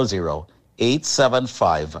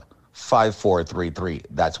 1-800-875-5433.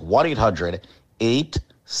 That's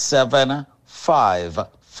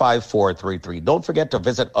 1-800-875-5433. Don't forget to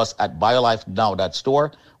visit us at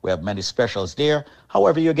BioLifeNow.store. We have many specials there.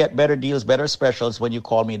 However, you get better deals, better specials when you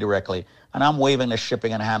call me directly. And I'm waiving the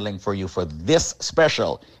shipping and handling for you for this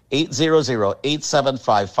special,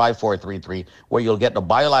 800-875-5433, where you'll get the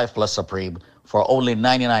BioLife Plus Supreme for only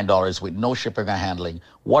 $99 with no shipping and handling.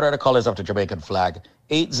 What are the colors of the Jamaican flag?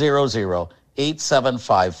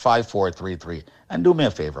 800-875-5433. And do me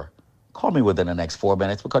a favor. Call me within the next 4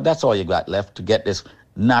 minutes because that's all you got left to get this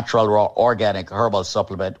natural, raw, organic herbal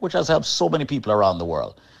supplement, which has helped so many people around the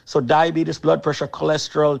world. So diabetes, blood pressure,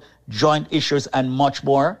 cholesterol, joint issues, and much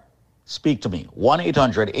more, speak to me.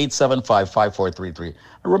 1-800-875-5433.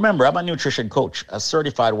 And remember, I'm a nutrition coach, a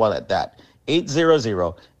certified one at that.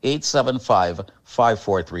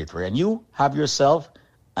 800-875-5433. And you have yourself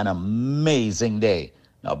an amazing day.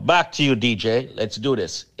 Now back to you, DJ. Let's do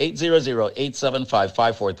this.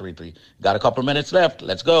 800-875-5433. Got a couple minutes left.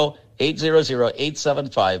 Let's go.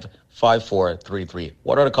 800-875-5433.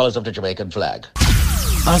 What are the colors of the Jamaican flag?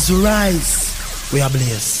 As we rise, we are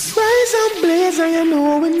blaze. Rise and blaze, and you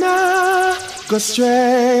know we not go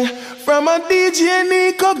stray. From a DJ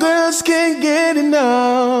Nico, girls can't get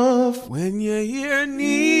enough. When you hear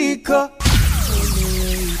Nico on the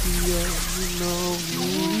radio, you know who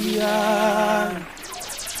we are.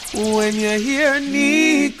 When you hear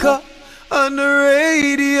Nico on the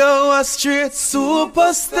radio, a straight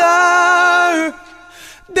superstar.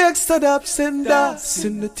 Dexter Daps and Das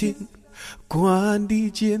in the thing. Go on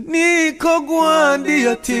DJ Nico, go on do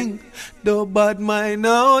your thing. No bad mind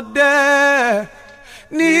out there.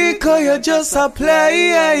 Nico, you're just a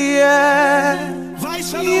player, yeah.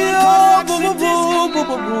 Vice yeah, boom, boom, boom, boom,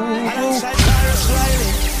 boom, boom.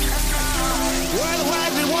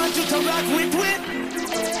 Worldwide, we want you to rock with.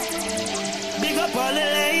 Big up all the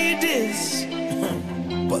ladies.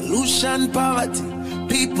 Pollution, poverty,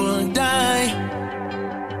 people die.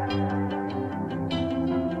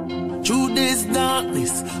 Through this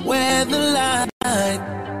darkness, where the light.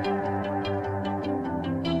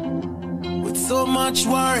 With so much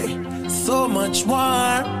worry, so much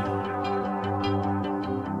war,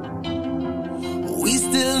 we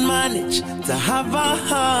still manage to have a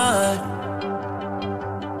heart.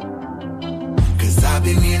 Cause I've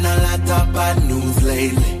been hearing a lot of bad news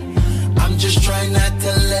lately. I'm just trying not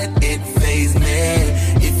to let it faze me.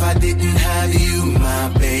 If I didn't have you, my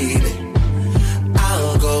baby,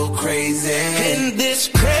 I'll go crazy. In this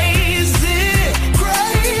crazy,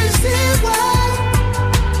 crazy world,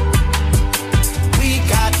 we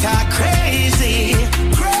got that crazy,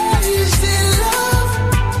 crazy love.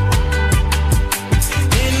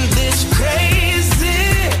 In this crazy,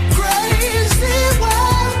 crazy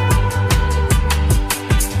world,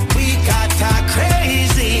 we got that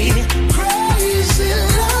crazy, crazy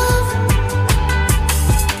love.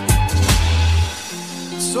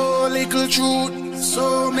 So little truth,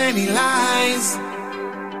 so many lies,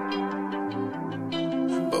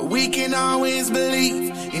 but we can always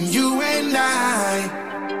believe in you and I.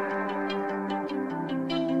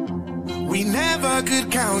 We never could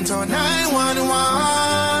count on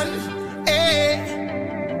 911. Hey.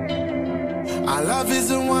 Our love is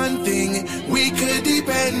the one thing we could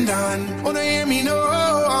depend on. Wanna hear me? No.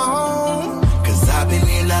 Cause I've been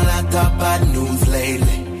hearing a lot of bad news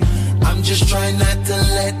lately. I'm just trying not to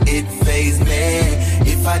let it faze me.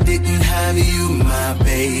 If I didn't have you, my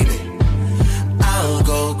baby, I'll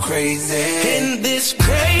go crazy. In this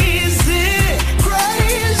crazy,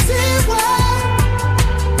 crazy world,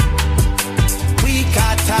 we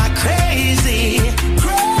got that crazy,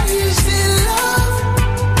 crazy love.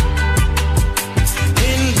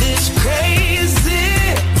 In this crazy,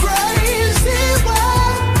 crazy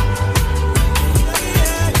world,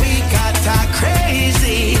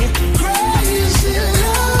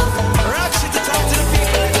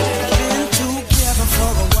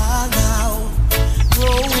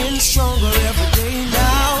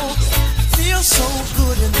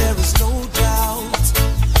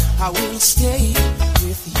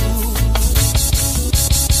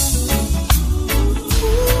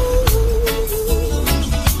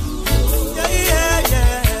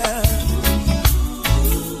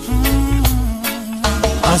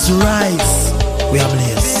 As we rise, we are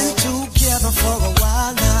blessed. Been together for a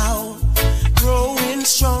while now, growing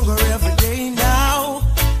stronger every day now.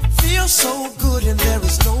 Feel so good and there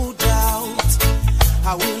is no doubt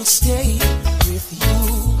I will stay with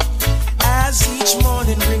you. As each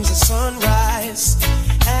morning brings a sunrise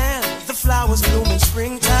and the flowers bloom in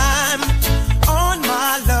springtime, on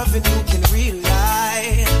my love and you can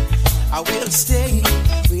rely. I will stay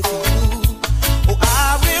with you. Oh,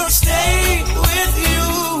 I will stay with you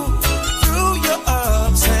through your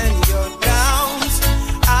ups and your downs.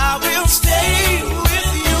 I will stay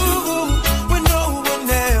with you when no one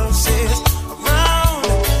else is around.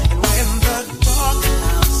 And when the dark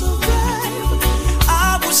clouds arrive,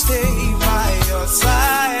 I will stay by your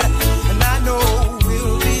side. And I know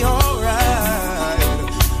we'll be alright.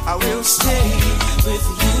 I will stay with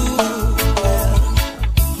you.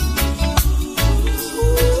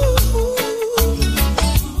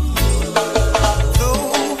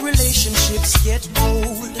 Get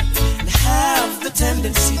old and have the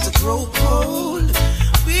tendency to grow cold,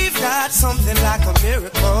 we've got something like a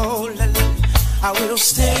miracle. I will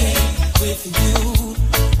stay with you.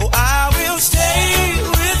 Oh, I will stay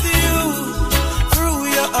with you through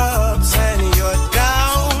your ups and your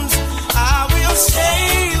downs. I will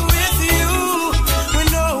stay with you when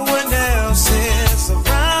no one else is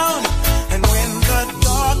around. And when the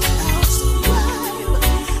dark clouds arrive,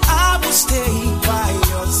 I will stay by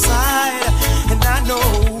your side. And I know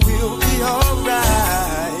we'll be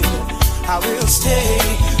alright. I will stay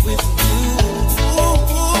with you.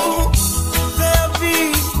 There'll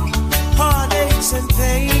be heartaches and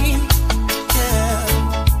pain. Yeah,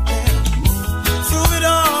 yeah. Through it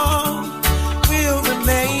all, we'll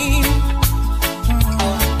remain.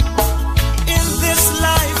 In this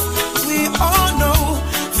life, we all know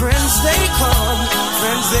friends they come,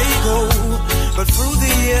 friends they go. But through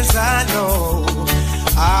the years, I know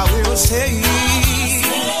I will stay.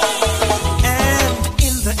 And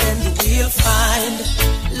in the end we'll find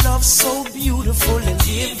love so beautiful and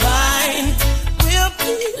divine. We'll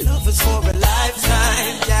be lovers for a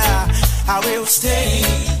lifetime. Yeah, I will stay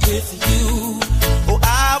with you. Oh,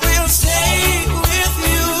 I will stay with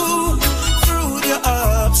you through the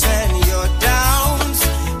ups and your downs.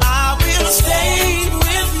 I will stay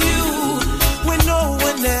with you when no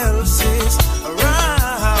one else is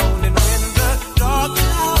around. And when the dark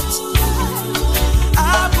clouds arrive,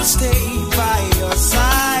 I will stay by your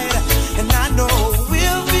side. And I know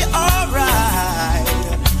we'll be alright.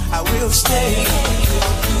 I will stay with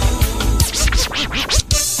you.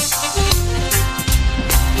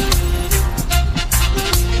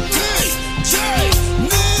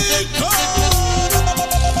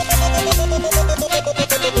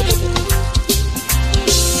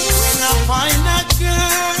 When I find that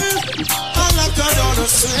girl, I like her down to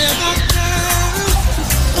say that girl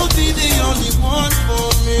will be the only one for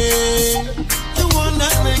me, the one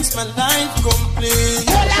that makes my life complete.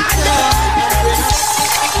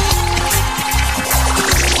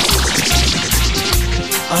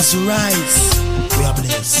 As we rise, we are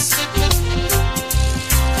blessed.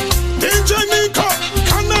 DJ Nico,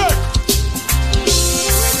 connect.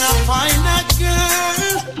 When I find that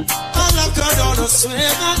girl, I like her down to swear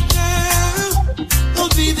that girl will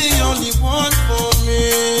be the only one for me,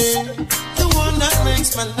 the one that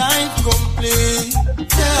makes my life complete.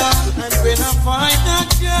 Yeah, and when I find that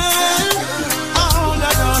girl, I hold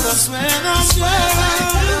her down to swear that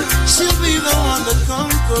girl, she'll be the one that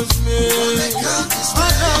conquers me. My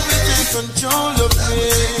love will take control of me.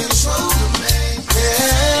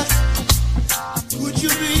 Yeah. Would you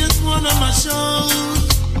be at one of my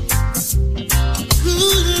shows?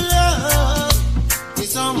 Good love,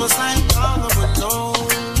 it's almost like all of alone.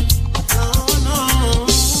 No.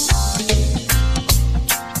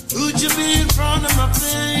 Would you be in front of my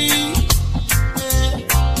face? Yeah.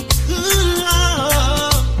 Good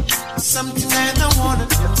love, something that I wanna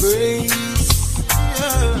embrace.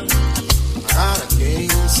 Yeah. I got a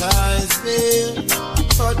king size bed,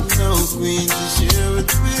 but no queen to share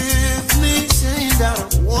it with me. Saying that I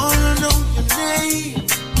wanna know your name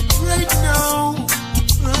right now.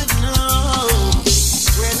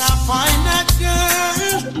 When I find that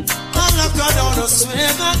girl, I look her down to swear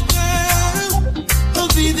that girl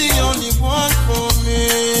will be the only one for me,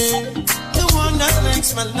 the one that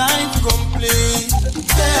makes my life complete.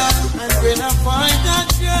 Yeah, and when I find that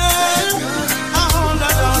girl, I hold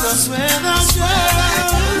her down to swear that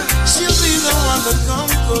girl, she'll be the one that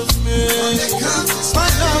conquers me. My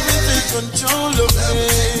love will take control of me.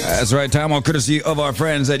 That's right, time on courtesy of our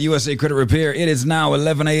friends at USA Credit Repair. It is now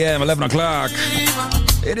 11 a.m., 11 o'clock.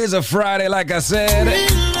 It is a Friday, like I said.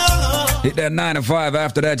 Hit that 9 to 5.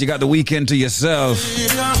 After that, you got the weekend to yourself.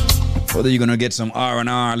 Whether you're gonna get some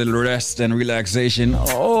R&R, a little rest and relaxation,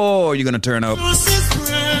 or you're gonna turn up.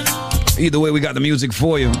 Either way, we got the music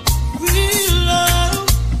for you.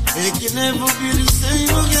 It can never be the same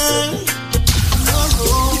again.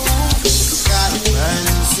 Got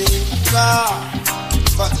fancy car,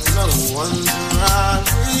 but no one's around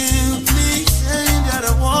with me saying that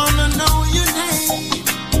I wanna know your name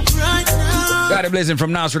right now. Got it blazing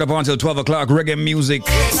from now straight up until 12 o'clock. Reggae music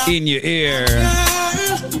in your ear.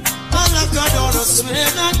 I don't swear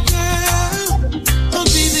that girl will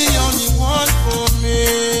be the only one for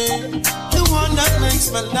me, the one that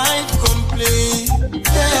makes my life complete.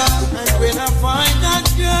 Yeah, and when I find that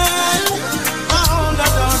girl, I hold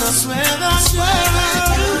her down, I swear that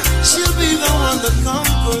girl, she'll be the one that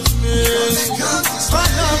conquers me. My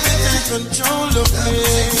love will take control of me.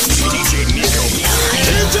 DJ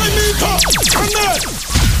Nico, come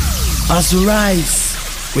on. As we rise,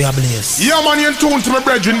 we are blessed. Yeah, man, you're in tune to my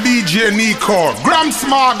brethren DJ Nico. Graham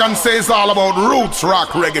Smargan says all about roots rock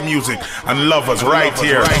reggae music and lovers right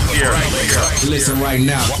here. Listen right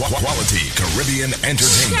now. Quality Caribbean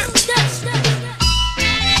entertainment.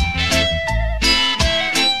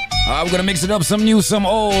 We're gonna mix it up, some new, some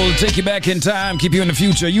old, take you back in time, keep you in the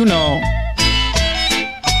future, you know.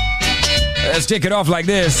 Let's take it off like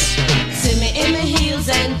this. See me in my heels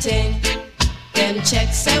and ting. Them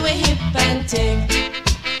checks say we hip and ting.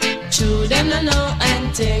 True, them no know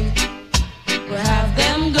and ting. We have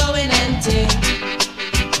them going and ting.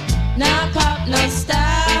 Now pop, no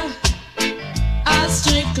style. All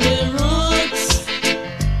strictly roots.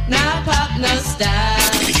 Now pop, no style.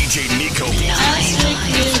 DJ Nico. All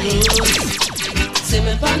strictly roots. See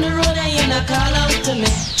me on the road and you not call out to me.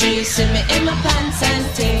 True, see me in my pants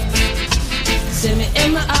and ting. See me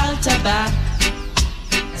in my altar back.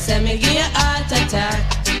 Say me give you heart attack.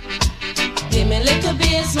 Give me little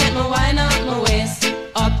bass, make me wind out my waist.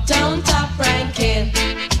 Uptown top ranking.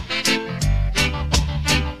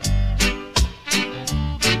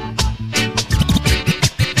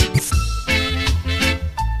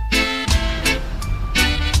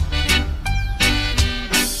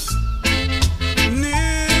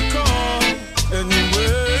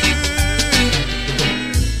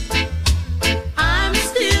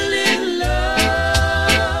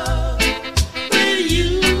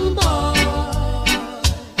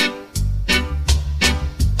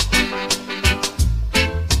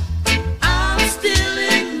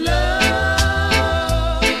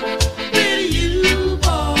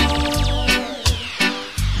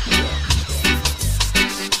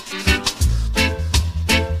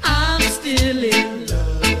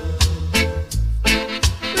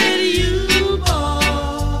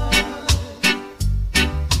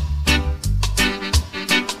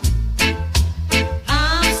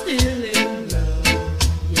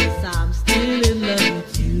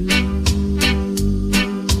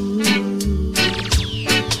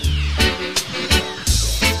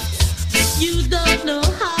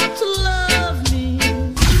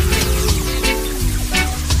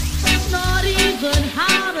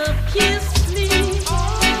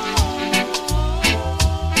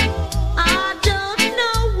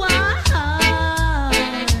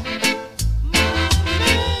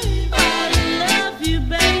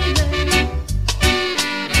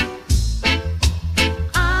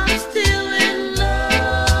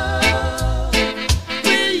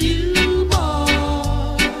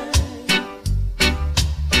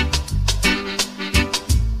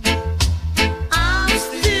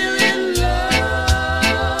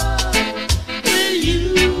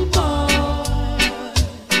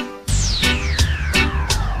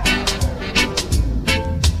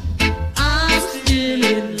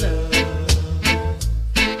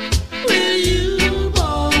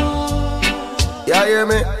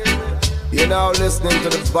 listening to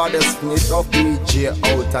the baddest mix of DJ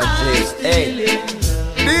out of jail. Hey,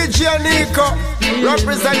 DJ Nico,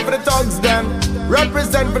 represent for the thugs them,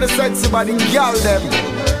 represent for the sexy body girl them.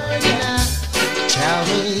 Tell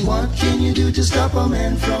me, what can you do to stop a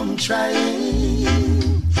man from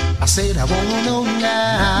trying? I said I wanna know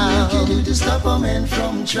now. What can you do to stop a man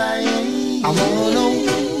from trying? I wanna know,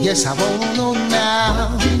 yes I wanna know now.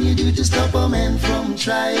 What can you do to stop a man from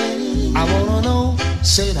trying? I wanna know,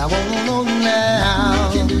 said I wanna know now.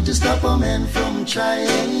 What can you do to stop a man from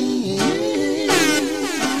trying?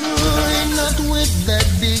 Oh, not with that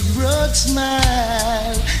big broad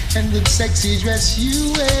smile and with sexy dress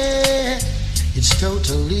you wear. It's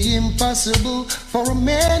totally impossible for a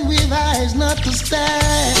man with eyes not to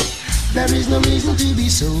stand. There is no reason to be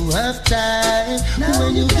so uptight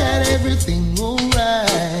when you got everything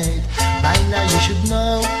alright. By now you should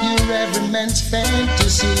know you're every man's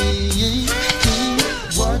fantasy.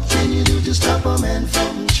 What can you do to stop a man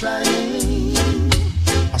from trying?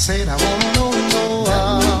 I said I wanna know.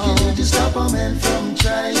 What can you do to stop a man from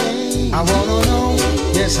trying? I wanna know.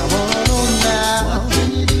 Yes, I wanna know now. What can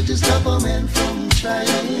you do to stop a man from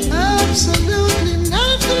trying? Absolutely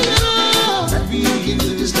nothing at all. What you can do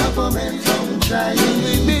to stop a man from trying?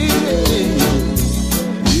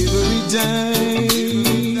 Every time,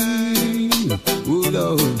 oh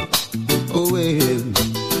Lord, oh well,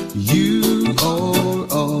 you are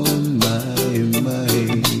on my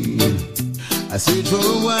mind. I search for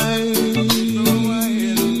a while,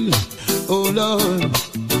 oh Lord,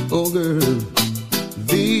 oh girl,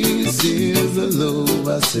 this is the love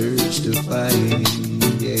I search to find.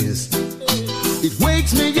 Yes, it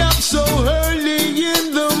wakes me up so early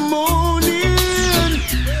in the morning.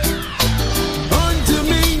 Unto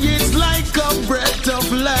me, it's like a breath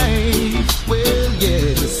of life. Well,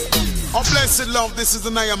 yes. Oh, blessed love, this is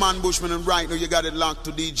the Naya Man Bushman, and right now you got it locked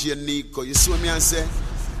to DJ Nico. You see me and say,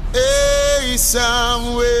 hey, somewhere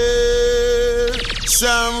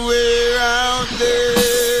out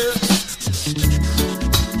there.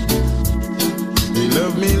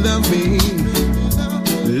 Love me, love me,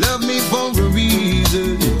 love me for a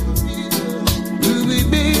reason. Baby,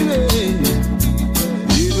 baby,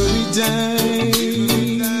 every time,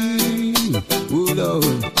 oh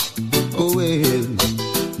Lord, oh well,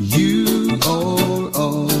 you are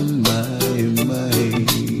on my mind.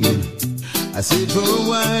 I said for a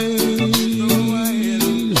while,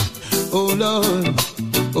 oh Lord,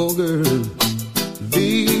 oh girl,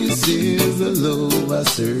 this is the love I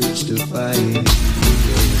search to find.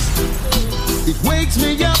 Yes. It wakes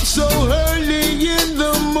me up so early in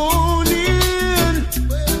the morning.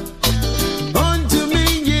 Unto me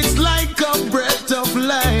it's like a breath of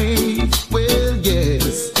life. Well,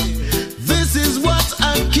 yes, this is what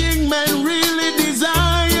a king man really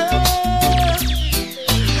desire.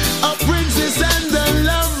 A princess and a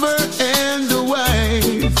lover and a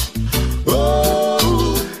wife.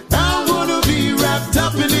 Oh, I wanna be wrapped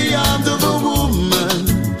up in the arms of a woman.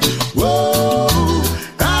 Whoa,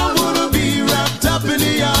 I wanna be wrapped up in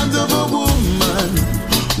the arms of a woman.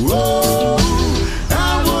 Whoa,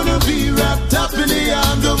 I wanna be wrapped up in the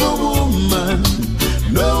arms of a woman.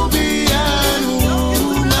 No beyond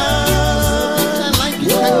woman.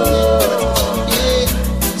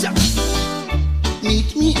 Yeah.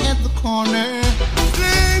 Meet me at the corner.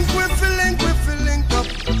 Link with up.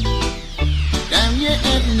 Down your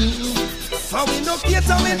avenue. So we no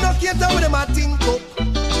cater with them a think up.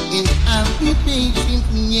 And I'll be patient,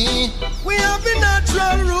 yeah. We have the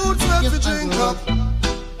natural roots where to drink up.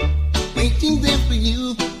 Waiting there for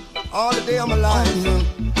you. All the day I'm alive.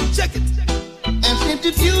 Check it. And said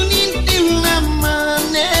to tune in till the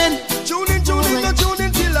morning. Tune in till the morning.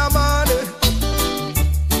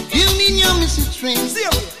 Tune in your Mrs. Train. See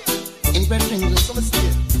you. In Brethren, So let's see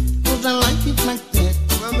it. cause I like it like that.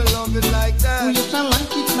 When me love it like that. Oh yes, I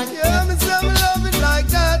like it like Yeah, that. me say me love it like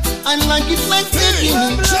that. I like it like that. Me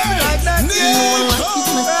love it like that. You know I like it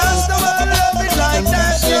like that. First of all, love it like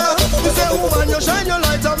that. Yeah. Me say, woman, you shine your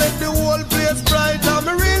light and make the whole place brighter.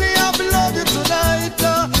 Me really have to love you tonight.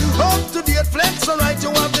 Up to date, flex so right, you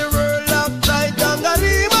have the world up tight. And I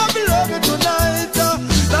leave have to love you tonight.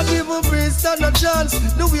 Not even breeze stand a chance.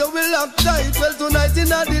 The way we lock tight. Well, tonight in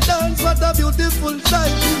the dance, what a beautiful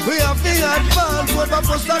sight. We have the advance, over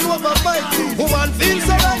first and over fight. Woman feels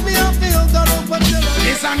so right, me have the hug and up and tell her.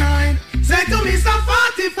 It's a 9. Say to me, Mr.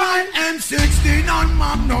 45 M16 on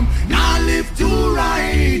Magnum. Now live to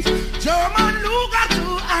right. German Luger to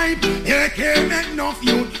hype. AK make no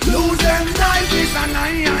feud. Lose them life. It's a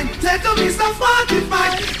 9. Say to me, Mr.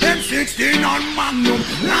 45 M16 on Magnum.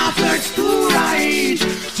 Now flex to right.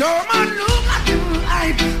 German Luger to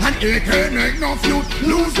hype. And AK make no feud.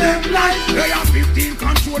 Lose them life. They are 15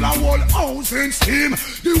 control a whole house in steam.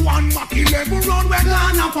 The one Mach 11 run where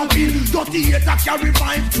Ghana pop in. 38 carry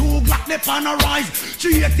 5-2 Glock left on a rise.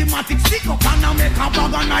 380matic stick up and I make a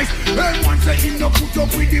bag of nice. Everyone say he no put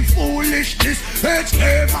up with the foolishness.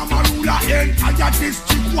 HK Mama Ruler entire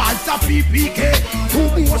district was a PPK. Who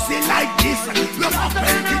was it like this? Look up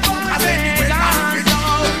and the book of anyway.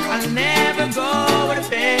 I'll never go where the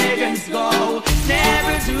pagans go.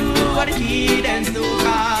 Never do what the heathens do.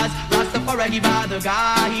 Cause Rastafari give out the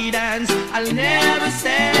guidance. I'll never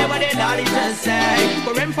say what the daddy just say.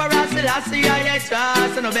 For Emperor Selassie I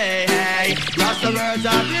trust and obey. Hey, Rasta words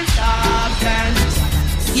of your substance.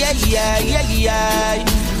 Yeah.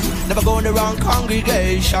 never go in the wrong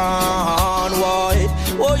congregation. Why?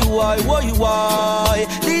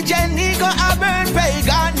 DJ Nico, I burn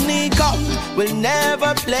pagan Nico. Will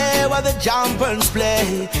never play what the jumpers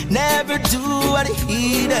play. Never do what the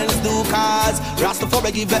heathens do, cause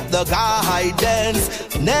Rastafari give it the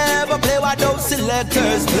guidance. Never play what those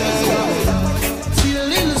selectors play. See a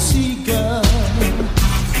little seagull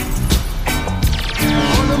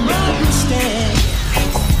on the mountain stand.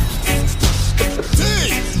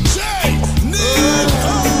 DJ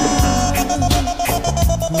Nico.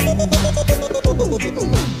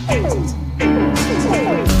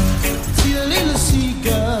 See a little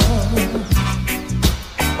seagull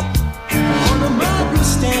on the mountain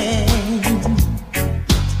stand,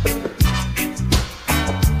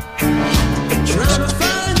 trying to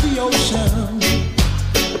find the ocean,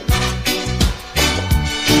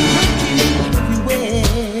 looking everywhere.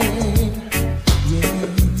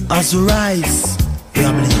 Yeah. As we rise, we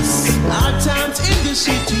are blessed. Our times in the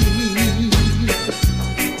city,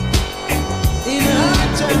 in our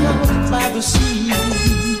town by the sea.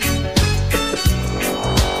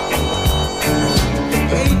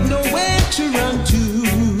 Ain't nowhere to run to.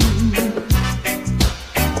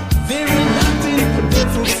 There ain't nothing there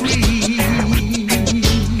for free.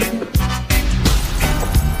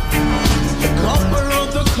 Come around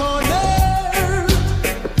the corner,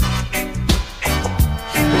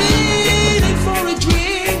 needing for a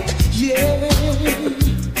drink, yeah.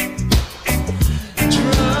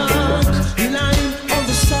 Drunk, lying on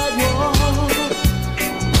the sidewalk,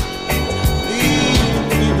 leaning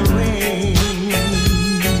in the rain.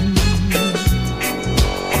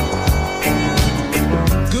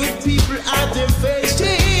 Good people at their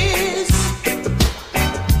faces,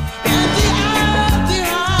 and they have their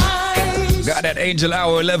eyes. Got that Angel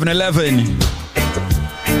Hour 11:11.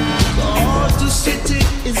 Cause the city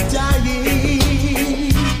is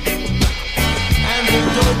dying, and they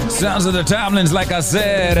don't know. Sounds of the Timelines, like I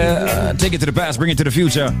said. Take it to the past, bring it to the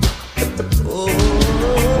future.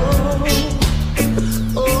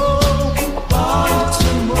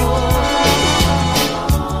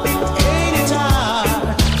 Ain't it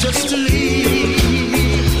hard just to leave?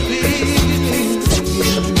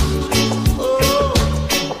 Oh,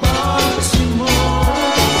 Baltimore.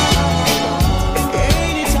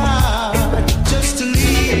 Ain't it hard just to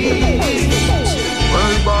leave?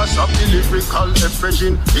 World boss of the lyrical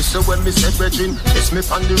effervescent. This is when me say brethren. It's me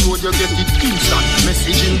on the road, you get it instant.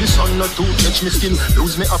 Messaging the sun not to touch me skin.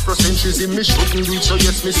 Lose me Afrocentrism, me shouldn't do it, so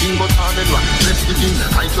yes me sing. But I'm in rock, bless the thing.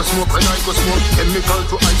 I go smoke when I go smoke. Chemical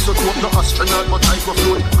to isotope, no astronaut but I go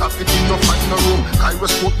float. Gravity no find no room.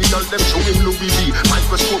 Gyroscope, the all them showing Louis V.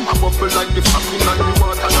 Microscope, a bubble like the family and the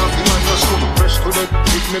water. Nothing on your scope. Fresh to death,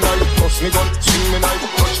 pick me knife, toss me gun, swing me knife,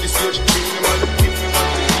 touch the stage, bring me knife, give me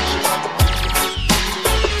knife.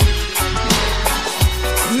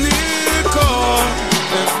 Nico,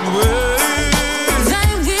 Thy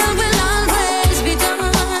will always be done.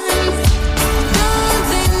 Don't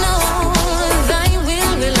they know thy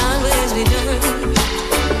will always be done?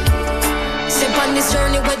 Step on this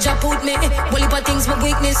journey where Jah put me. Well, if I things my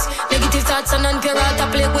weakness, negative thoughts and unpure heart I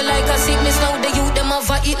play with like a sickness. Now the youth them have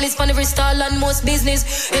a hit list for every stall and most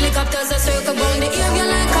business. Helicopters are circle round the area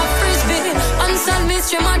like a frisbee. Unsolved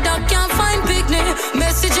mystery, my dog can't find picnic.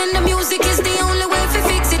 Message in the music is the only way to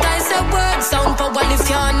fix it. I said word sound power if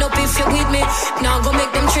you're hand up if you're with me. Now go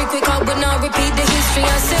make them trick quick out but now repeat the history.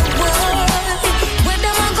 I said word, what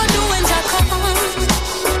them I go do when Jah come?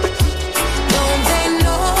 Don't they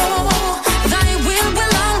know thy will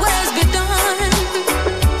always be done?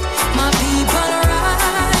 My people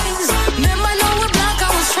rise. Remember now we're black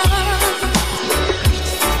and we're strong.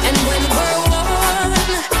 And when we're one,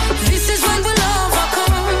 this is when we'll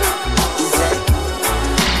overcome.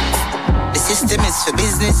 The system is for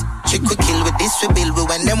business. Trick we kill with this we build. We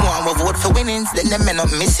when them want we vote for winnings, then them men not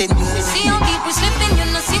missing. See how deep we slipping, you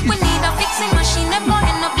know see we need a fixing machine. Never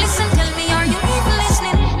end up listen, tell me are you even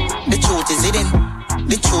listening? The truth is hidden.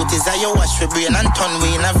 The truth is I you wash for brain and turn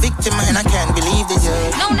we in a victim and I can't believe this.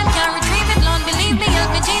 No them can't retrieve it, Lord believe me,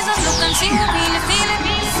 help me Jesus, look and see who really feel it.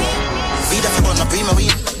 We the for no prima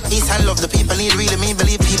weed. Peace and love the people need really me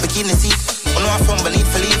believe people keen to see. Oh no I fumble need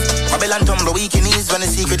for leave. Babylon tumble weak in ease when the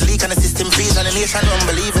secret leak and the system freeze and the nation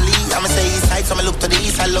unbelievably. I'ma say east side so I look to the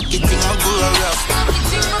east. I lucky thing my grow rough.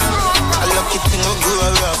 I lucky thing my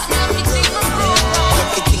grow rough.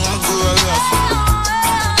 Lucky thing my grow rough.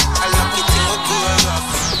 I lucky thing my grow rough.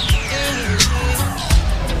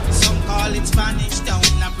 Some call it Spanish Town,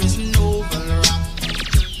 a prison oval rap.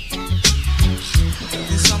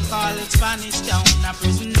 Some call it Spanish Town, a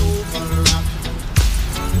prison oval rap.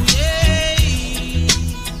 Yeah,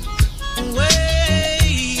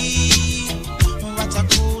 way.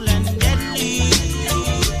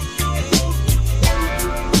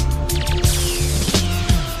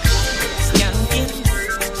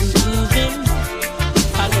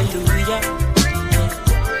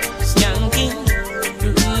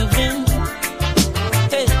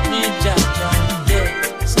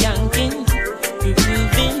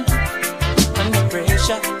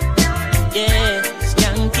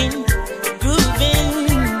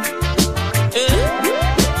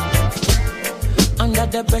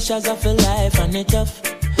 pressures of your life and it tough.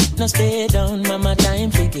 Now stay down, mama, time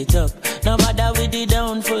pick it up. No matter with the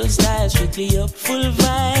down, full style, strictly up, full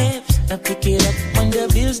vibes. Now pick it up when the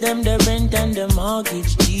bills, them, the rent and the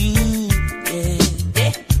mortgage due. Yeah,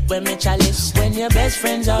 yeah. When me chalice, when your best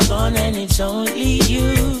friends are gone and it's only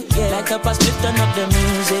you. Yeah, like a past turn up the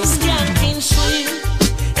music. Skanking sweet,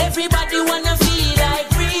 everybody wanna feel like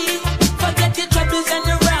free. Forget your troubles and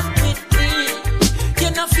the rock with me. You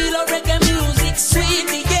know feel a reggae music sweet,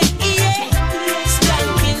 yeah, yeah.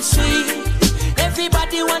 Skanking sweet,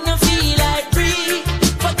 everybody wanna feel like free.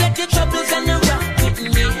 Forget your troubles and the rock with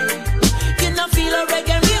me. You know feel a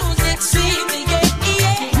reggae music sweet, yeah,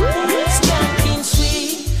 yeah. Skanking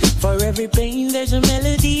sweet, for every pain there's a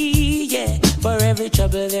melody, yeah. For every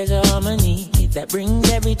trouble there's a harmony that brings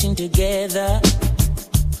everything together.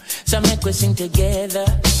 So make we sing together.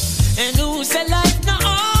 And who said life no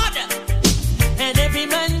order? And every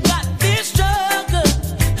man got this struggle.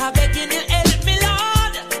 I beg you to help me,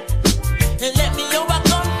 Lord, and let me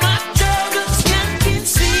overcome my troubles. Skanking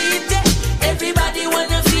sweet, yeah. Everybody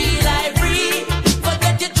wanna feel like free.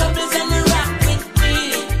 Forget your troubles and rock with me.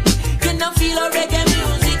 You know feel a reggae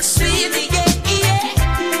music sweet, yeah, yeah.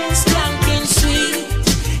 Skanking sweet,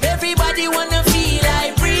 everybody wanna feel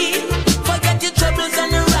like free. Forget your troubles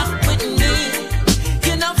and rock with me.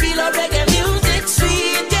 You know feel a reggae music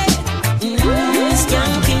sweet, yeah.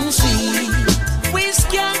 Skanking sweet, we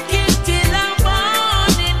skank it till our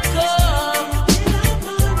morning come,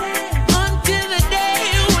 until the day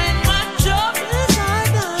when my troubles are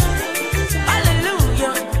done.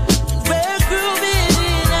 Hallelujah, we're grooving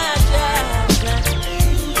in our jazz.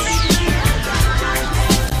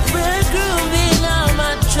 We're grooving all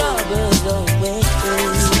my troubles away.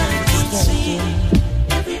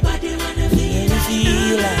 Everybody wanna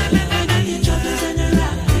feel like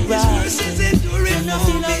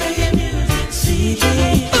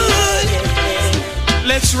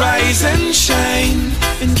Let's rise and shine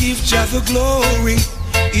and give Jah the glory.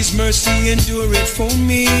 His mercy endureth for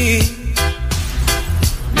me.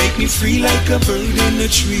 Make me free like a bird in a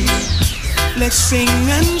tree. Let's sing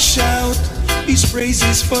and shout His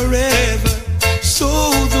praises forever, so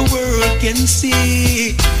the world can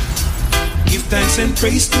see. Give thanks and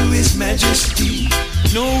praise to His majesty,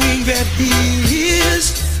 knowing that He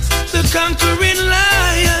is the conquering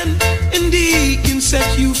lion, and He can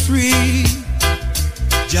set you free.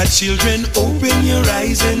 Jah children, open your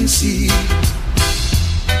eyes and see.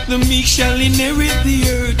 The meek shall inherit the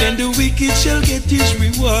earth, and the wicked shall get his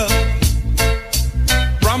reward.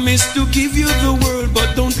 Promise to give you the world,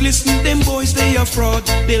 but don't listen, them boys, they are fraud.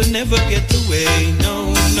 They'll never get away,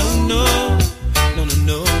 no, no, no, no, no,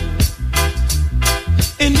 no.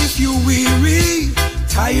 And if you're weary,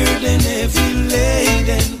 tired and heavy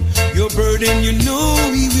laden, your burden you know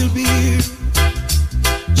He will bear.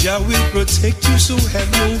 Jah will protect you, so have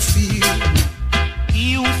no fear.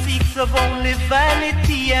 He who seeks of only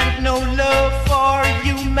vanity and no love for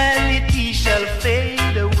humanity shall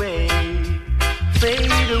fade away,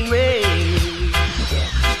 fade away.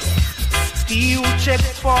 He who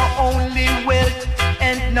checks for only wealth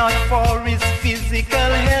and not for his physical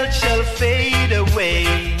health shall fade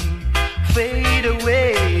away, fade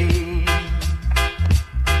away.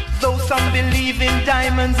 Though some believe in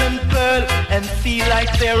diamonds and pearl and feel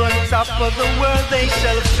like they're on top of the world, they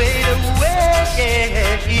shall fade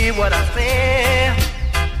away. Hear what I say.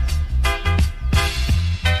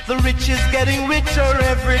 The rich is getting richer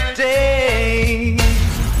every day,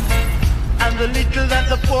 and the little that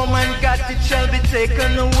the poor man got, it shall be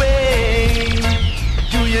taken away.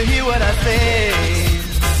 Do you hear what I say?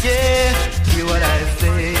 Yeah, hear what I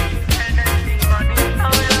say.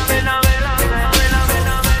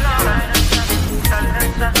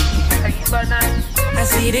 I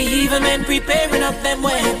see the evil men preparing up them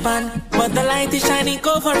weapon, but the light is shining,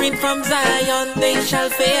 covering from Zion. They shall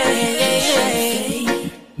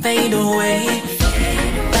fade, fade away.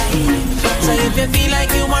 So if you feel like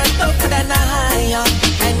you are tougher than a lion,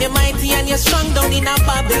 and you're mighty and you're strong down in a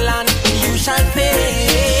Babylon, you shall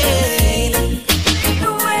fade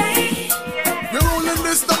away.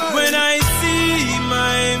 When I see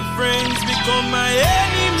my friends become my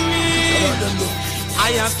enemy,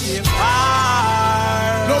 I have to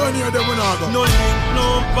far. No one near them will not go. No link,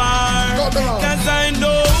 no bar. Cause I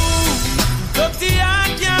know the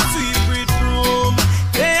eye can't sweep it room.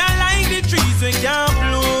 They are like the trees that can't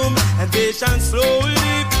bloom, and they shall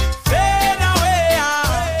slowly fade away.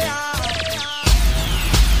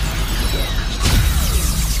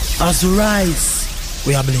 As we rise,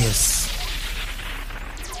 we are blessed.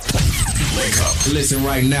 Wake Makeup. Listen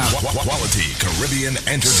right now. Quality Caribbean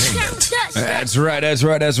entertainment. That's right. I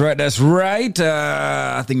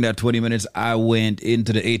think that 20 minutes I went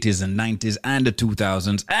into the 80s and 90s and the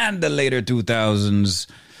 2000s and the later 2000s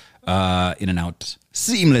in and out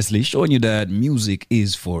seamlessly, showing you that music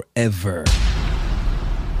is forever.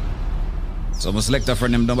 So I'm a selector for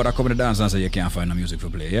them number that come in the dance and say you can't find no music for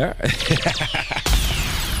play, yeah?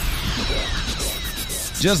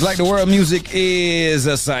 Just like the world, music is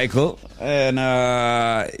a cycle. And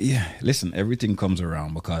listen, everything comes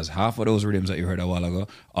around because half of those rhythms that you heard a while ago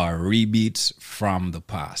are rebeats from the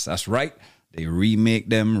past. That's right. They remake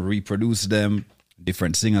them, reproduce them,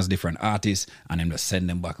 different singers, different artists, and then just send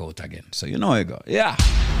them back out again. So you know how you go. Yeah.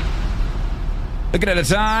 Looking at the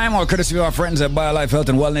time, or courtesy of our friends at BioLife Health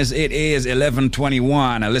and Wellness, it is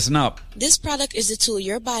 11:21. Now listen up. This product is a tool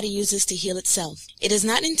your body uses to heal itself. It is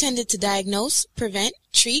not intended to diagnose, prevent,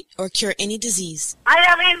 treat, or cure any disease. I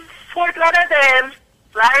am in Fort Lauderdale,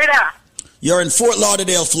 Florida. You're in Fort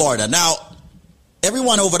Lauderdale, Florida. Now,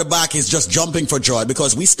 everyone over the back is just jumping for joy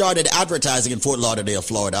because we started advertising in Fort Lauderdale,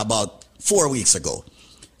 Florida about 4 weeks ago.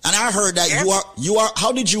 And I heard that you are.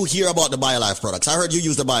 How did you hear about the BioLife products? I heard you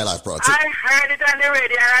use the BioLife products. I heard it on the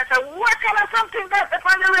radio and I said, what kind of something that's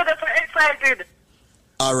on the radio? So excited.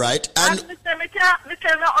 All right. And me tell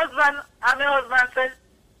my husband, and my husband said,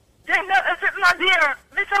 "Then that's not there."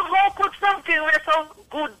 Me say, how could something be so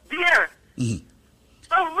good there? Mm-hmm.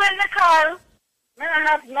 So when they call, me don't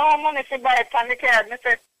have no money to buy it on the card. Me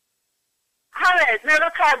say, all right, me will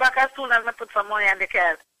call back as soon as me put some money on the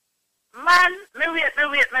card. Man, me wait.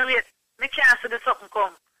 Me can't see the something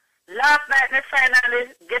come. Last night, me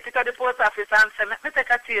finally get it to the post office and say, me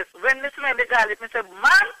take a taste. When me smell the garlic, me say,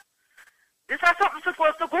 man, this is something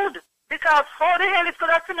supposed to good. Because how the hell it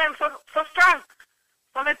could have smelled so strong?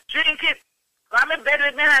 So me drink it. I'm in bed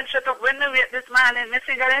with my hand shut up. When me wait this morning, my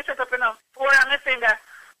finger ain't shut up enough. Four of my finger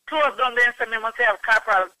closed down there and say, me must have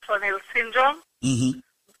carpal tunnel syndrome. Mm-hmm.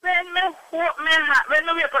 When me open my hand, when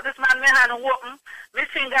me wake up this man, my hand open, my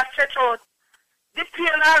finger stretch out. The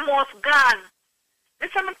pain almost gone. This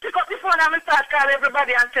time I pick up the phone and I start calling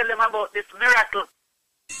everybody and tell them about this miracle.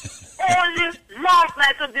 Only last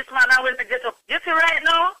night of this man I went to get up. You see right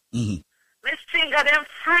now? Mm-hmm. My finger them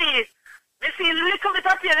free. Me see a little bit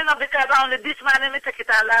of pain enough because only this man and me take it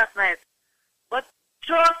on last night. But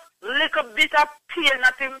just little bit of pain,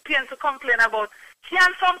 nothing pain to complain about.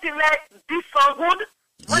 Can something like this so good?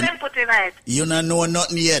 What them put in it? You don't know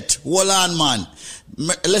nothing yet. Hold on, man.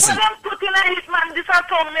 Listen. What them put in it, man? This is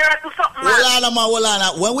a miracle something, man. Hold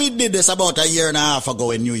on. When we did this about a year and a half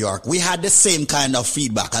ago in New York, we had the same kind of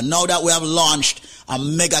feedback. And now that we have launched a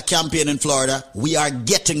mega campaign in Florida, we are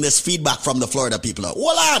getting this feedback from the Florida people.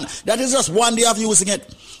 Hold on. That is just one day of using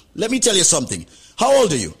it. Let me tell you something. How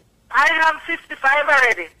old are you? I am 55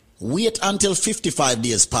 already. Wait until 55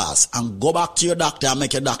 days pass and go back to your doctor and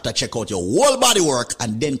make your doctor check out your whole body work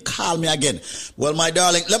and then call me again. Well, my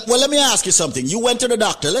darling, let me ask you something. You went to the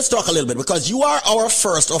doctor. Let's talk a little bit because you are our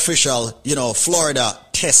first official, Florida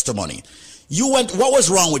testimony. You went, what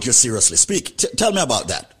was wrong with you, seriously? Speak. Tell me about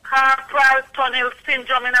that. Carpal tunnel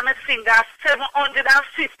syndrome in my finger.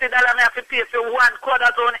 $750 I have to pay for one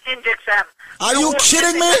cortisone injection. Are you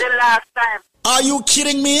kidding me? The last time. Are you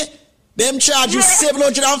kidding me? Them charge you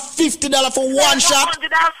 $750 for one shot?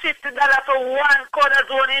 $750 for one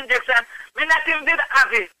cortisone injection. Me not even did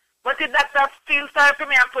have it. But the doctor still sorry for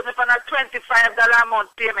me and put me on a $25 a month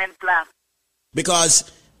payment plan.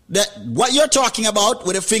 Because what you're talking about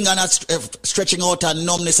with the finger not stretching out and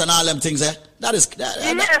numbness and all them things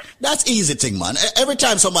that's easy thing, man. Every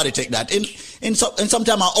time somebody take that in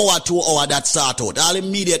sometime an hour, 2 hours that start out all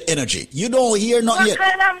immediate energy. You don't hear nothing yet.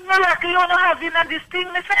 What kind of miracle you don't have in this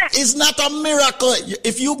thing, me say? It's not a miracle.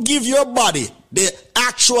 If you give your body the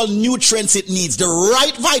actual nutrients it needs, the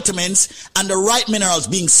right vitamins and the right minerals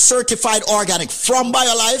being certified organic from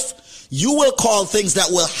BioLife, you will call things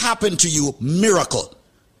that will happen to you miracle.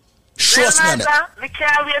 Trust me. Me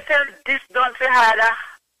can't wait till this done for harder.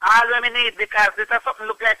 All we need because this is something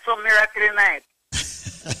look like some miracle tonight.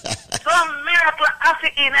 Some miracle after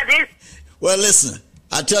in this. Well, listen.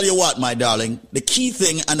 I tell you what, my darling. The key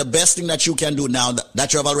thing and the best thing that you can do now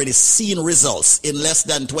that you have already seen results in less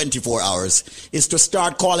than 24 hours is to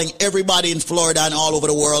start calling everybody in Florida and all over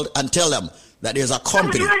the world and tell them that there's a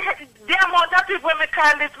company. The amount of people me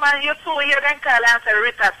call this man, you so hear them call and say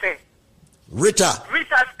Rita say. Rita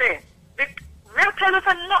say.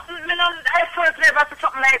 I first never see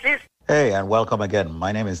something like this. Hey, and welcome again.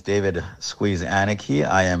 My name is David Squeeze Anarchy.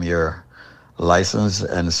 I am your licensed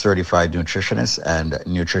and certified nutritionist and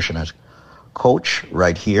nutritionist coach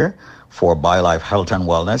right here for BioLife Health and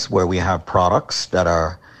Wellness, where we have products that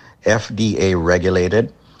are FDA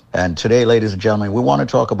regulated. And today, ladies and gentlemen, we want to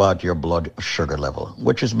talk about your blood sugar level,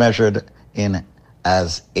 which is measured in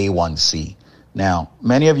as A1C. Now,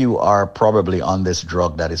 many of you are probably on this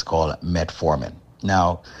drug that is called metformin.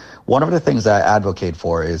 Now, one of the things I advocate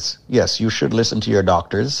for is, yes, you should listen to your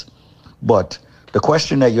doctors, but the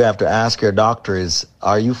question that you have to ask your doctor is,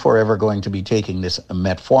 are you forever going to be taking this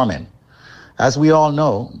metformin? As we all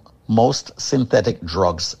know, most synthetic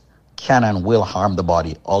drugs can and will harm the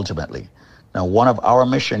body ultimately. Now, one of our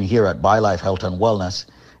mission here at BioLife Health and Wellness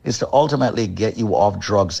is to ultimately get you off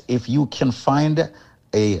drugs if you can find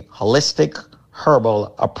a holistic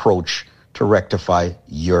herbal approach to rectify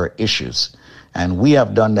your issues. And we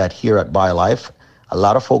have done that here at BioLife. A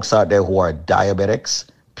lot of folks out there who are diabetics,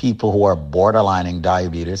 people who are borderlining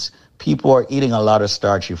diabetes, people who are eating a lot of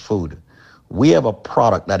starchy food. We have a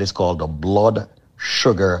product that is called the blood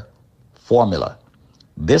sugar formula.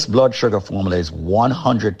 This blood sugar formula is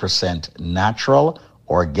 100% natural,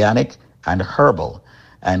 organic, and herbal.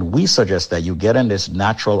 And we suggest that you get in this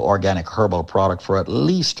natural, organic, herbal product for at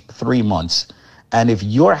least 3 months. And if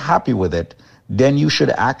you're happy with it, then you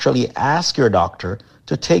should actually ask your doctor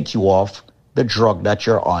to take you off the drug that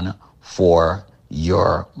you're on for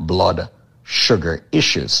your blood sugar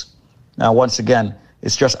issues. Now, once again,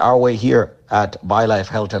 it's just our way here at BioLife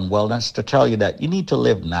Health and Wellness to tell you that you need to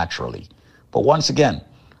live naturally. But once again,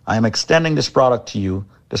 I am extending this product to you.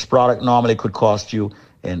 This product normally could cost you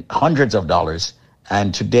in hundreds of dollars.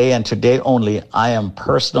 And today only, I am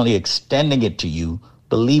personally extending it to you,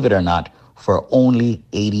 believe it or not, for only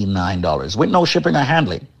 $89 with no shipping or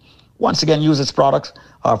handling. Once again, use this product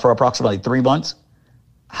for approximately 3 months.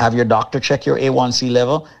 Have your doctor check your A1C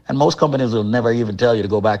level. And most companies will never even tell you to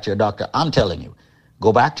go back to your doctor. I'm telling you,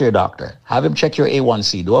 go back to your doctor. Have him check your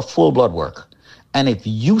A1C. Do a full blood work. And if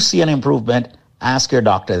you see an improvement, ask your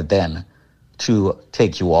doctor then to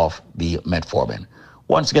take you off the metformin.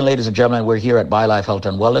 Once again, ladies and gentlemen, we're here at BioLife Health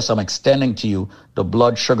and Wellness. I'm extending to you the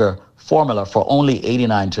blood sugar formula for only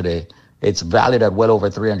 $89 today. It's valued at well over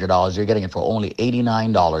 $300. You're getting it for only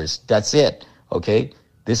 $89. That's it, okay?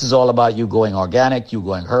 This is all about you going organic, you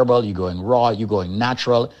going herbal, you going raw, you going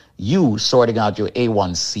natural, you sorting out your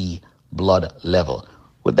A1C blood level.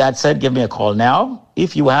 With that said, give me a call now.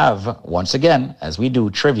 If you have, once again, as we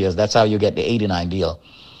do trivias, that's how you get the 89 deal.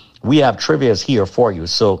 We have trivias here for you.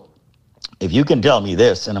 So if you can tell me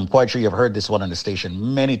this, and I'm quite sure you've heard this one on the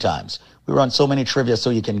station many times, we run so many trivia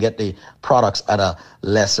so you can get the products at a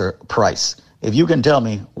lesser price. If you can tell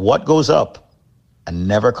me what goes up and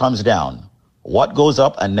never comes down, what goes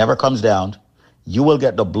up and never comes down, you will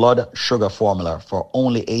get the blood sugar formula for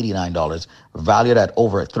only $89, valued at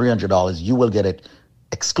over $300. You will get it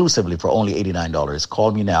exclusively for only $89.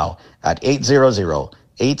 Call me now at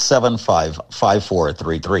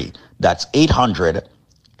 800-875-5433. That's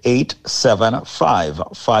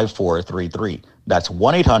 800-875-5433. That's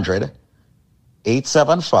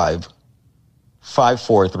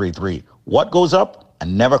 1-800-875-5433. What goes up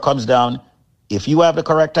and never comes down? If you have the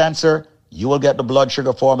correct answer, you will get the blood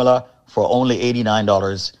sugar formula for only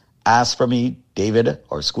 $89. Ask for me, David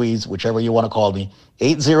or Squeeze, whichever you want to call me,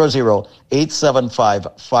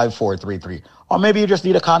 800-875-5433. Or maybe you just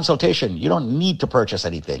need a consultation. You don't need to purchase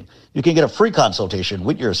anything. You can get a free consultation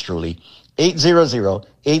with yours truly,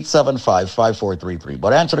 800-875-5433.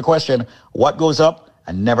 But answer the question, what goes up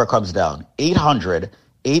and never comes down?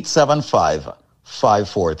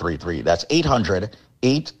 800-875-5433. That's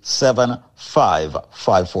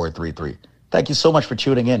 800-875-5433. Thank you so much for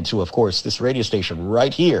tuning in to, of course, this radio station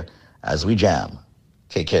right here as we jam.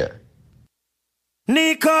 Take care.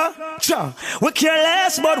 Nico, we care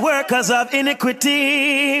less about workers of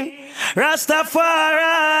iniquity.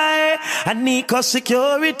 Rastafari and Nico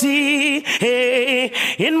security. Hey,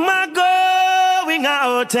 in my going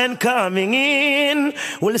out and coming in.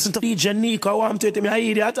 Well, listen to DJ Nico. I'm telling me, I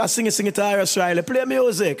idiot. I sing it to Iris Riley. Play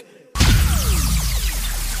music.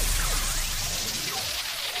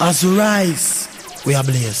 As we rise, we are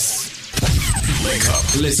blessed. Wake up.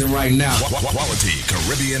 Listen right now. Quality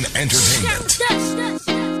Caribbean entertainment.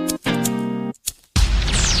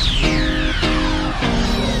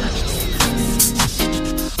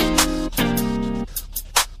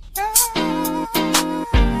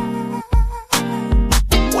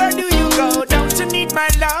 Where do you go? Don't you need my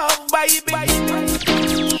love, baby?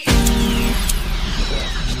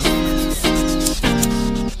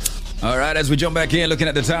 All right, as we jump back in, looking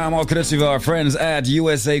at the time, all courtesy of our friends at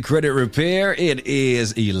USA Credit Repair. It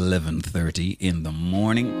is 11:30 in the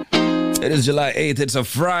morning. It is July 8th. It's a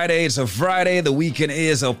Friday. The weekend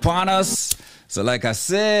is upon us. So like I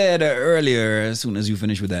said earlier, as soon as you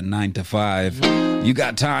finish with that 9 to 5, you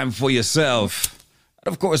got time for yourself.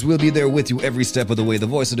 And of course, we'll be there with you every step of the way. The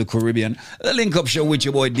voice of the Caribbean. The Link Up Show with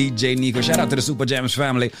your boy DJ Nico. Shout out to the Super Jams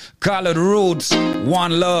family. Call it Roots.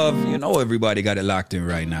 One Love. You know everybody got it locked in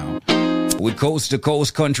right now. With coast to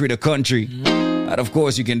coast, country to country. And of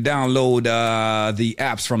course, you can download the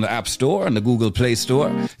apps from the App Store and the Google Play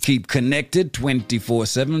Store. Keep connected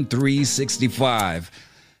 24/7, 365.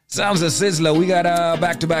 Sounds of Sizzler. We got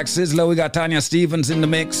back-to-back Sizzler. We got Tanya Stevens in the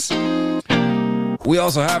mix. We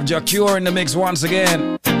also have Jacure in the mix once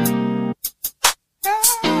again.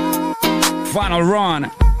 Final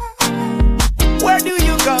run. Where do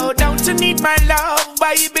you go? Don't you need my love,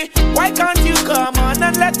 baby? Why can't you come on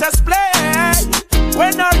and let us play?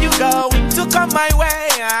 When are you going to come my way?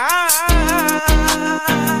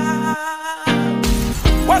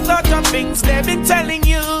 What sort of things they've been telling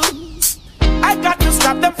you? I got to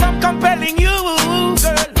stop them from compelling you,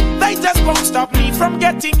 girl. They just won't stop me from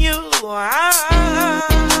getting you.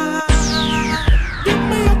 Give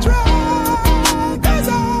me a try, 'cause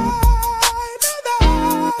I know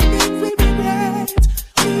that things will be great.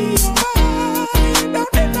 Me or mine,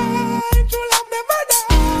 don't deny, true love never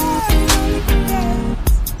dies.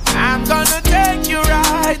 I'm gonna take you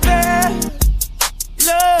right there,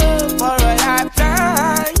 love for a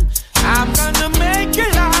lifetime. I'm gonna make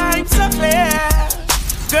your life so clear,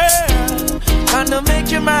 girl. Gonna make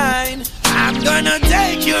you mine. I'm gonna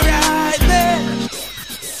take you right there,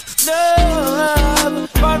 love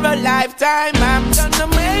for a lifetime. I'm gonna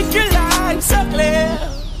make your life so clear.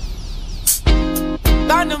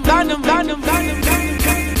 Venom.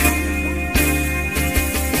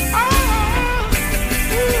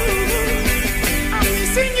 I'm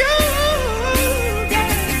missing you,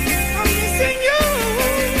 girl. I'm missing you.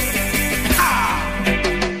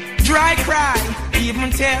 Dry cry, even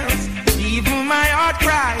tears, even my heart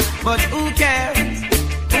cry. But who cares?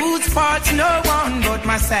 Whose fault? No one but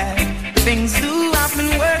myself. Things do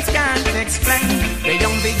happen, words can't explain.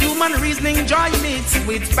 Beyond the human reasoning, joy mixed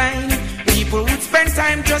with pain. People would spend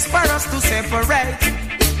time just for us to separate.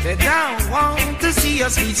 They don't want to see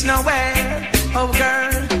us reach nowhere. Oh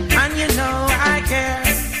girl, and you know I care.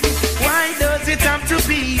 Why does it have to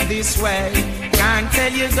be this way? Can't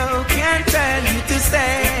tell you go, can't tell you to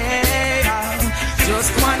stay. Oh,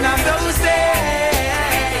 just one of those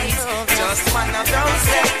days. Just one of those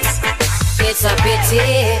days. It's a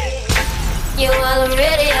pity you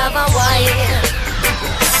already have a wife.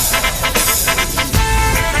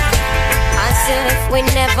 I said if we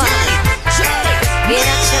never get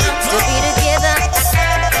a chance to be together,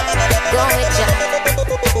 go with ya,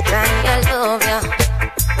 and I love ya.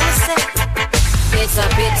 I said it's a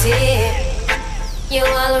pity you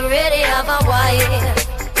already have a wife,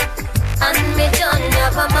 and me don't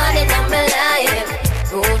have a man in my life.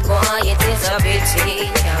 Good boy, it is a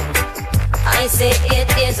pity. I say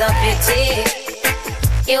it is a pity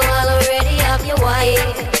you already have your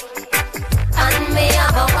wife, and me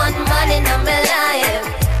have a one man in my life.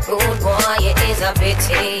 Good boy, it is a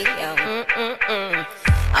pity.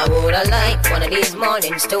 I woulda liked one of these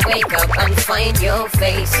mornings to wake up and find your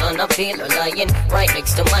face on a pillow lying right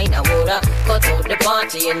next to mine. I woulda cut out the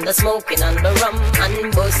party and the smoking and the rum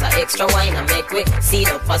and bust a extra wine and make we see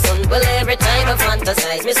the person. Well, every time I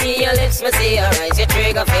fantasize, me see your lips, me see your eyes, your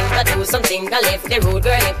trigger finger do something. I left the road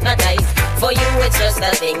girl hypnotized. For you it's just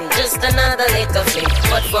a thing, just another little fling.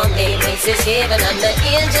 But for me this is heaven and the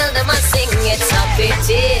angel that must sing. It's a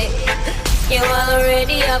pity you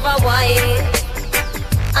already have a wife,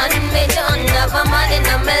 and me don't have a man in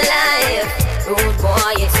my life. Rude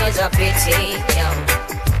boy, it is a pity.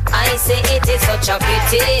 I say it is such a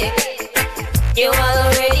pity you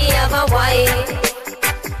already have a wife,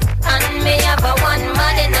 and me have a one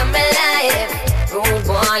man in my life. Rude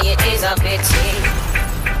boy, it is a pity.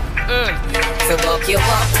 To walk you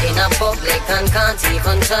up in a public and can't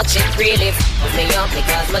even touch it. Really f*** me up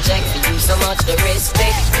because my check for you so much the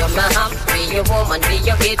respect. You're my hop, be your woman, be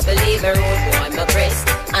your kids, believe me, rude boy, my press.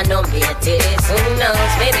 I know me it is, who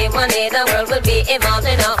knows, maybe one day the world will be evolved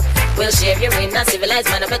enough. We'll share you in a civilized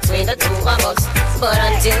manner between the two of us. But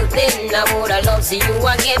until then, I woulda love see you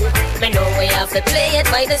again. Me know we have to play it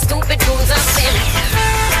by the stupid rules of them.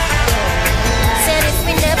 Said if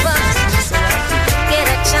we never get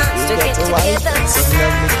a chance to get together,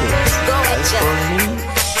 go with ya,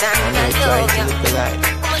 time I love ya.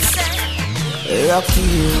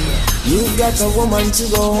 Lucky you've got a woman to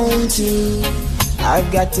go home to. I've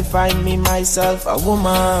got to find me myself a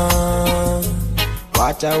woman.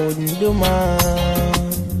 What I wouldn't do, man.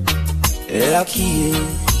 Lucky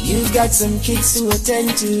you've got some kids to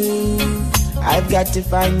attend to. I've got to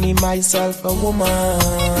find me myself a woman.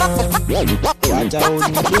 What I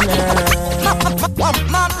wouldn't do now.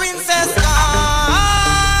 My princess gone.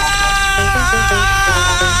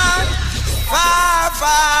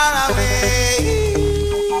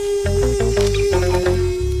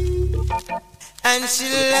 And she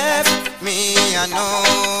left me a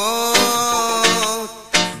note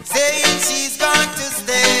saying she's going to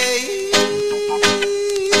stay.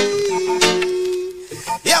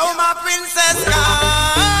 Yo, my princess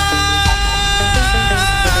gone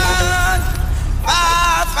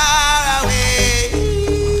far, far away.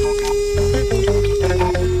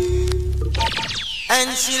 And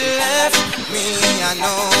she left me a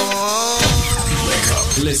note. Wake up.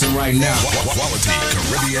 Listen right now. Quality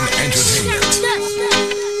Caribbean Entertainment.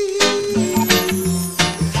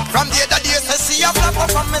 From the other day, she a flap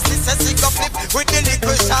up from me, sister, she go flip with the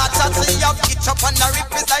little shot. She a pitch up on the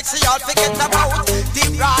rip, it's like she all forget about the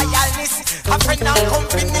royalness. A friend and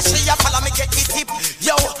company, she a follow me get the tip.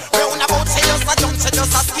 Yo, round about she just a jump, she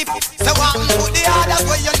just a skip. So what put the others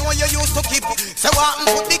where you know you used to keep. So what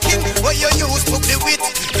put the king where you used to be with.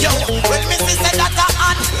 Yo, well me sister that a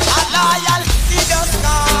aunt, a loyal, she just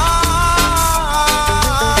gone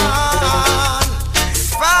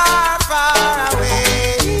far, far away.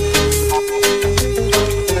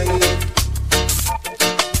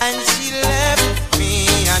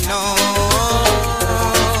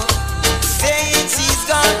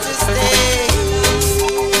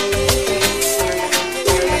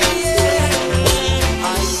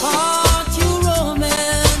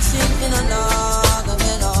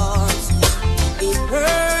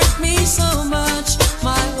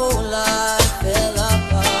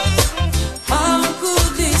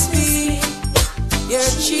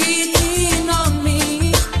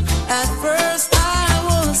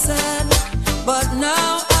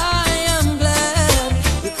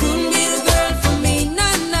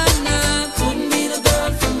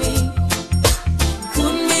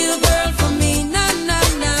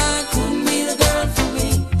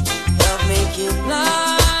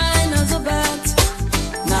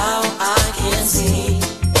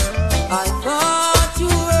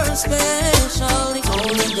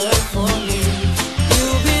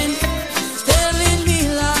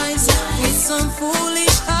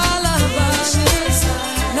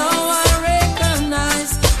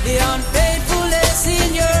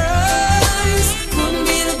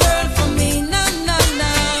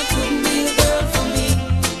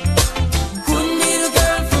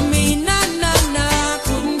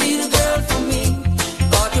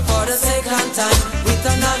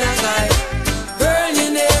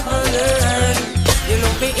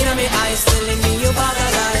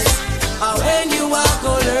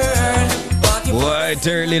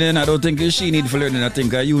 Then I don't think she need for learning. I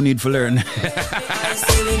think you need for learn.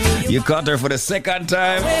 You caught her for the second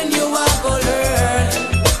time. When you walk or learn,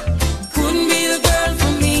 couldn't be the girl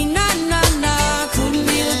for me, nah, nah, nah. Couldn't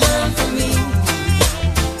be the girl for me.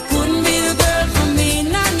 Couldn't be the girl for me,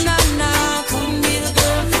 nah, nah, nah. Couldn't be the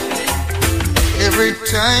girl for me. Every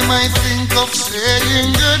time I think of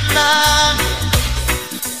saying goodbye,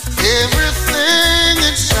 everything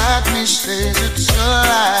inside me says it's a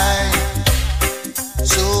lie.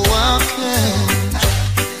 So I can't,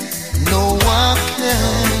 no I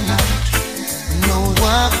can't, no I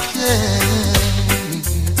can't.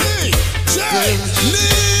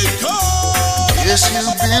 Yes,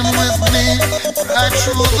 you've been with me right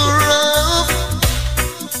through the rough,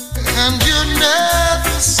 and you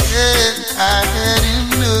never said I had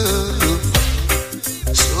enough.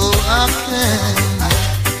 So I can't,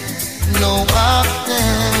 no I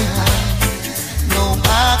can't, no I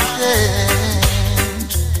can't.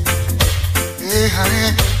 Hey,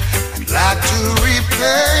 honey, I'd like to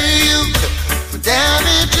repay you for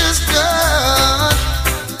damages done.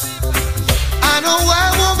 I know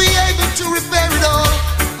I won't be able to repair it all,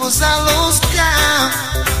 'cause I lost count.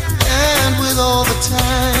 And with all the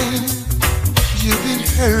time you've been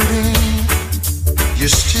hurting, you're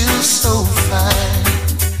still so fine,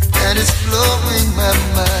 and it's blowing my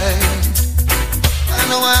mind. I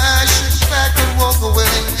know I should back and walk away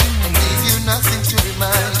and leave you nothing to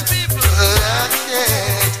remind. But I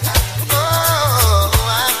can't, oh,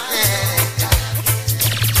 I can't,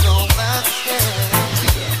 no, I can't.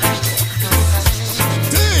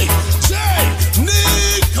 DJ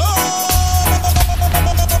Nico!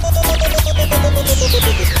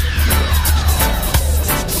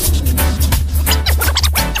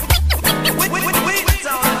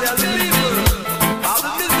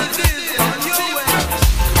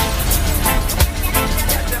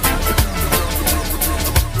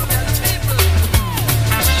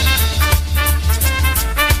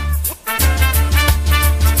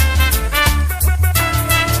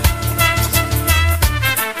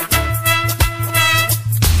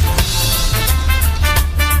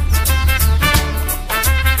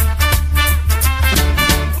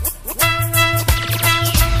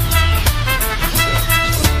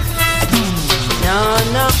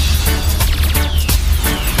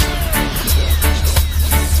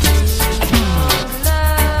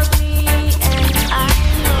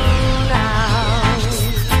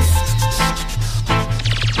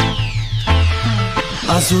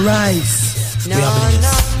 to rise. We are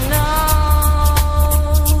blessed.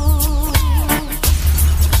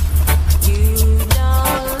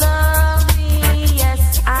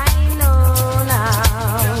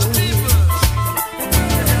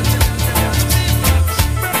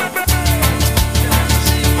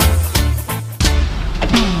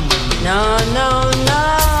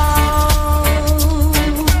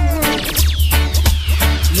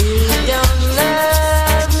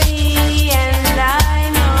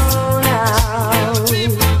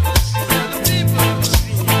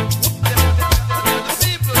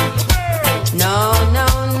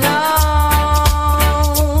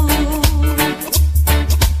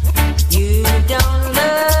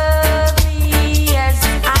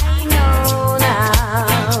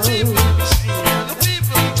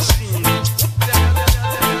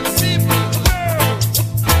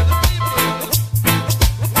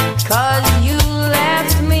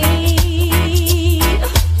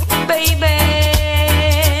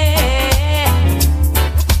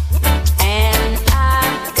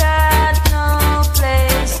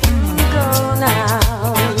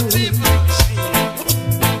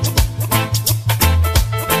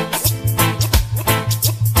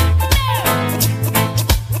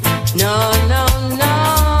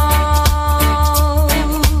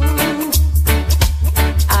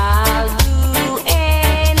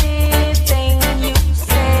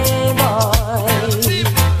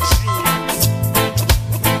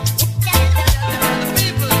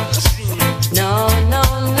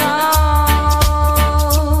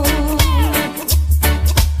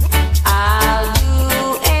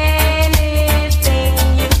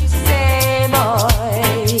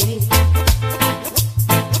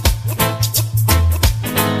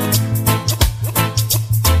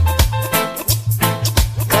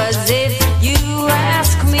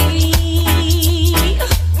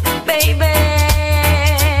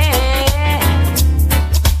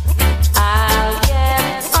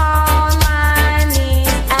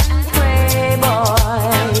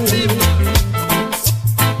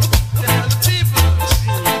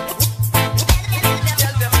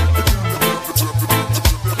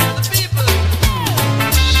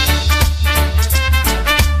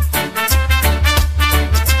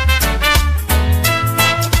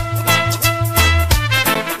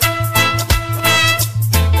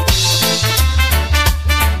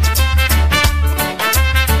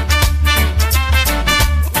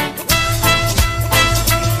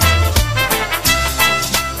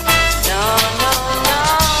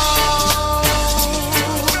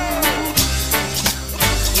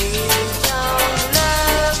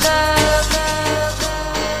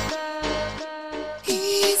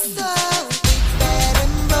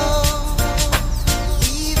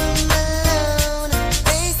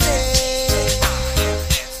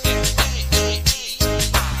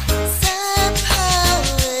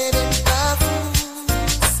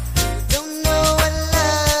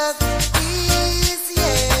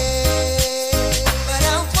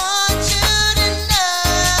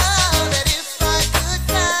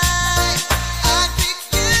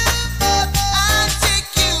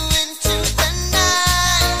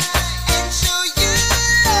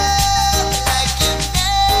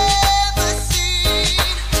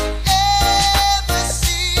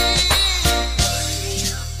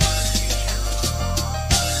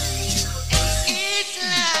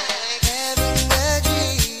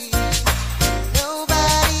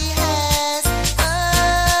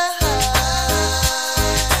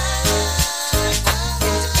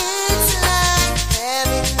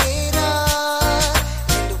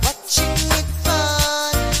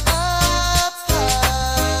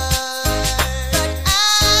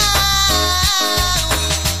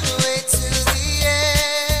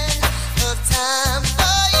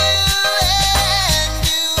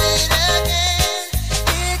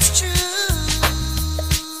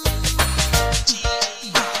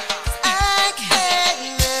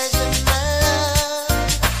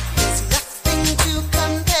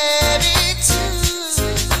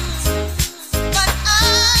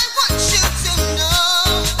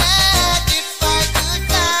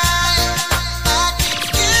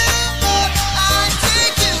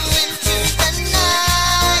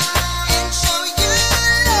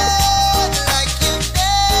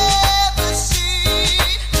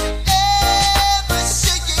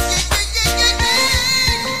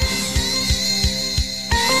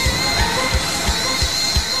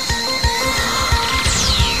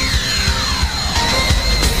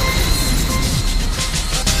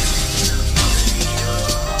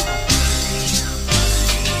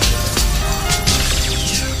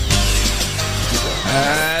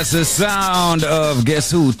 That's the sound of, guess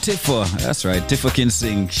who? Tiffa. That's right, Tiffa can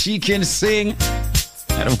sing. She can sing.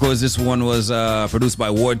 And of course, this one was produced by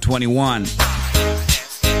Ward 21.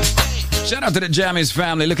 Shout out to the Jammies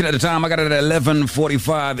family. Looking at the time, I got it at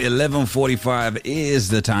 11:45. 11:45 is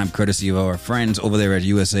the time, courtesy of our friends over there at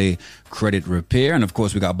USA Credit Repair. And of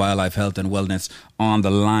course, we got BioLife Health and Wellness on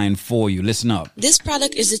the line for you. Listen up. This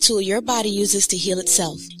product is a tool your body uses to heal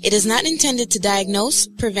itself. It is not intended to diagnose,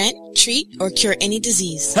 prevent, treat, or cure any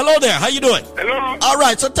disease. Hello there. How you doing? Hello. All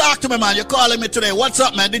right, so talk to me, man. You're calling me today. What's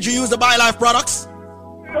up, man? Did you use the BioLife products?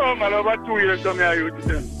 No, man, over 2 years, I used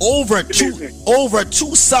them. Over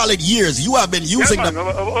two solid years, you have been using them.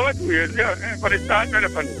 Over 2 years, yeah. But it's not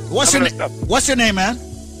relevant. What's your name, man?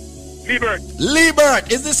 Liebert.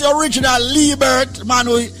 Liebert. Is this the original Liebert, man?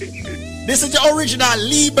 This is the original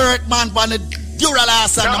Liebert, man, from the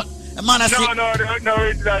Duralast and No,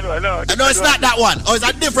 it's not that one. Oh, it's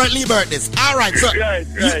a different Liebert this. All right, so right.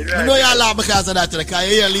 You know you're loud because of that, because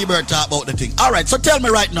you hear Liebert talk about the thing. All right, so tell me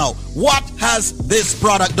right now, what has this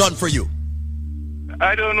product done for you?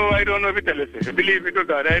 I don't know if it tells you. Believe it or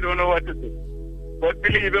God, I don't know what to say. But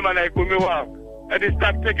believe me, man, I put me walk. I just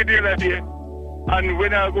stop taking the other day. And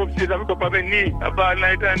when I go upstairs, I pick up on my knee about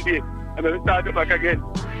night and day. And then start to back again.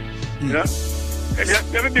 You know?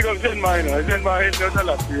 Let me pick up Zenma, you know. Zenma helps out a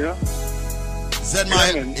lot, you know. Zenma,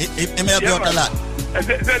 he may help you out a lot.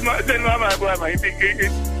 Zenma, my boy, man. He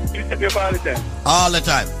set me up all the time. All the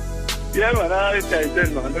time? Yeah, man, all the time,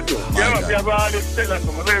 Zenma. That's all. Yeah, man, we have all this tell us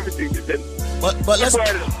from everything to tell. But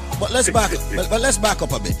let's back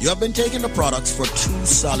up a bit. You have been taking the products for 2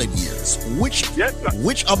 solid years. Which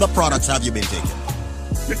of the products have you been taking?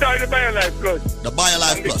 The BioLife Plus. The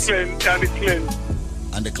BioLife Plus.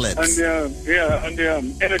 And the cleanse. And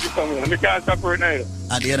the energy formula. And the cancer for neither.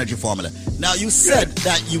 And the energy formula. Now, you said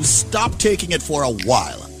that you stopped taking it for a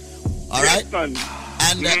while. All right? Man.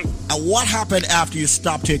 And what happened after you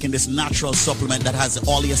stopped taking this natural supplement that has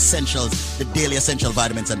all the essentials, the daily essential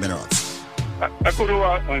vitamins and minerals? I couldn't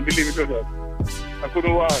walk, man. Believe it or not. I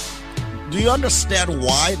couldn't walk. Do you understand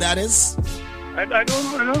why that is? I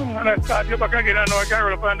don't know. And I started back again. I know I can't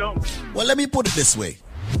run up and down. Well, let me put it this way.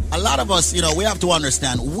 A lot of us, we have to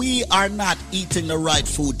understand we are not eating the right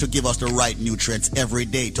food to give us the right nutrients every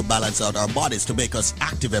day to balance out our bodies, to make us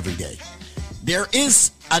active every day. There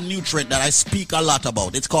is a nutrient that I speak a lot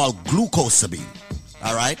about. It's called glucosamine.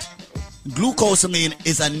 All right? Glucosamine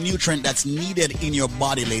is a nutrient that's needed in your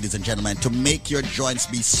body, ladies and gentlemen, to make your joints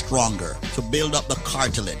be stronger, to build up the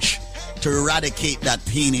cartilage, to eradicate that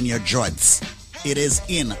pain in your joints. It is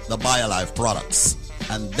in the BioLife products.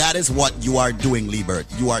 And that is what you are doing, Liebert.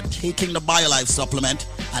 You are taking the BioLife supplement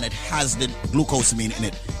and it has the glucosamine in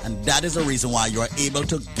it. And that is the reason why you are able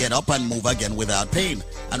to get up and move again without pain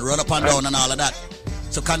and run up and down and all of that.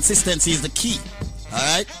 So consistency is the key. All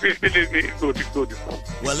right? Believe me, it's good.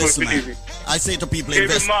 Well, listen, man. I say to people,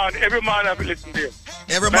 every man I've listened to.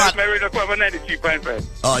 Every man. My radio cover 93.5.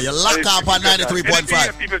 Oh, you lock up on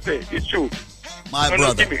 93.5. People say it's true. My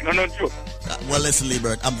brother. No joke. Well, listen,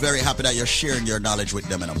 Liebert, I'm very happy that you're sharing your knowledge with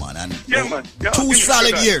them, man. And man. 2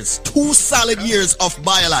 solid years. 2 solid years of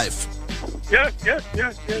BioLife. Yes.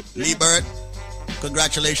 Liebert,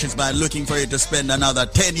 congratulations, man. Looking for you to spend another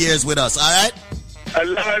 10 years with us, all right? I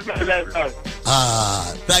love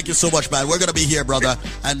it. Thank you so much, man. We're going to be here, brother,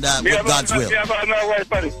 and with God's will.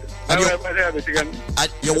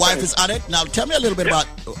 Your wife is on it? Now, tell me a little bit about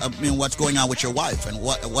what's going on with your wife, and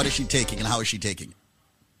what is she taking, and how is she taking?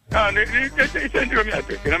 Oh, yeah, she's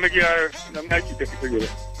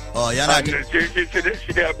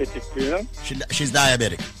diabetic, you know? She's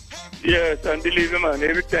diabetic? Yes, and believe me, man,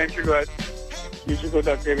 every time she got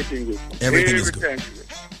everything good. Everything is good.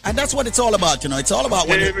 And that's what it's all about, It's all about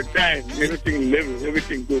when everything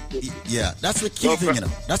good. Yeah, that's the key thing,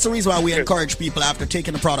 That's the reason why we encourage people after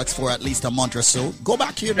taking the products for at least a month or so, go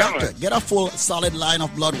back to your doctor, man. Get a full, solid line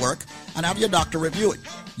of blood work, and have your doctor review it.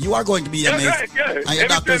 You are going to be amazed, right. and your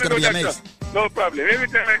doctor is going to be amazed. No problem. Every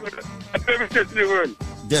time I go to every place in the world.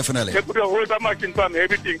 Definitely. They put a whole machine for me,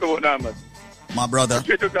 everything go on now, man. My brother.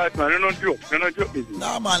 Straight to God, man. No joke.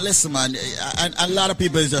 No, man, listen, man. A lot of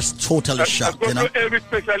people is just totally shocked, I go to every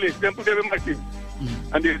specialist, they put every machine,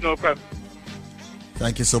 and there's no problem.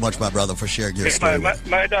 Thank you so much, my brother, for sharing your story.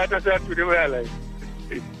 My daughter said to the way I like.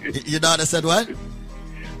 Your daughter said what?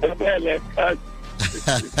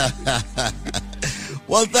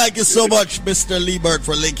 Well, thank you so much, Mr. Liebert,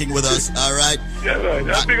 for linking with us. All right? Yeah, man.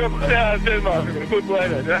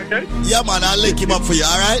 Yeah, man. I'll link him up for you.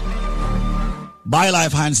 All right?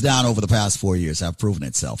 BioLife, hands down, over the past 4 years, have proven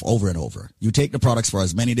itself over and over. You take the products for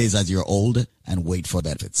as many days as you're old and wait for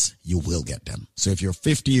benefits. You will get them. So if you're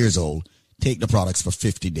 50 years old, take the products for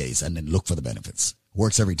 50 days and then look for the benefits.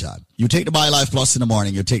 Works every time. You take the BioLife Plus in the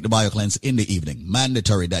morning, you take the BioCleanse in the evening.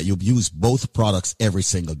 Mandatory that you use both products every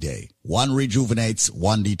single day. One rejuvenates,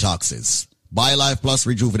 one detoxes. BioLife Plus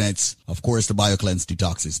rejuvenates. Of course, the BioCleanse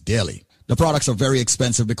detoxes daily. The products are very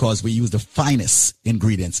expensive because we use the finest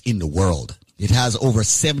ingredients in the world. It has over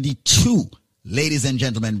 72, ladies and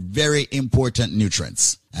gentlemen, very important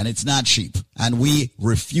nutrients. And it's not cheap. And we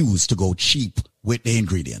refuse to go cheap with the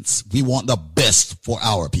ingredients. We want the best for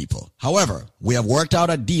our people. However, we have worked out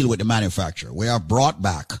a deal with the manufacturer. We have brought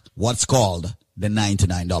back what's called the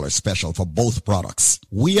 $99 special for both products.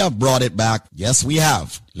 We have brought it back. Yes, we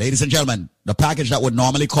have. Ladies and gentlemen, the package that would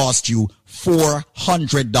normally cost you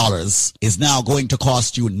 $400 is now going to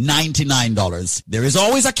cost you $99. There is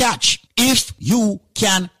always a catch if you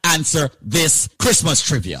can answer this Christmas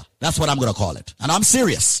trivia. That's what I'm going to call it. And I'm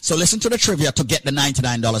serious. So listen to the trivia to get the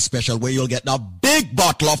 $99 special where you'll get the big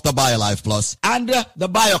bottle of the BioLife Plus and the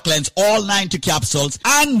BioCleanse, all 90 capsules,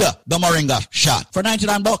 and the Moringa shot for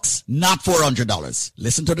 $99, not $400.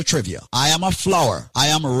 Listen to the trivia. I am a flower. I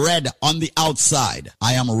am red on the outside.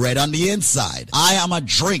 I am red on the inside. I am a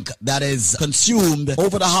drink that is consumed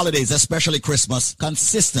over the holidays, especially Christmas,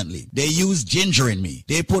 consistently. They use ginger in me.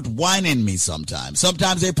 They put wine in me sometimes.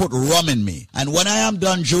 Sometimes they put rum in me. And when I am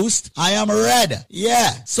done juiced, I am red.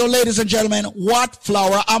 Yeah. So ladies and gentlemen, what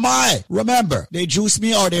flower am I? Remember, they juice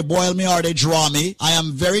me or they boil me or they draw me. I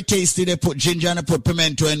am very tasty. They put ginger and they put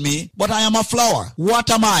pimento in me. But I am a flower.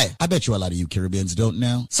 What am I? I bet you a lot of you Caribbeans don't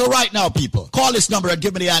know. So right now, people, call this number and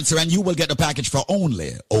give me the answer and you will get the package for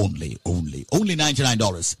only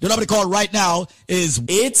 $99. The number to call right now is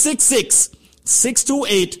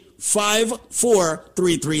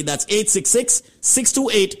 866-628-5433. That's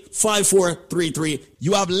 866-628-5433.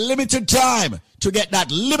 You have limited time to get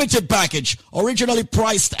that limited package, originally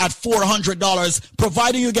priced at $400.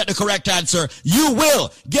 Providing you get the correct answer, you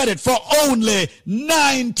will get it for only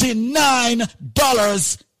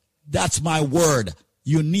 $99. That's my word.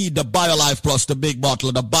 You need the BioLife Plus, the big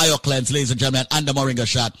bottle, the BioCleanse, ladies and gentlemen, and the Moringa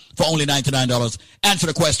shot for only $99. Answer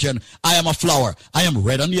the question. I am a flower. I am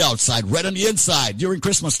red on the outside, red on the inside. During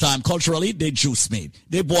Christmas time, culturally, they juice me.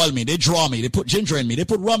 They boil me. They draw me. They put ginger in me. They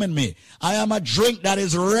put rum in me. I am a drink that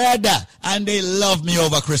is red, and they love me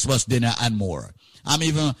over Christmas dinner and more. I'm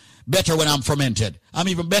even better when I'm fermented. I'm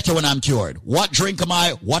even better when I'm cured. What drink am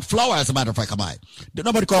I? What flower, as a matter of fact, am I? The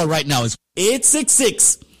number to call right now is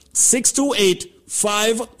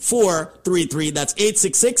 866-628-5433. That's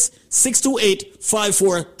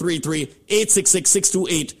 866-628-5433.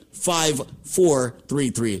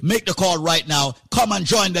 866-628-5433. Make the call right now. Come and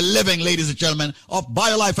join the living, ladies and gentlemen, of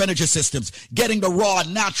BioLife Energy Systems. Getting the raw,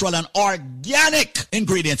 natural, and organic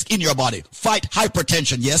ingredients in your body. Fight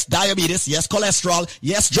hypertension. Yes, diabetes. Yes, cholesterol.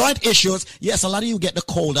 Yes, joint issues. Yes, a lot of you get the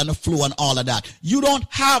cold and the flu and all of that. You don't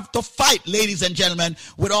have to fight, ladies and gentlemen,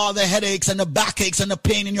 with all the headaches and the backaches and the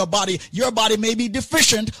pain in your body. Your body may be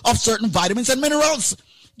deficient of certain vitamins and minerals.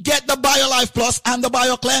 Get the BioLife Plus and the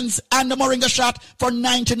BioCleanse and the Moringa shot for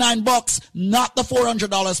 $99, not the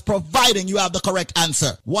 $400, providing you have the correct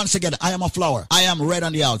answer. Once again, I am a flower. I am red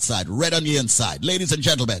on the outside, red on the inside. Ladies and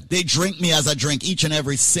gentlemen, they drink me as I drink each and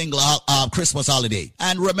every single Christmas holiday.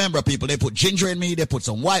 And remember, people, they put ginger in me, they put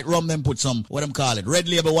some white rum, they put some, red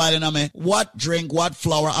label wine in me. What drink, what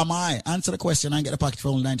flower am I? Answer the question and get a package for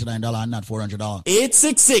only $99 and not $400.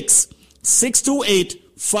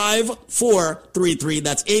 866-628-5433.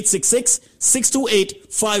 That's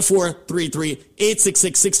 866-628-5433.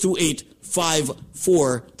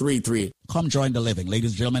 866-628-5433. Come join the living,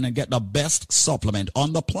 ladies and gentlemen, and get the best supplement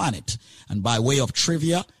on the planet. And by way of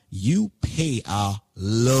trivia, you pay a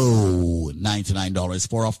low $99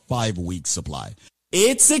 for a 5-week supply.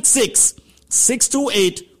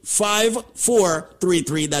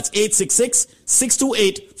 866-628-5433. That's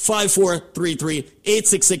 866-628-5433.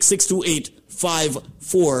 866-628-5433.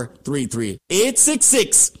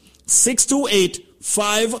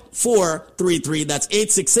 866-628-5433. That's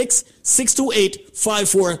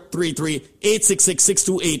 866-628-5433.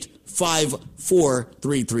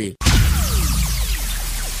 866-628-5433.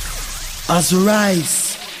 As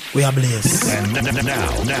rise, we are blessed. And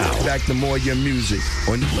now, back to more your music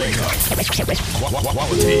on Wake Up.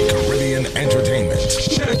 Quality Caribbean Entertainment.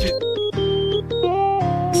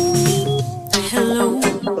 Hello,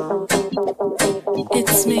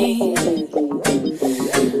 it's me.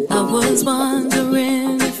 I was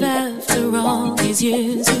wondering if after all these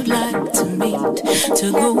years you'd like to meet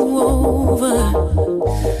to go over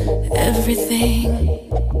everything.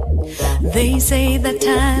 They say that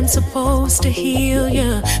time's supposed to heal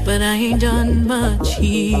you, but I ain't done much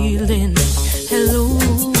healing. Hello,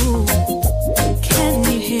 can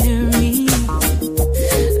you hear me?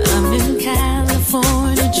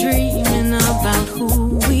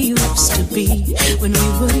 when we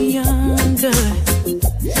were younger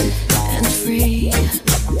and free.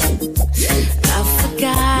 I've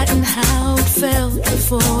forgotten how it felt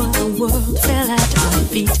before the world fell at our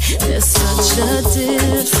feet. There's such a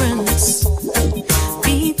difference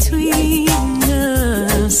between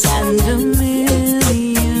us and a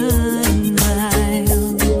million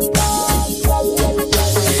miles.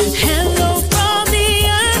 Hello from the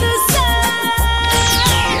other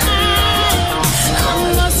side. I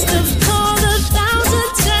must have called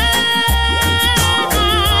 1,000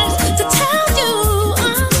 times to tell you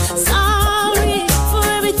I'm sorry for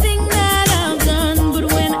everything that I've done. But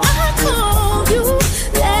when I call, you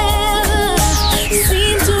never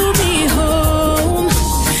seem to be home.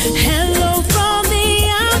 Hello from the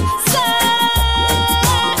outside.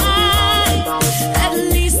 At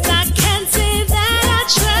least I can say that I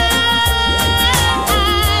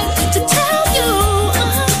tried to tell you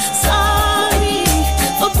I'm sorry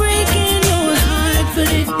for breaking your heart. But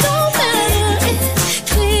it don't matter, it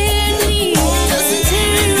clearly doesn't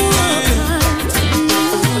tear you apart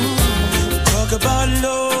anymore. Talk about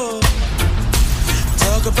love,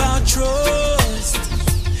 talk about trust,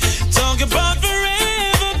 talk about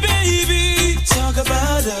forever, baby. Talk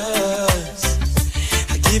about us.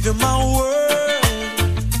 I give you my word,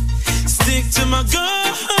 stick to my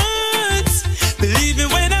guns. Believe me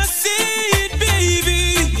when I say it, baby.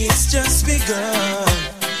 It's just begun.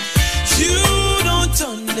 You don't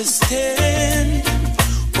understand,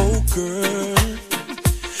 oh girl,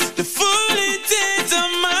 the full intent of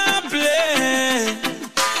my plan.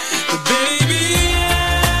 But baby,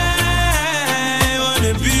 I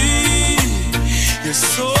wanna be your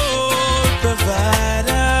sole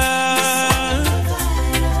provider.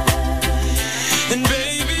 And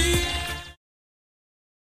baby,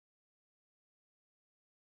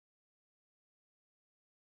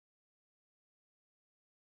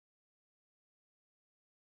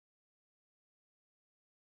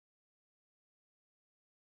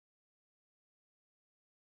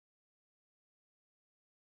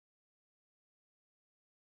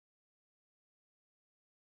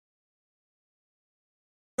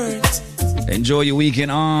 Enjoy your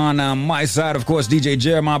weekend on my side. Of course, DJ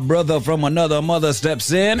Jer, my brother from another mother,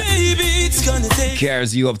 steps in. baby, it's gonna take.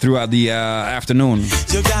 Carries you up throughout the afternoon.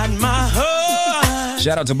 You got my heart.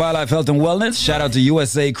 Shout out to BioLife Health and Wellness. Shout out to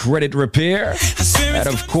USA Credit Repair. And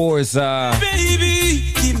of course,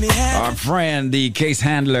 Baby, give me half. our friend, the case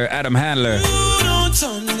handler, Adam Handler. You don't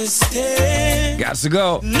understand. Got to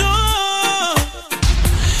go. No,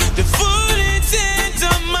 the full intent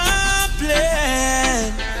of my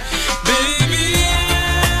plan. Baby,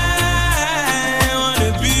 I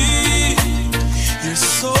wanna be your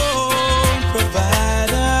sole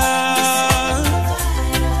provider.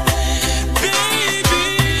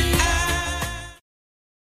 Baby,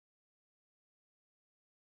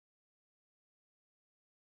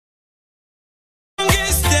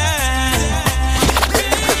 longest time.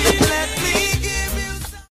 Baby, let me give you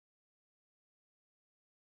some.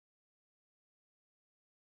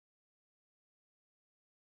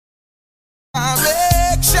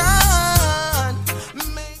 Direction.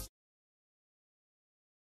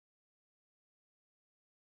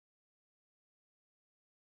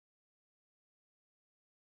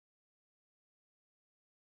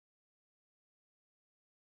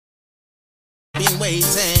 Been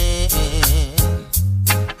waiting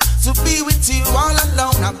to be with you all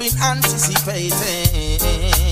alone. I've been anticipating.